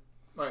 Yeah.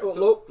 All right,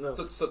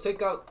 Well, so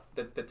take out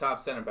the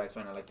top center backs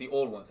right now, like the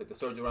old ones, like the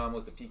Sergio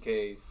Ramos, the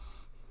PKs.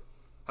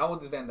 How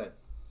old is Van Dijk?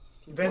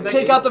 Van Dijk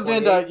Take is- out the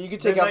Van Dijk. You can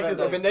take Van out Dijk Van is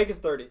Dijk. Van Dijk is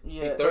 30.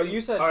 Yeah. He's Bro, 30?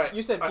 you said All right.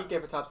 PK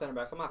for top center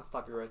backs. I'm gonna have to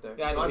stop you right there.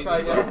 Yeah, I know. Wanna try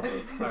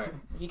again? All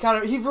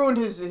right. He ruined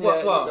his. Try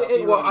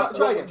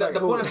again. The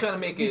point I'm trying to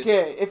make is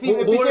PK. If who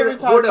are PK the-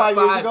 retired who are the 5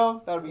 years five-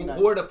 ago, that would be nice.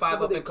 Who are the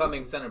five up and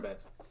coming center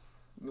backs?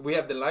 We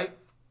have Delight.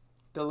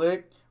 De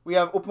Ligt. We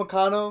have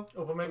Upamecano.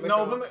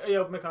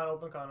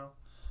 Upamecano.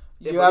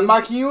 You have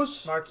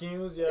Marquinhos.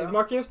 Marquinhos, yeah. Is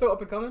Marquinhos still up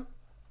and coming?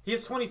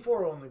 He's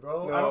 24 only,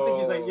 bro. I don't think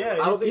he's like, yeah. I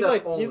don't think He's that's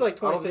like- only. he's like I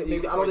don't 26, think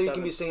maybe you, I don't think you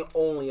can 27. be saying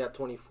only at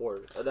 24.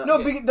 No,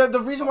 Yeah.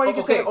 the reason why you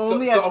can say Okay, so-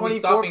 only so at are we 24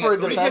 stopping for a at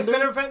three? Because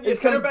defender is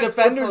center because backs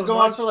defenders for go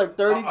on much- for like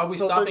 30 Are we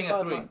till stopping at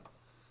 35 3?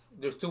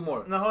 There's two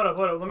more. No, hold up.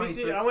 Let me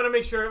see. 26. I want to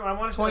make sure. I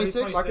want to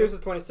 26? Marquinhos is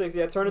 26.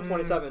 Yeah, turning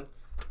 27.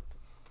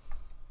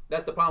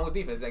 That's the problem with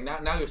defense. Like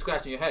now you're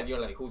scratching your head. You're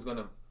like, who's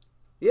gonna?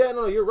 Yeah,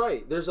 no, you're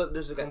right. There's a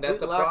complete That's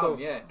the lack problem. of.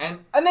 Yeah, and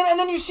And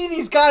then you see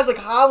these guys like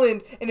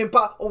Holland and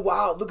Mbappe. Oh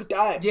wow, look at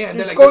that! Yeah, they're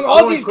they're like, scoring they're all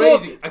scoring these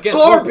goals. crazy. Against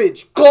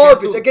Garbage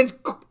who? against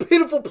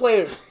pitiful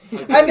players.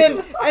 and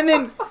then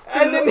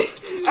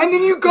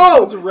you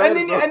go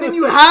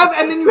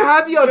and then you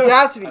have the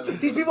audacity.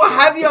 These people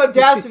have the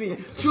audacity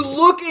to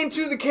look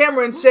into the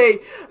camera and say,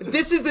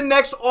 "This is the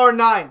next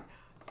R9."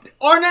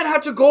 R9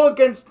 had to go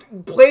against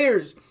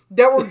players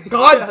that were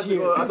god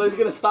tier. I thought he was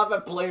gonna stop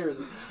at players.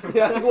 He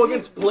had to go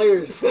against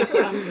players. He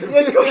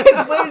had to go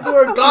against players who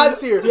are god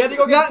tier. He had to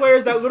go against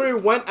players that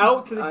literally went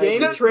out to the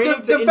game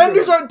training to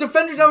defenders injure him.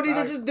 defenders nowadays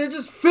are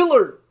just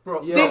filler. bro,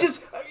 Yeah. They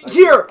just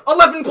here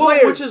 11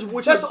 players. That's is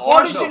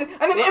all the bullshit. shit.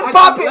 And then Let-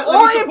 Mbappe, let- all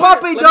let me support-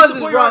 Mbappe let me does is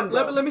support your- run.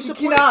 Let me You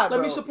support. cannot, Let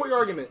me bro. support your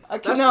argument. I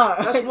cannot.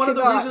 That's one of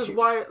the I cannot. reasons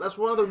why. That's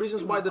one of the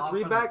reasons why the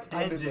three back.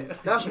 Tangent.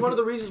 That's one of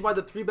the reasons why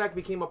the three back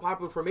became a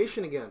popular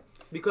formation again.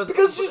 Because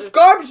Because it's just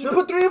garbage. Just No,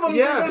 put 3 of them.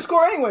 You're yeah. gonna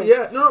score anyway.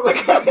 Yeah, no,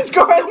 They're gonna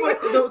score anyway.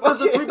 because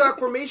the three back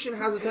formation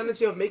has a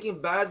tendency of making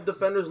bad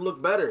defenders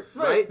look better,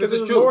 right? This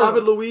is Because true.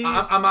 David Luiz,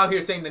 I'm out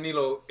here saying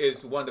Danilo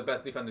is one of the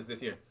best defenders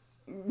this year.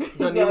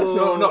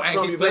 Danilo, No, and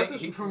from he's playing.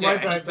 Juventus? From Yeah,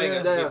 right and he's back,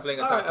 playing. yeah. He's playing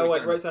a All top right, three like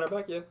center, right center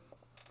back, yeah.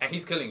 and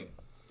he's killing it.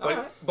 All But,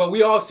 right. but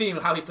we all seen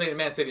how he played in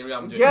Man City and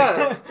Real Madrid.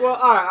 Yeah. Well,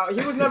 all right.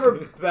 He was never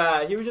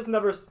bad. He was just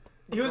never.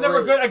 He was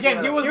never good. Again,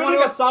 Yeah. he was He was one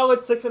like of a those. solid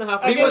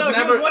 6.5. He Again, was no, he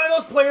never- was one of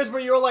those players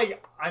where you're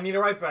like, I need a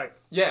right back.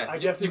 Yeah, I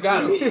guess you it's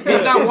got him. you. He's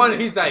not one.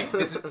 He's like,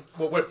 this is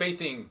what we're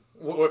facing.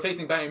 We're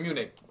facing Bayern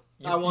Munich.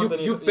 I want You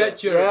Danilo,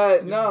 bet yeah. your Yeah,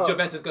 no.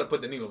 Juventus gonna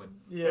put Danilo in.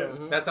 Yeah.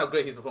 That's how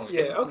great he's performing.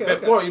 Yeah, okay,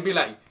 Before you'd be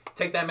like,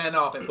 take that man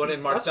off and put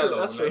in That's true, Marcelo.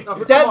 that's true. Like, No,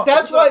 for sure.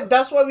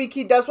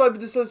 That's why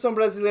the seleção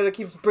brasileira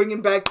keeps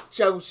bringing back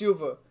Thiago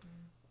Silva.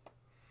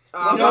 You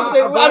know what I'm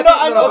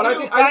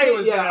saying?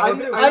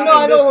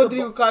 I know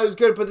Rodrigo Caio is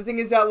good, but the thing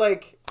is that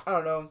like I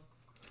don't know.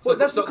 Well,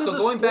 that's so because the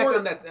going back sport-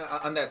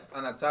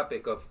 on that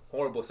topic of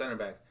horrible center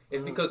backs,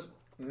 it's because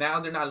now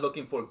they're not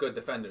looking for good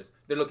defenders.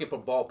 They're looking for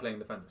ball playing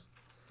defenders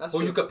That's who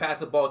true. you could pass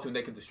the ball to and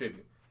they could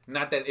distribute.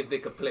 Not that if they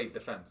could play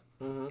defense.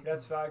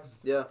 That's facts.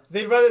 Yeah.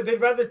 They'd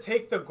rather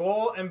take the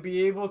goal and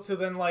be able to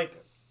then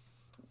like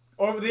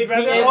Or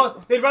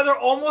they'd rather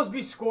almost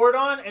be scored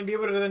on and be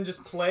able to then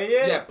just play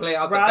it. Yeah, play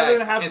out the rather back.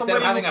 than have Instead somebody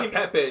of having who a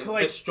can, Pepe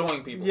like,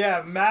 destroying people.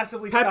 Yeah,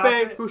 massively stop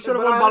Pepe, it. who should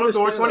have But won I Ballon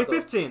d'Or understand that, though.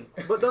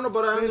 2015.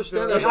 But I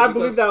understand that. And I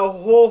believe that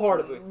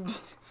wholeheartedly.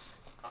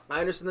 I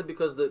understand that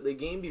because the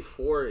game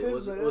before it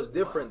was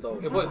different though.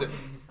 It was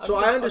different. So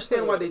I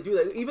understand why they do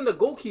that. Even the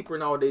goalkeeper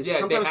nowadays Yeah,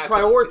 sometimes they have to-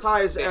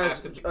 prioritize They as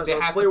have to, as they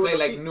a have player to with play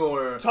the like feet.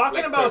 newer. Talking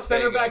like about Ter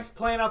center Stegen. backs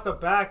playing out the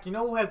back, you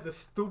know who has the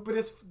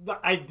stupidest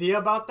idea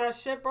about that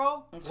shit,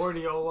 bro?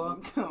 Guardiola.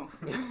 Listen,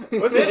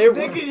 This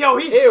nigga, yo,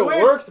 he it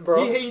swears, works,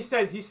 bro. He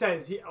says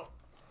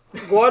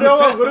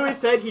Guardiola literally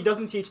said he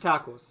doesn't teach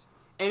tackles.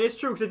 And it's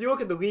true, because if you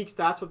look at the league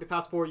stats for the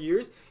past 4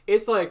 years,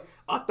 it's like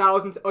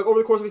 1,000, like over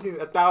the course of the season,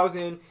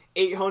 1,000,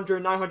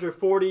 800,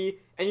 940,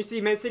 and you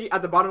see Man City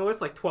at the bottom of the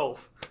list, like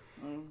 12.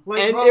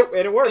 like, And bro,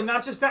 it works. And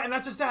not just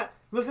that.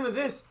 Listen to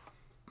this.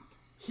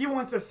 He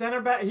wants a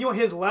center back.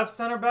 His left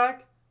center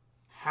back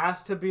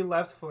has to be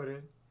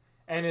left-footed,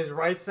 and his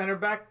right center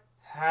back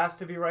has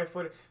to be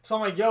right-footed. So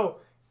I'm like, yo,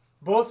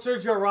 both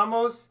Sergio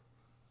Ramos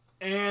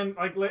and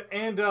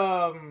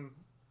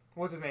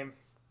what's his name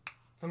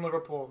from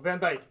Liverpool, Van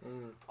Dijk,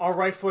 are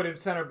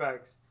right-footed center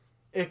backs.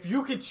 If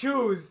you could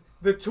choose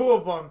the two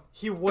of them,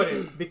 he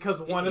wouldn't because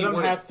one of them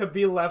wouldn't. has to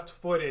be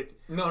left-footed.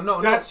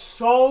 No. That's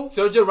so.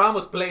 Sergio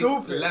Ramos plays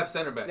stupid. left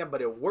center back. Yeah,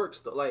 but it works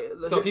though. Like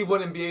So he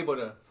wouldn't be able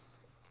to.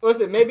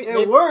 Listen, maybe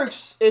It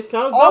works. It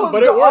sounds All dumb, of,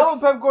 but it all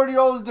of works. Pep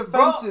Guardiola's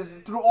defenses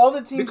through all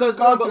the teams Because-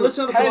 he's gone but through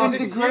listen to the have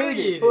philosophy. been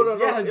degraded. Hold on,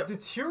 Yeah, no, has yeah.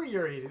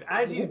 deteriorated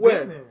as he's when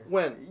been there.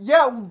 when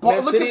Yeah, Man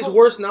look City's at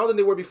worse now than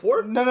they were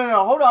before. No.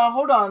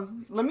 Hold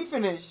on. Let me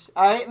finish.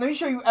 All right. Let me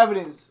show you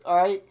evidence. All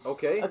right.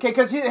 Okay. Okay,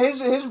 because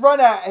his run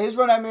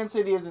at Man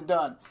City isn't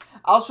done.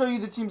 I'll show you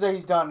the teams that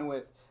he's done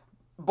with.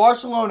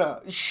 Barcelona,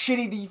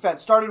 shitty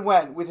defense. Started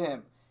when with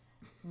him.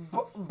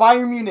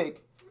 Bayern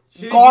Munich,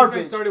 Shitty garbage.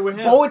 defense started with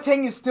him.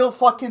 Boateng is still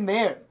fucking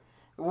there.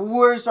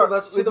 Where start Well,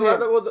 that's- with see, him?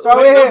 the- Start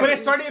Wait, with no, him. But it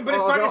started.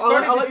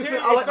 I'll let you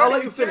fin- I'll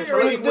let you finish. I'll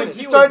let you finish.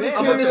 He When he started was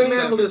I'm there. gonna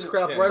dismantle this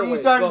crap Yeah. right away. He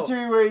started Go.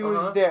 deteriorating when he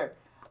was Uh-huh. there.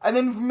 And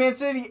then Man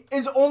City,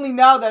 it's only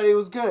now that it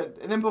was good.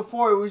 And then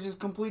before, it was just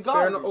complete Fair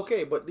garbage. enough.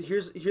 Okay, but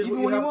here's Even what you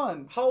when he have.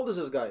 won. How old is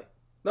this guy?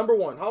 Number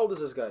one. How old is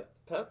this guy?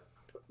 Pep?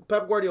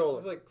 Pep Guardiola.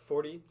 He's like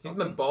 40. He's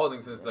been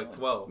balding since like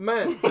 12.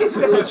 Man, it's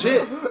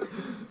legit.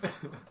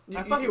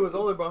 I thought he was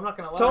older, bro. I'm not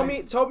gonna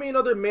lie. Tell me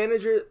another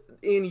manager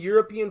in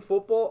European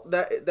football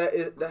that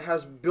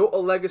has built a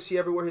legacy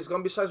everywhere he's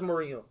gone besides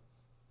Mourinho.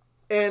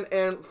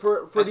 And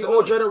for the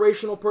old Ancelotti.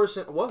 generational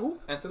person, what? Who?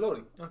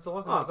 Ancelotti.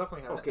 Ancelotti Ah,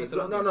 definitely has. Okay,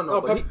 Ancelotti. no.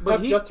 Oh, but Pep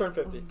he just turned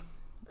 50.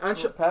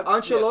 Pep?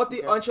 Ancelotti,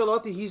 Yeah,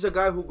 Ancelotti, he's a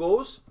guy who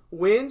goes,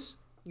 wins,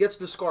 gets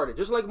discarded,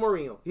 just like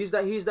Mourinho.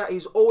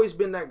 He's always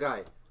been that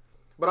guy.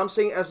 But I'm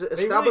saying as They really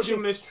do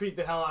establishing. mistreat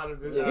the hell out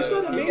of the. Yeah. He's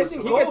an He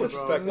amazing gets coach.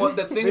 disrespected. Well,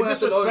 the thing They with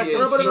disrespect Ancelotti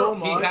him is so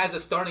he much. has a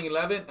starting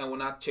 11 and will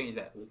not change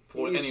that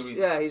for He's- any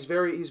reason. Yeah, he's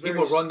very. He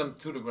will run them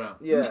to the ground.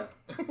 Yeah,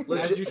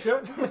 As you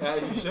should.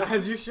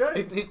 As you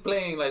should. He's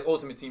playing like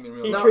ultimate team in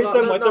real He life. treats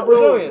them like the no,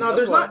 Brazilians. No, That's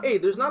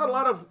there's why. not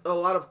a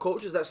lot of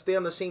coaches that stay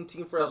on the same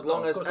team for as No,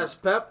 long of as course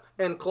Pep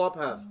and Klopp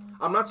have.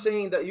 I'm not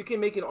saying that you can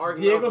make an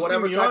argument Diego of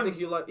whatever Simeone. tactic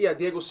you like. Yeah,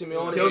 Diego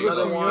Simeone Diego is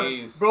another Simeone. one.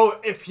 He's Bro,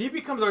 if he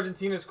becomes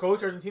Argentina's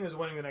coach, Argentina's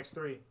winning the next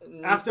 3.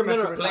 After No, Messi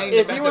no, retires. playing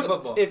If he was defensive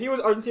football. if he was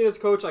Argentina's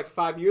coach like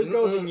 5 years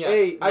ago, then yes.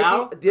 Hey, I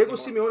now, think Diego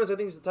anymore.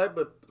 Simeone is the type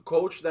of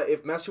coach that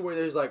if Messi were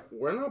there, he's like,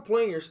 we're not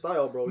playing your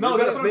style, bro. No, You're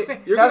that's gonna what I'm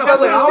saying. You're That's gonna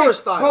play what I'm our saying.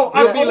 style. Bro,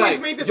 He'll I've be always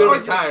like, made this "You're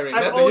argument. retiring.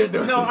 I've That's what always, you're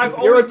doing." No, I've You're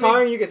always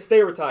retiring, you can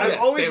stay retired. I've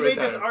Yeah, always stay made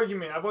this retired.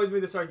 argument. I've always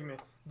made this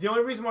argument. The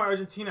only reason why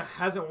Argentina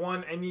hasn't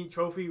won any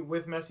trophy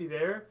with Messi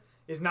there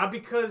is not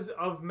because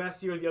of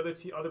Messi or the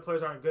other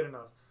players aren't good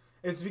enough.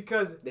 It's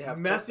because They have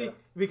Messi, to.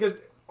 because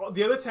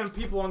the other 10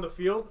 people on the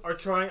field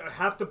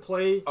have to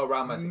play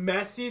Around Messi.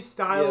 Messi's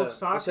style Yeah, of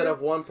soccer instead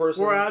of one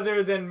person.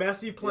 rather than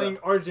Messi playing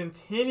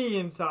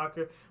Argentinian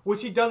soccer,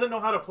 which he doesn't know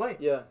how to play.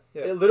 Yeah.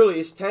 Yeah. It literally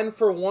is 10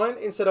 for 1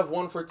 instead of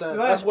 1 for 10.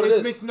 That's what it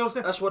is. Makes no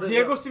sense. That's what it is.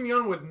 Diego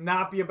Simeone would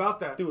not be about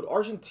that. Dude,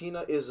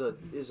 Argentina is a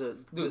Dude,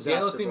 disaster.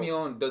 Diego bro.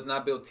 Simeone does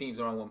not build teams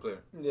around one player.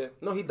 Yeah.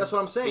 No, that's what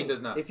I'm saying. He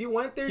does not. If you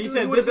went there, He dude,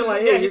 said you would have this been is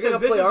like, hey, he you're says gonna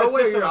this play is our the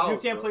way. system. You're If you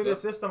out. can't play Yeah.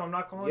 this system, I'm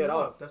not calling Get you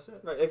out. up. That's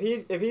it. Right.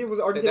 If he was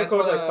Argentina's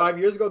That's coach what, like 5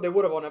 years ago, they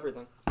would have won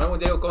everything. Remember when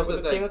Diego Costa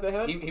With the team that they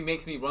said had? he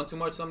makes me run too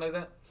much, something like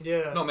that?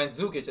 Yeah. No,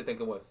 Mandzukic, I think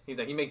it was. He's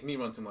like, he makes me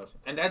run too much.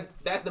 And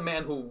that's the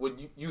man who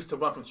would used to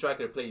run from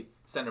striker to play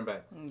center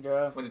back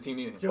Yeah. when the team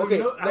needed him. Yo, Okay,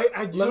 you know,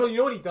 let- you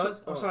know what he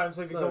does? Oh, I'm sorry, I'm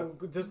sorry to no.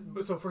 go just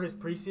so for his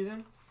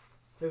preseason,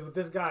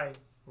 this guy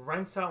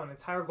rents out an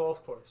entire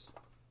golf course,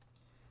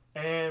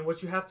 and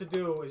what you have to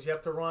do is you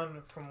have to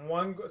run from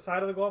one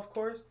side of the golf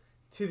course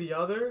to the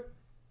other,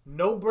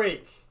 no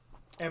break,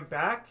 and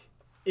back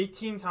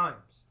 18 times.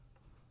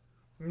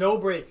 No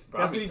breaks.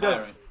 Bro, That's I'd what be he does,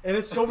 tiring. and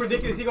it's so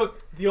ridiculous. He goes,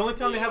 the only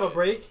time they have a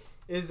break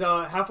is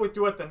halfway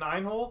through at the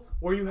 9 hole,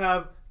 where you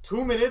have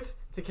 2 minutes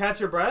to catch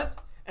your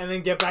breath and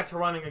then get back to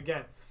running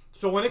again.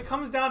 So when it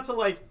comes down to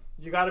like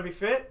you got to be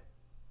fit,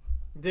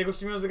 Diego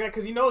Simeone's the guy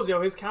because he knows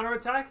his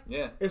counterattack.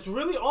 Yeah. It's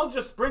really all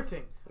just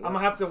sprinting. I'm gonna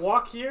have to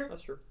walk here,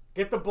 That's true.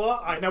 get the ball.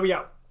 All right, now we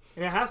out.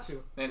 And it has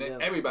to. And Yeah.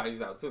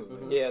 everybody's out too.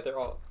 Mhm. Yeah, they're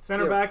all.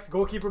 Center backs,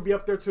 goalkeeper be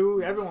up there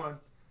too. Everyone.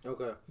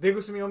 Okay. Diego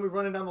Simeone be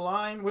running down the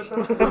line with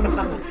them.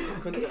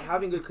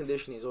 Having good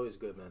conditioning is always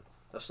good, man.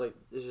 That's like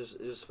it's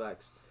just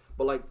facts.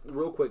 But like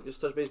real quick, just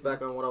touch base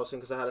back on what I was saying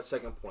because I had a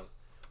second point.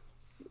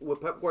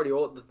 With Pep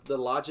Guardiola, the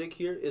logic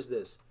here is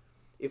this: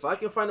 if I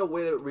can find a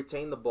way to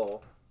retain the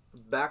ball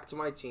back to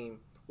my team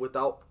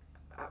without,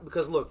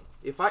 because look,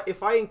 if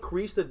I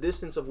increase the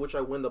distance of which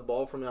I win the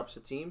ball from the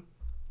opposite team,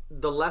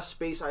 the less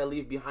space I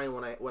leave behind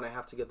when I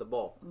have to get the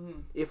ball.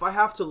 Mhm. If I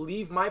have to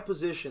leave my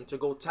position to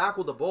go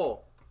tackle the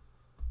ball,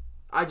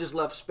 I just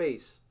left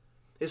space.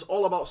 It's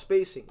all about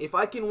spacing. If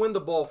I can win the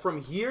ball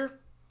from here,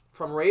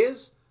 from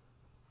Reyes,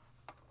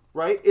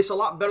 right? It's a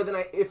lot better than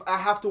if I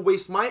have to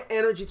waste my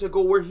energy to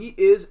go where he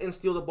is and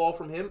steal the ball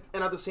from him,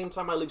 and at the same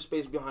time I leave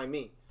space behind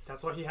me.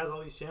 That's why he has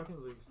all these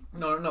Champions Leagues.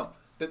 No.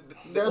 That's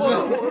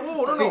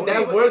Whoa, See,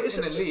 that but works it's-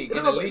 in the league. no,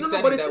 In no, the but- league no, no,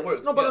 setting, but it's- that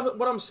works. No, but yes.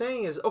 what I'm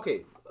saying is,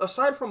 okay,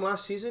 aside from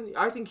last season,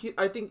 I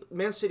think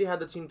Man City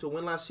had the team to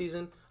win last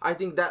season. I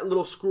think that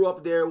little screw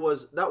up there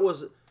was.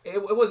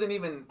 It wasn't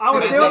even. I would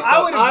Man have. City's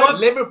I would fault. have.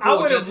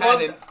 Liverpool just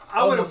had an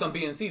I would almost have.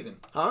 unbeaten season.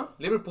 Huh?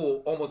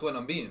 Liverpool almost went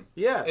unbeaten.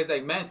 Yeah. It's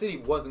like Man City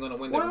wasn't going to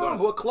win that Well, no,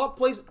 regardless.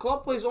 but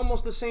Klopp plays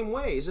almost the same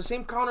way. It's the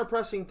same counter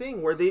pressing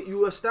thing where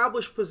you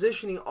establish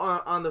positioning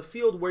on the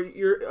field where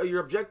your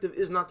objective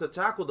is not to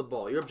tackle the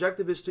ball. Your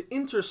objective is to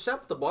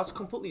intercept the ball. It's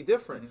completely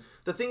different. Mm-hmm.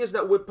 The thing is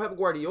that with Pep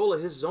Guardiola,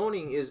 his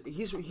zoning is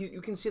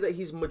you can see that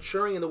he's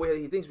maturing in the way that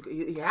he thinks because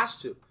he has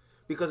to.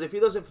 Because if he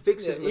doesn't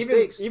fix his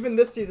mistakes, Even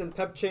this season,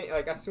 Pep changed.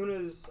 Like as soon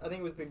as I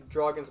think it was the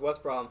draw against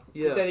West Brom,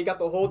 he Yeah. said he got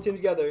the whole team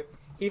together.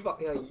 He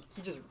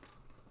just.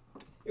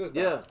 It was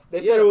bad. Yeah.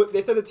 They Yeah. said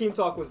they said the team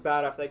talk was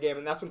bad after that game,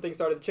 and that's when things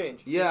started to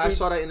change. yeah, I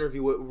saw that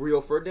interview with Rio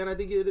Ferdinand. I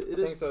think it is.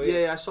 think so,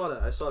 yeah. Yeah, I saw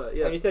that.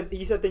 Yeah. And he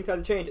said things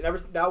had to change. And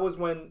that was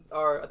when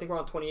I think we're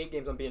on 28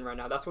 games unbeaten right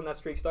now. That's when that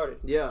streak started.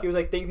 Yeah. He was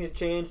like, things need to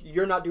change.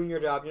 You're not doing your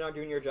job. You're not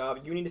doing your job.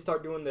 You need to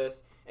start doing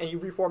this. And you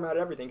reformatted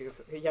everything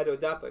because he had to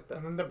adapt like that.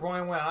 And then De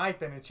Bruyne went, "Alright,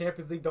 then in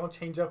Champions League, don't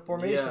change up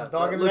formations, Yeah.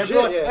 dog." And,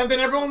 Legit, and then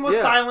everyone was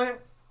yeah. silent.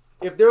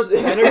 If there's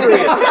And then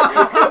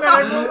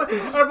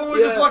everyone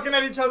was just Yeah. looking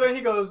at each other, and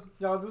he goes,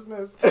 "Y'all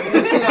dismissed."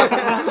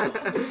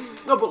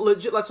 No, but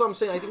legit, that's what I'm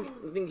saying. I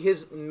think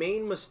his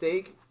main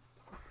mistake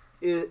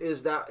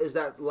is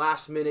that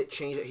last minute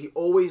change that he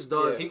always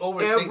does. Yeah. He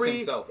overthinks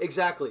himself.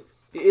 Exactly.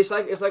 It's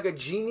like a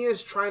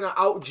genius trying to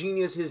out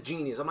genius his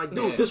genius. I'm like,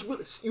 dude, Yeah.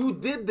 you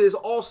did this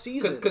all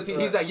season. Because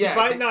he's like, yeah.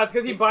 It's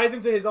because he buys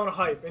into his own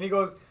hype, and he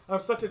goes, "I'm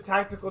such a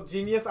tactical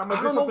genius. I'm I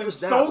gonna do don't know if something it's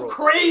that, so bro.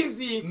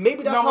 crazy."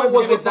 Maybe that's no how it one's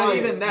was gonna with It's not see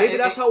it." even that. Maybe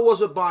that's how it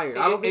was with Bayern.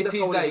 I don't think that's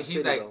he's how it is like, with City,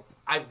 he's like, though.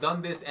 I've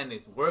done this and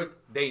it's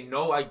worked. They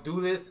know I do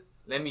this.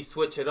 Let me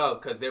switch it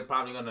up because they're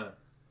probably gonna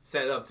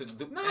set it up to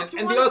do. No, and if you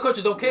and wanna the other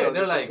coaches don't care. No,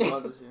 They're the like, first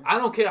one this year. I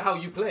don't care how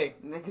you play.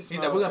 He's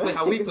like, we're gonna play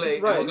how we play,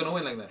 Right. and we're gonna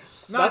win like that.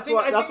 No, That's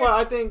why it's-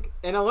 I think,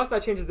 and unless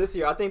that changes this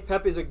year, I think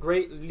Pep is a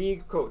great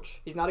league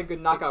coach. He's not a good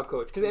knockout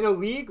coach. Because in a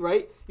league,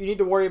 right, you need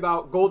to worry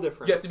about goal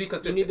difference. You have to be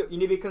consistent. You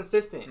need to be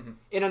consistent. Mhm.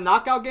 In a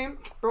knockout game,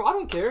 bro, I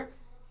don't care.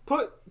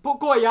 Put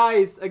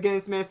Goyais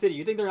against Man City.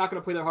 You think they're not going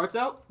to play their hearts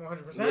out?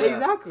 100%. Yeah.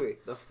 Exactly.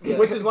 Yeah.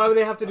 Which is why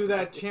they have to do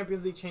that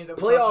Champions League change that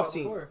we talked playoff about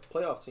team. before.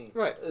 Playoff team.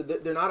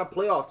 Right. They're not a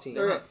playoff team.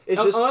 Right.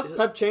 It's just Unless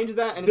Pep changes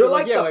that and they're it's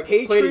like the play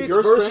to Patriots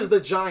your versus the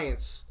strengths.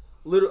 Giants.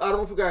 Literally, I don't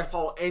know if you guys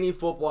follow any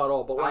football at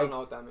all, but I like don't know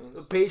what that means.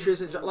 the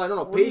Patriots and like, no,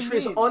 What do you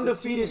Patriots mean?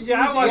 undefeated The season.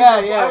 Yeah, I watched, Yeah, I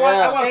yeah, watched,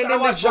 yeah. I watched, And I then the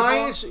watched football.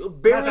 Giants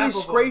Not barely that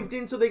football. scraped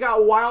into. They got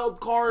a wild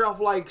card off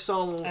like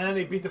some. And then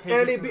they beat the And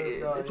Patriots. they in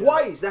the- yeah.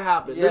 twice that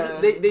happened. Yeah.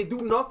 They do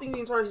nothing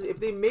the entire season.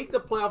 If they make the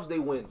playoffs, they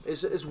win.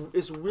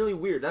 It's really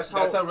weird. That's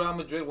how. Real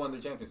Madrid won the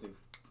Champions League.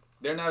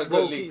 They're not a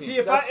Bro, good league See, team.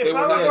 if I They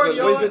were were not a good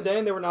Guardiola, league.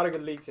 Zidane, they were not a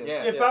good league team.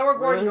 Yeah. if I were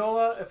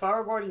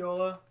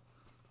Guardiola,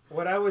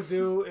 what I would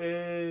do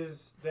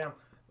is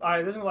All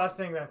right, this is the last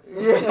thing then.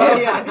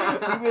 yeah.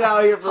 We've been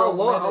out here for How a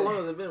long? How minute. long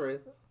has it been, Ray?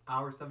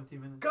 Hour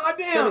 17 minutes. God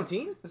damn.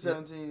 17.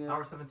 17, yeah.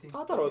 Hour 17.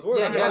 I thought it was worse.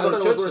 Yeah, Yeah, I yeah, thought go it to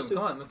was church worse some. too.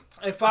 Come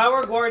on. If I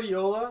were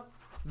Guardiola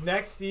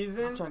next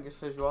season, I'm trying to get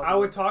fish I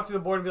would talk to the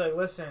board and be like,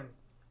 listen,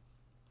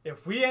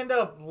 if we end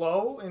up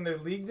low in the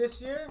league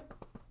this year,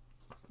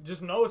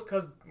 just know it's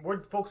because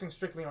we're focusing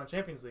strictly on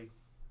Champions League.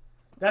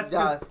 That's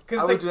Yeah, because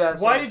I would do that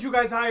why too. did you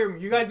guys hire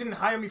me? You guys didn't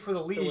hire me for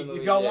the league. win the If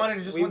league, y'all yeah. wanted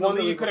to just We win the won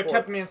the league, you league could have before.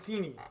 kept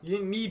Mancini. You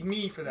didn't need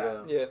me for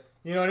that. Yeah. Yeah.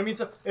 You know what I mean?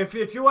 So if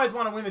you guys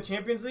want to win the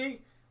Champions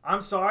League,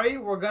 I'm sorry,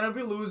 we're gonna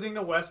be losing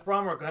to West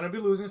Brom. We're gonna be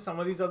losing some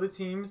of these other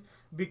teams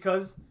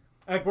because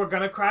like we're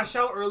gonna crash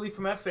out early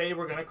from FA.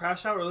 We're gonna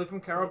crash out early from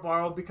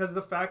Carabao because of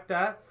the fact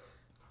that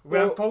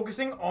we're Well,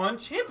 focusing on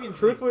Champions League.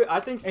 Truthfully,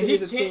 I think And he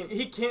City's a team.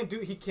 can't.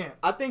 He can't.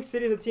 I think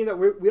City's a team that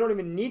we don't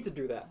even need to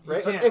do that, He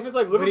right? Like, can't. if it's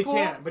like But he Liverpool,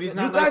 can't. But he's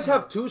not. You guys nice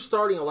have enough. 2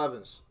 starting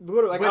 11s.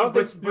 literally, like, I don't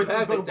think You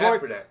have the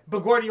depth for that. But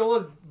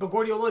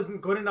Guardiola isn't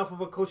good enough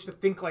of a coach to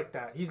think like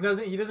that. He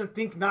doesn't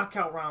think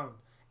knockout round,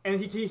 and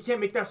he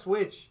can't make that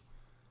switch.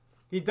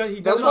 He does.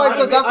 He That's doesn't why. know how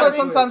to That's make why that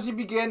sometimes he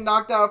be getting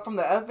knocked out from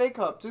the FA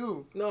Cup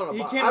too. No, He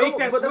but can't I make don't-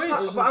 that but that's switch.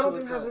 not- But I don't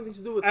think it has anything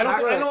to do with I don't.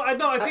 tact. I know.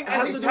 I It think.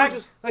 has I to think do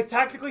with like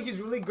tactically, he's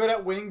really good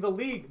at winning the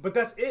league. But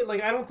that's it.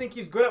 Like I don't think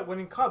he's good at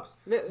winning cups.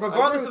 Yeah, I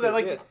Regardless agree of that,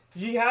 with like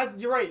you, he has.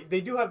 You're right. They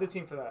do have the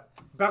team for that.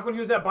 Back when he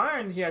was at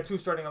Bayern, he had 2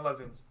 starting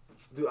 11s.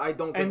 Dude, I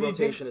don't And think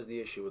he rotation is the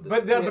issue with this.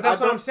 But, Yeah, but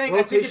that's I what I'm don't- saying. I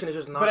think rotation it's- is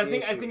just not But I the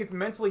think issue. it's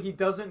mentally he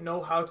doesn't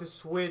know how to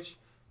switch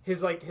his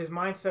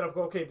mindset of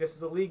okay, this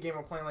is a league game.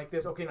 We're playing like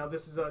this. Okay, now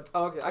this is a.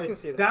 Oh, okay, I can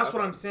see that. That's Okay.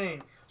 what I'm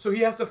saying. So he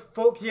has to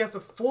he has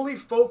to fully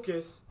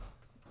focus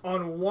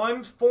on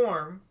one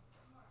form,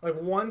 like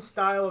one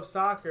style of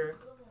soccer,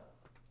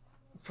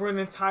 for an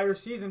entire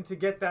season to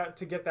get that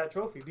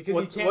trophy because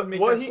he can't make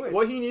that switch.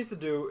 What he needs to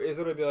do is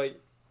literally be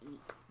like,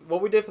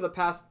 what we did for the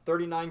past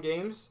 39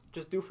 games,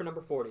 just do for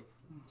number 40.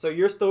 So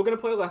you're still gonna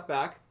play left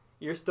back.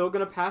 You're still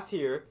gonna pass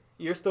here.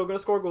 You're still gonna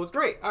score goals.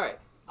 Great. All right.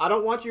 I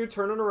don't want you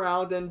turning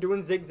around and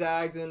doing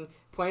zigzags and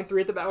playing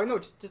 3 at the back. Like, no,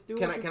 just do.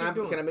 Can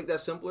I make that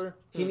simpler?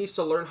 He needs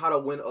to learn how to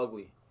win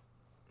ugly.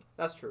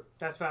 That's true.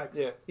 That's facts.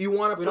 Yeah. You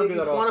want We don't to do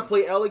that play. You want to often.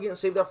 play elegant.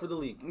 Save that for the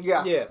league.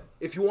 Yeah. Yeah.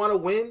 If you want to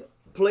win,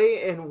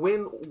 play and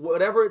win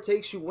whatever it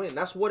takes. You win.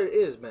 That's what it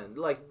is, man.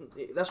 Like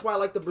that's why I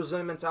like the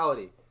Brazilian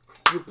mentality.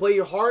 You play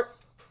your heart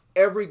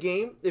every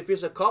game. If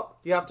it's a cup,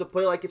 you have to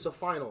play like it's a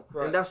final,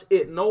 Right. and that's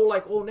it. No,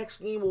 like next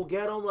game we'll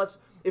get them.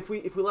 If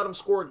we let them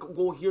score a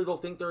goal here, they'll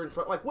think they're in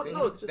front. Like what? See,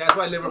 No, that's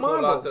why Liverpool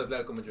on, lost bro. to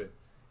Atletico Madrid.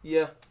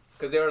 Yeah.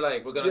 Because they were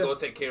like, we're going to Yeah. go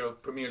take care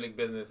of Premier League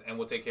business and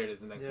we'll take care of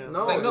this the next Yeah. season. No,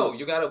 It's like, no, dude.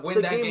 you got to It's win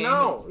a that game.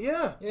 now.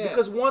 Yeah. Yeah.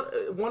 Because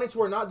wanting to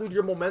or not, dude,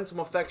 your momentum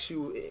affects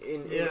you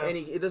in Yeah.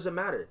 any. It doesn't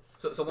matter.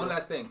 So one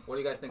last thing. What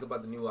do you guys think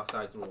about the new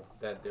offsides rule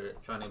that they're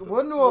trying to implement?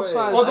 What new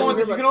offside? Well, the I ones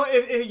that mean, you can only,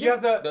 if you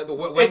have to. The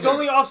It's Wenger.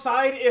 only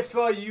offside if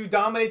you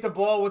dominate the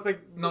ball with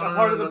like No, a no,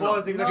 part no, of the no, ball.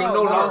 no. That You're that's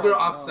no smart. longer no.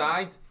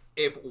 offsides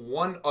if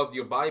one of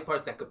your body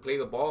parts that could play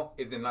the ball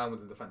is in line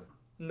with the defender.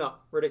 No,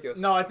 ridiculous.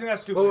 No, I think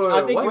that's stupid. Wait,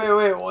 I think what?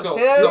 Wait. Well, So-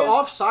 say that You're again.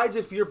 offsides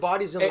if your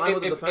body's in line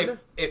with the defender.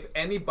 If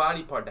any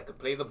body part that could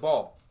play the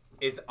ball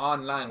is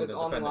on line with It's the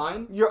on defender.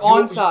 line. You're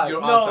onside.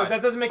 you're No, onside.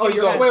 that doesn't make Oh, any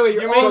so- sense. wait,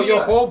 you're You're So making-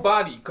 your whole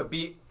body could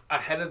be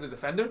ahead of the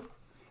defender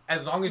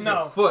as long as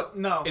No, your foot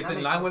no, is that in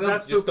makes- line with him,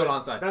 that's you're stupid. still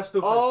onside. That's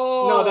stupid.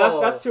 Oh, No,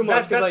 that's too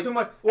much. 'cause, That's like, too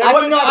much. well, I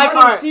what- can, no, I all can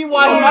right. see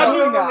why Well, he's everyone-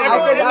 doing that.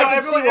 Everyone- I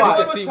can see everyone why.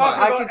 was see talking why.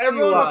 about- I can see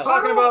everyone was why.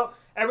 talking about.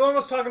 Everyone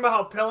was talking about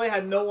how Pele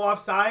had no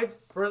offsides,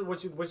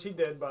 which he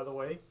did, by the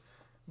way.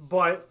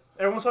 But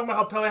everyone was talking about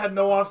how Pele had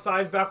no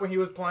offsides back when he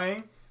was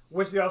playing,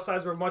 which the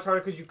offsides were much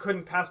harder because you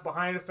couldn't pass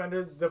behind a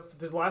defender. The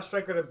last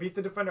striker to beat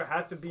the defender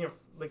had to be in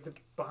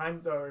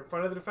front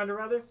of the defender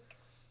rather.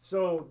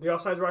 So the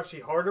offsides were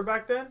actually harder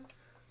back then.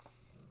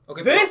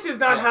 Okay, This but- is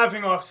not yeah.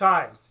 having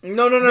offsides.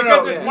 No.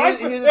 Because if, Here's- my,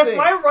 here's the if thing.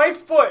 my right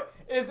foot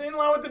is in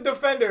line with the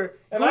defender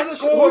and I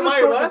score with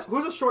my left,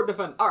 Who's a short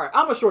defender? All right,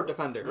 I'm a short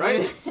defender,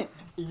 right?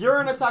 You're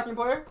an attacking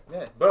player.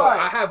 Yeah, bro, Alright.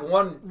 I have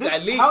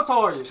at least How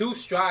tall are you? 2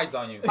 strides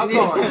on you. How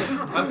tall are you?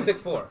 I'm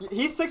 6'4".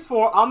 He's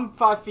 6'4". I'm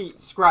 5 feet,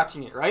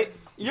 scratching it. Right?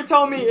 You're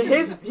telling me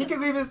he could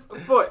leave his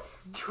foot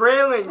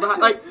trailing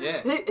behind, like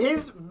Yeah.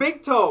 his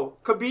big toe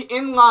could be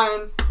in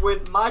line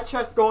with my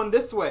chest going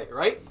this way,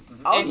 right?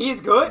 And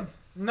he's good.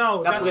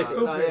 no, That's that's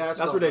ridiculous. stupid. Yeah, That's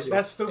dumb. ridiculous.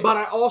 That's stupid. But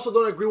I also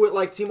don't agree with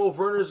like Timo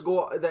Werner's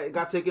goal that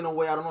got taken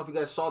away. I don't know if you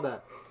guys saw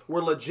that.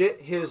 Where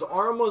legit his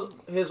arm was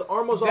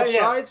Yeah,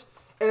 yeah. offsides,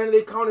 and then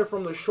they counted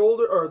from the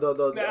shoulder or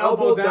the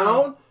elbow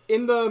down,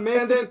 In the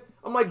midst, and then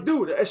I'm like,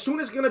 dude, as soon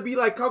as it's gonna be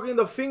like counting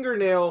the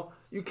fingernail,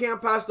 you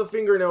can't pass the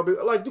fingernail.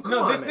 Like, dude, come No,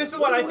 on, this man. is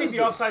what I think is the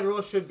this? offside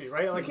rule should be,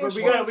 right? Like can't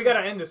we swap. gotta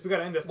end this. We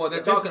gotta end this. Well,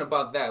 they're This- talking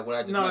about that, what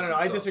I just No, mentioned.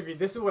 I so. disagree.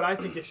 This is what I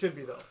think it should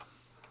be, though.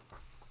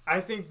 I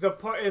think the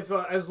part, if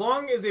as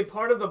long as a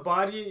part of the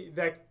body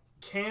that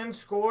can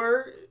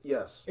score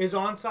Yes, is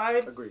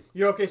onside, agreed.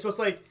 you're okay. So it's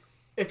like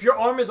if your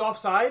arm is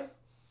offside,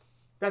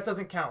 that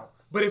doesn't count.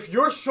 But if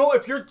your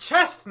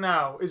chest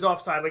now is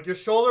offside, like your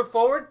shoulder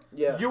forward,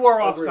 Yeah, you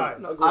are agreed. offside.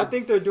 Agreed. I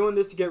think they're doing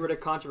this to get rid of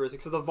controversy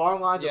because the VAR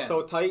lines Yeah. are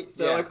so tight.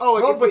 They're Yeah. like, oh,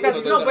 Bro, if but we- that's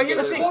if no. they- But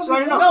here's the if thing. they- No,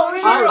 no, no, no.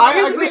 here's I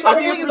the agree. thing. I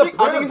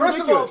think it's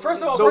ridiculous.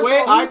 First of all, The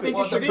way I think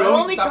Well, it should the be. the Bro,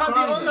 only stop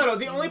crying.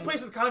 the only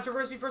place with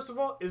controversy, first of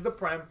all, is the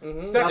Prem.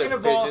 Mm-hmm. Second Yeah,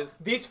 of all, bitches.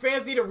 these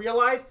fans need to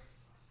realize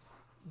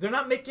they're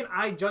not making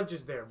eye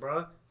judges there,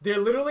 bruh. They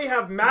literally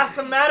have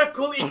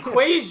mathematical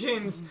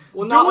equations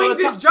Well, not all doing the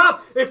this time.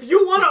 job. If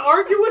you want to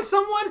argue with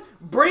someone,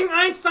 bring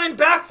Einstein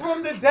back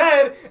from the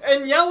dead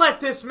and yell at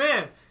this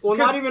man. Well,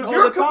 not 'Cause even all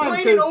you're the time,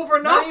 complaining 'cause over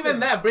Not nothing. even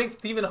that. Bring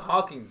Stephen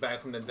Hawking back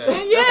from the dead.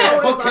 Yeah. That's how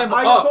it is. Hook him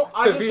I just up don't-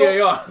 I to just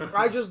VAR.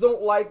 I just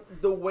don't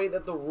like the way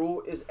that the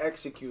rule is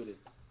executed.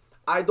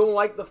 I don't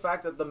like the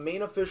fact that the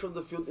main official of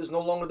the field is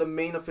no longer the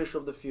main official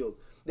of the field.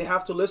 They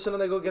have to listen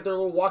and they go get their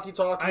little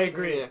walkie-talkie. I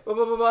agree. Yeah. Blah,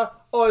 blah, blah, blah.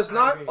 Oh, it's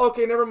not? agree.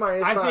 Okay, never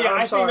mind. It's I not. think, I'm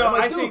I sorry. think, no, I'm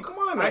like, I dude, think, come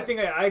on, man. I think,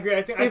 I agree.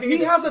 I think, if he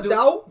it's- has a Dude,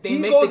 doubt, they he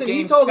make goes the and he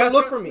games- tells him, That's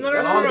look what- for me. No,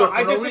 That's longer all. for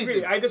I no disagree.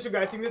 reason. I disagree.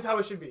 I think this is how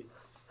it should be.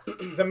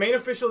 The main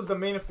official is the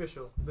main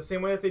official. The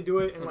same way that they do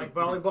it in like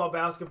volleyball,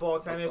 basketball,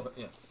 tennis.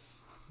 Yeah.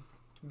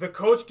 The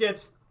coach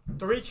gets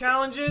 3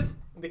 challenges.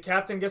 The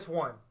captain gets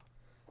 1.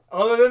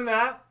 Other than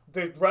that,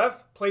 the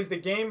ref plays the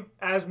game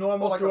as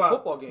normal like a throughout.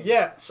 football game.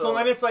 Yeah. So So-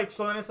 then it's like,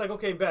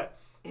 okay, bet.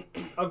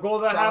 A goal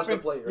that Challenge the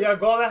happened. play, right? Yeah, a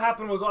goal that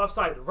happened was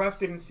offside. The ref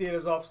didn't see it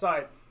as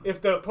offside.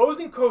 If the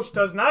opposing coach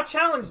does not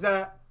challenge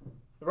that,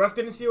 the ref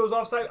didn't see it was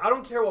offside. I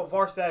don't care what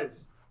VAR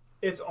says.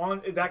 It's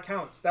on. That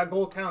counts. That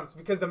goal counts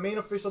because the main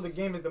official of the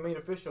game is the main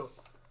official.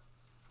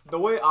 The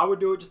way I would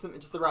do it, just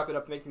to wrap it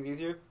up, to make things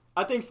easier.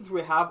 I think since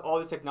we have all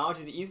this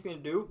technology, the easy thing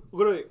to do,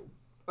 literally,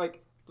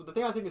 like the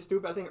thing I think is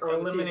stupid. I think early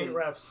in the Eliminate season.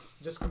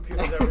 refs. Just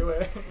computers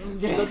everywhere.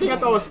 The thing I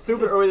thought was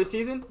stupid early this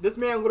season. This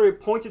man literally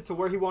pointed to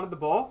where he wanted the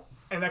ball,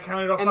 And that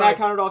counted offside. and that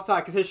counted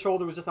offside because his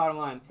shoulder was just out of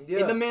line. Yeah.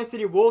 In the Man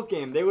City Wolves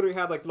game, they literally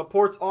had like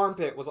Laporte's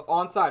armpit was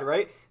onside,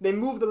 right? They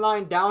moved the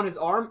line down his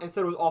arm and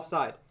said it was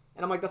offside,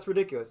 and I'm like, that's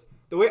ridiculous.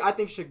 The way I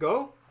think it should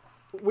go,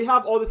 we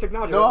have all this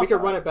technology. No Right? We can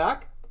offside. run it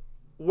back.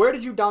 Where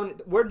did you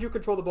dominate? Where did you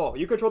control the ball?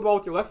 You controlled the ball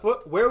with your left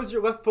foot. Where was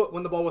your left foot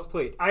when the ball was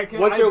played? I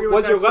Was agree your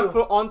with that left too.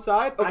 foot onside?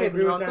 I Okay, then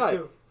agree you're with that onside.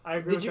 too. I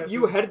agree Did with that you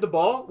too. headed the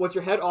ball? Was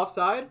your head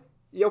offside?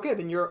 Yeah, okay,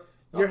 then you're.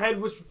 Your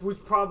head, which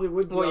probably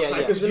would be Well, yeah, offside.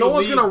 yeah. 'cause Because you no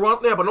one's lead. gonna run.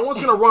 Yeah, but no one's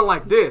gonna run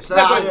like this.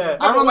 That's Nah, like, Yeah.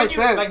 I run But like when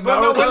this. Like,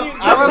 but no, when you,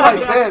 I run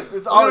like this.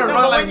 It's always No,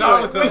 run but like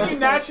when Naruto. when you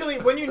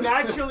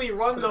naturally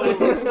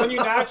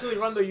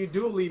run though, you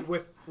do lead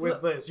with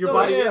this. Your No,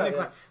 body yeah, is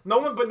inclined. No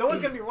one's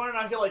gonna be running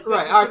out here like this.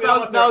 Right, just alright, because they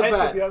want that their was head to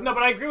bad. be up. No,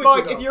 but I agree with But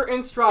you. like, if though. you're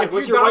in stride, If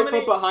was you your right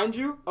dominate- foot behind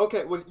you?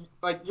 Okay, was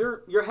like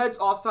your head's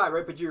offside,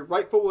 right? But your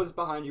right foot was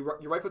behind you.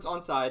 Your right foot's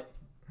onside.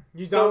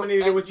 You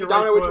dominated it and with you your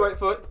dominated right with foot. your right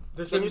foot.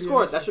 There Then shouldn't you be an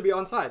scored. issue. That should be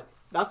onside.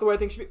 That's the way I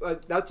think should be.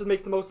 That just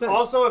makes the most sense.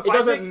 Also, if it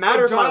doesn't I think,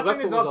 matter if if my Jonathan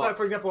left is foot was offside, off.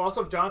 for example,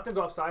 also if Jonathan's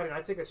offside and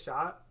I take a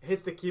shot,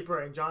 hits the keeper,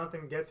 and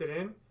Jonathan gets it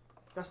in,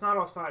 that's not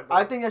offside. Bro.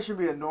 I think that should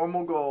be a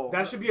normal goal.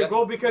 that should be a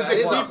goal because that the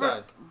is keeper.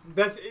 offside.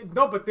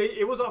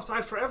 It was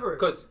offside forever.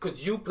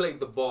 Because you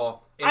played the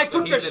ball. I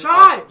took the he's in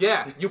shot.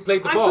 Yeah, you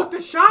played the I ball. took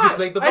the shot. You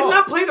played the I did ball.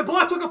 not play the ball.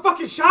 I took a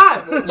fucking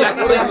shot. Yeah,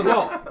 you played the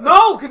ball.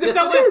 No, because if Yes,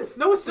 that it went, is.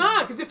 no, it's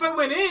not. Because if I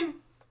went in,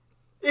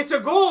 it's a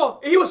goal.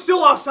 He was still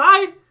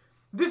offside.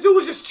 This dude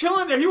was just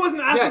chilling there. He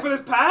wasn't asking Yes. for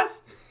this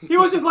pass. He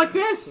was just like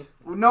this.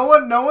 No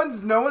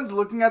one's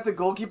looking at the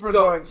goalkeeper and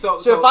So- going. so-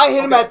 So if I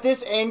hit him okay. at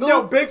this angle,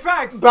 Yo, big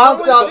facts.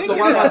 Bounce No out one's the So thinking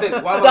what that. about this?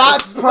 What about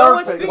that's this? No one's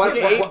perfect. thinking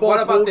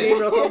What about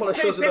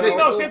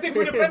this? Same thing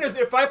for defenders.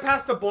 If I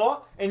pass the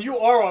ball and you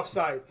are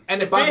offside,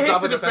 And it if it bounces hits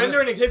off the a defender defender?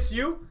 and it hits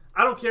you,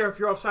 I don't care if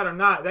you're offside or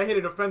not. That hit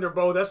a defender,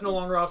 bro. That's no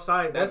longer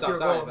offside. That's your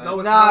offside, goal. man. No,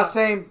 it's Nah, not.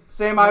 same.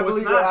 No, I it's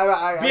believe it. not.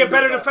 I Be a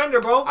better agree with that. defender,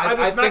 bro.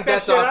 Either I smack think that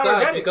that's shit out or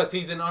offside get it. because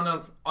he's in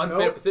an unfair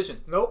Nope.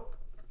 position. Nope.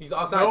 He's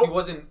offside. Nope. He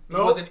wasn't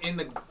Nope. in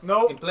the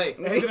Nope. in play.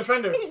 It hit the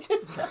defender.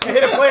 It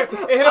hit a player. It hit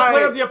a player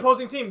Alright. of the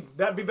opposing team.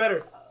 That'd be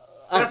better.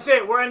 That's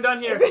it. We're done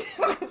here.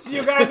 See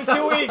you guys in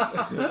 2 weeks.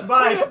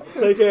 Bye.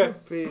 Take care.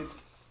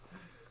 Peace.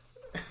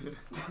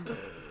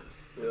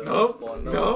 No. No.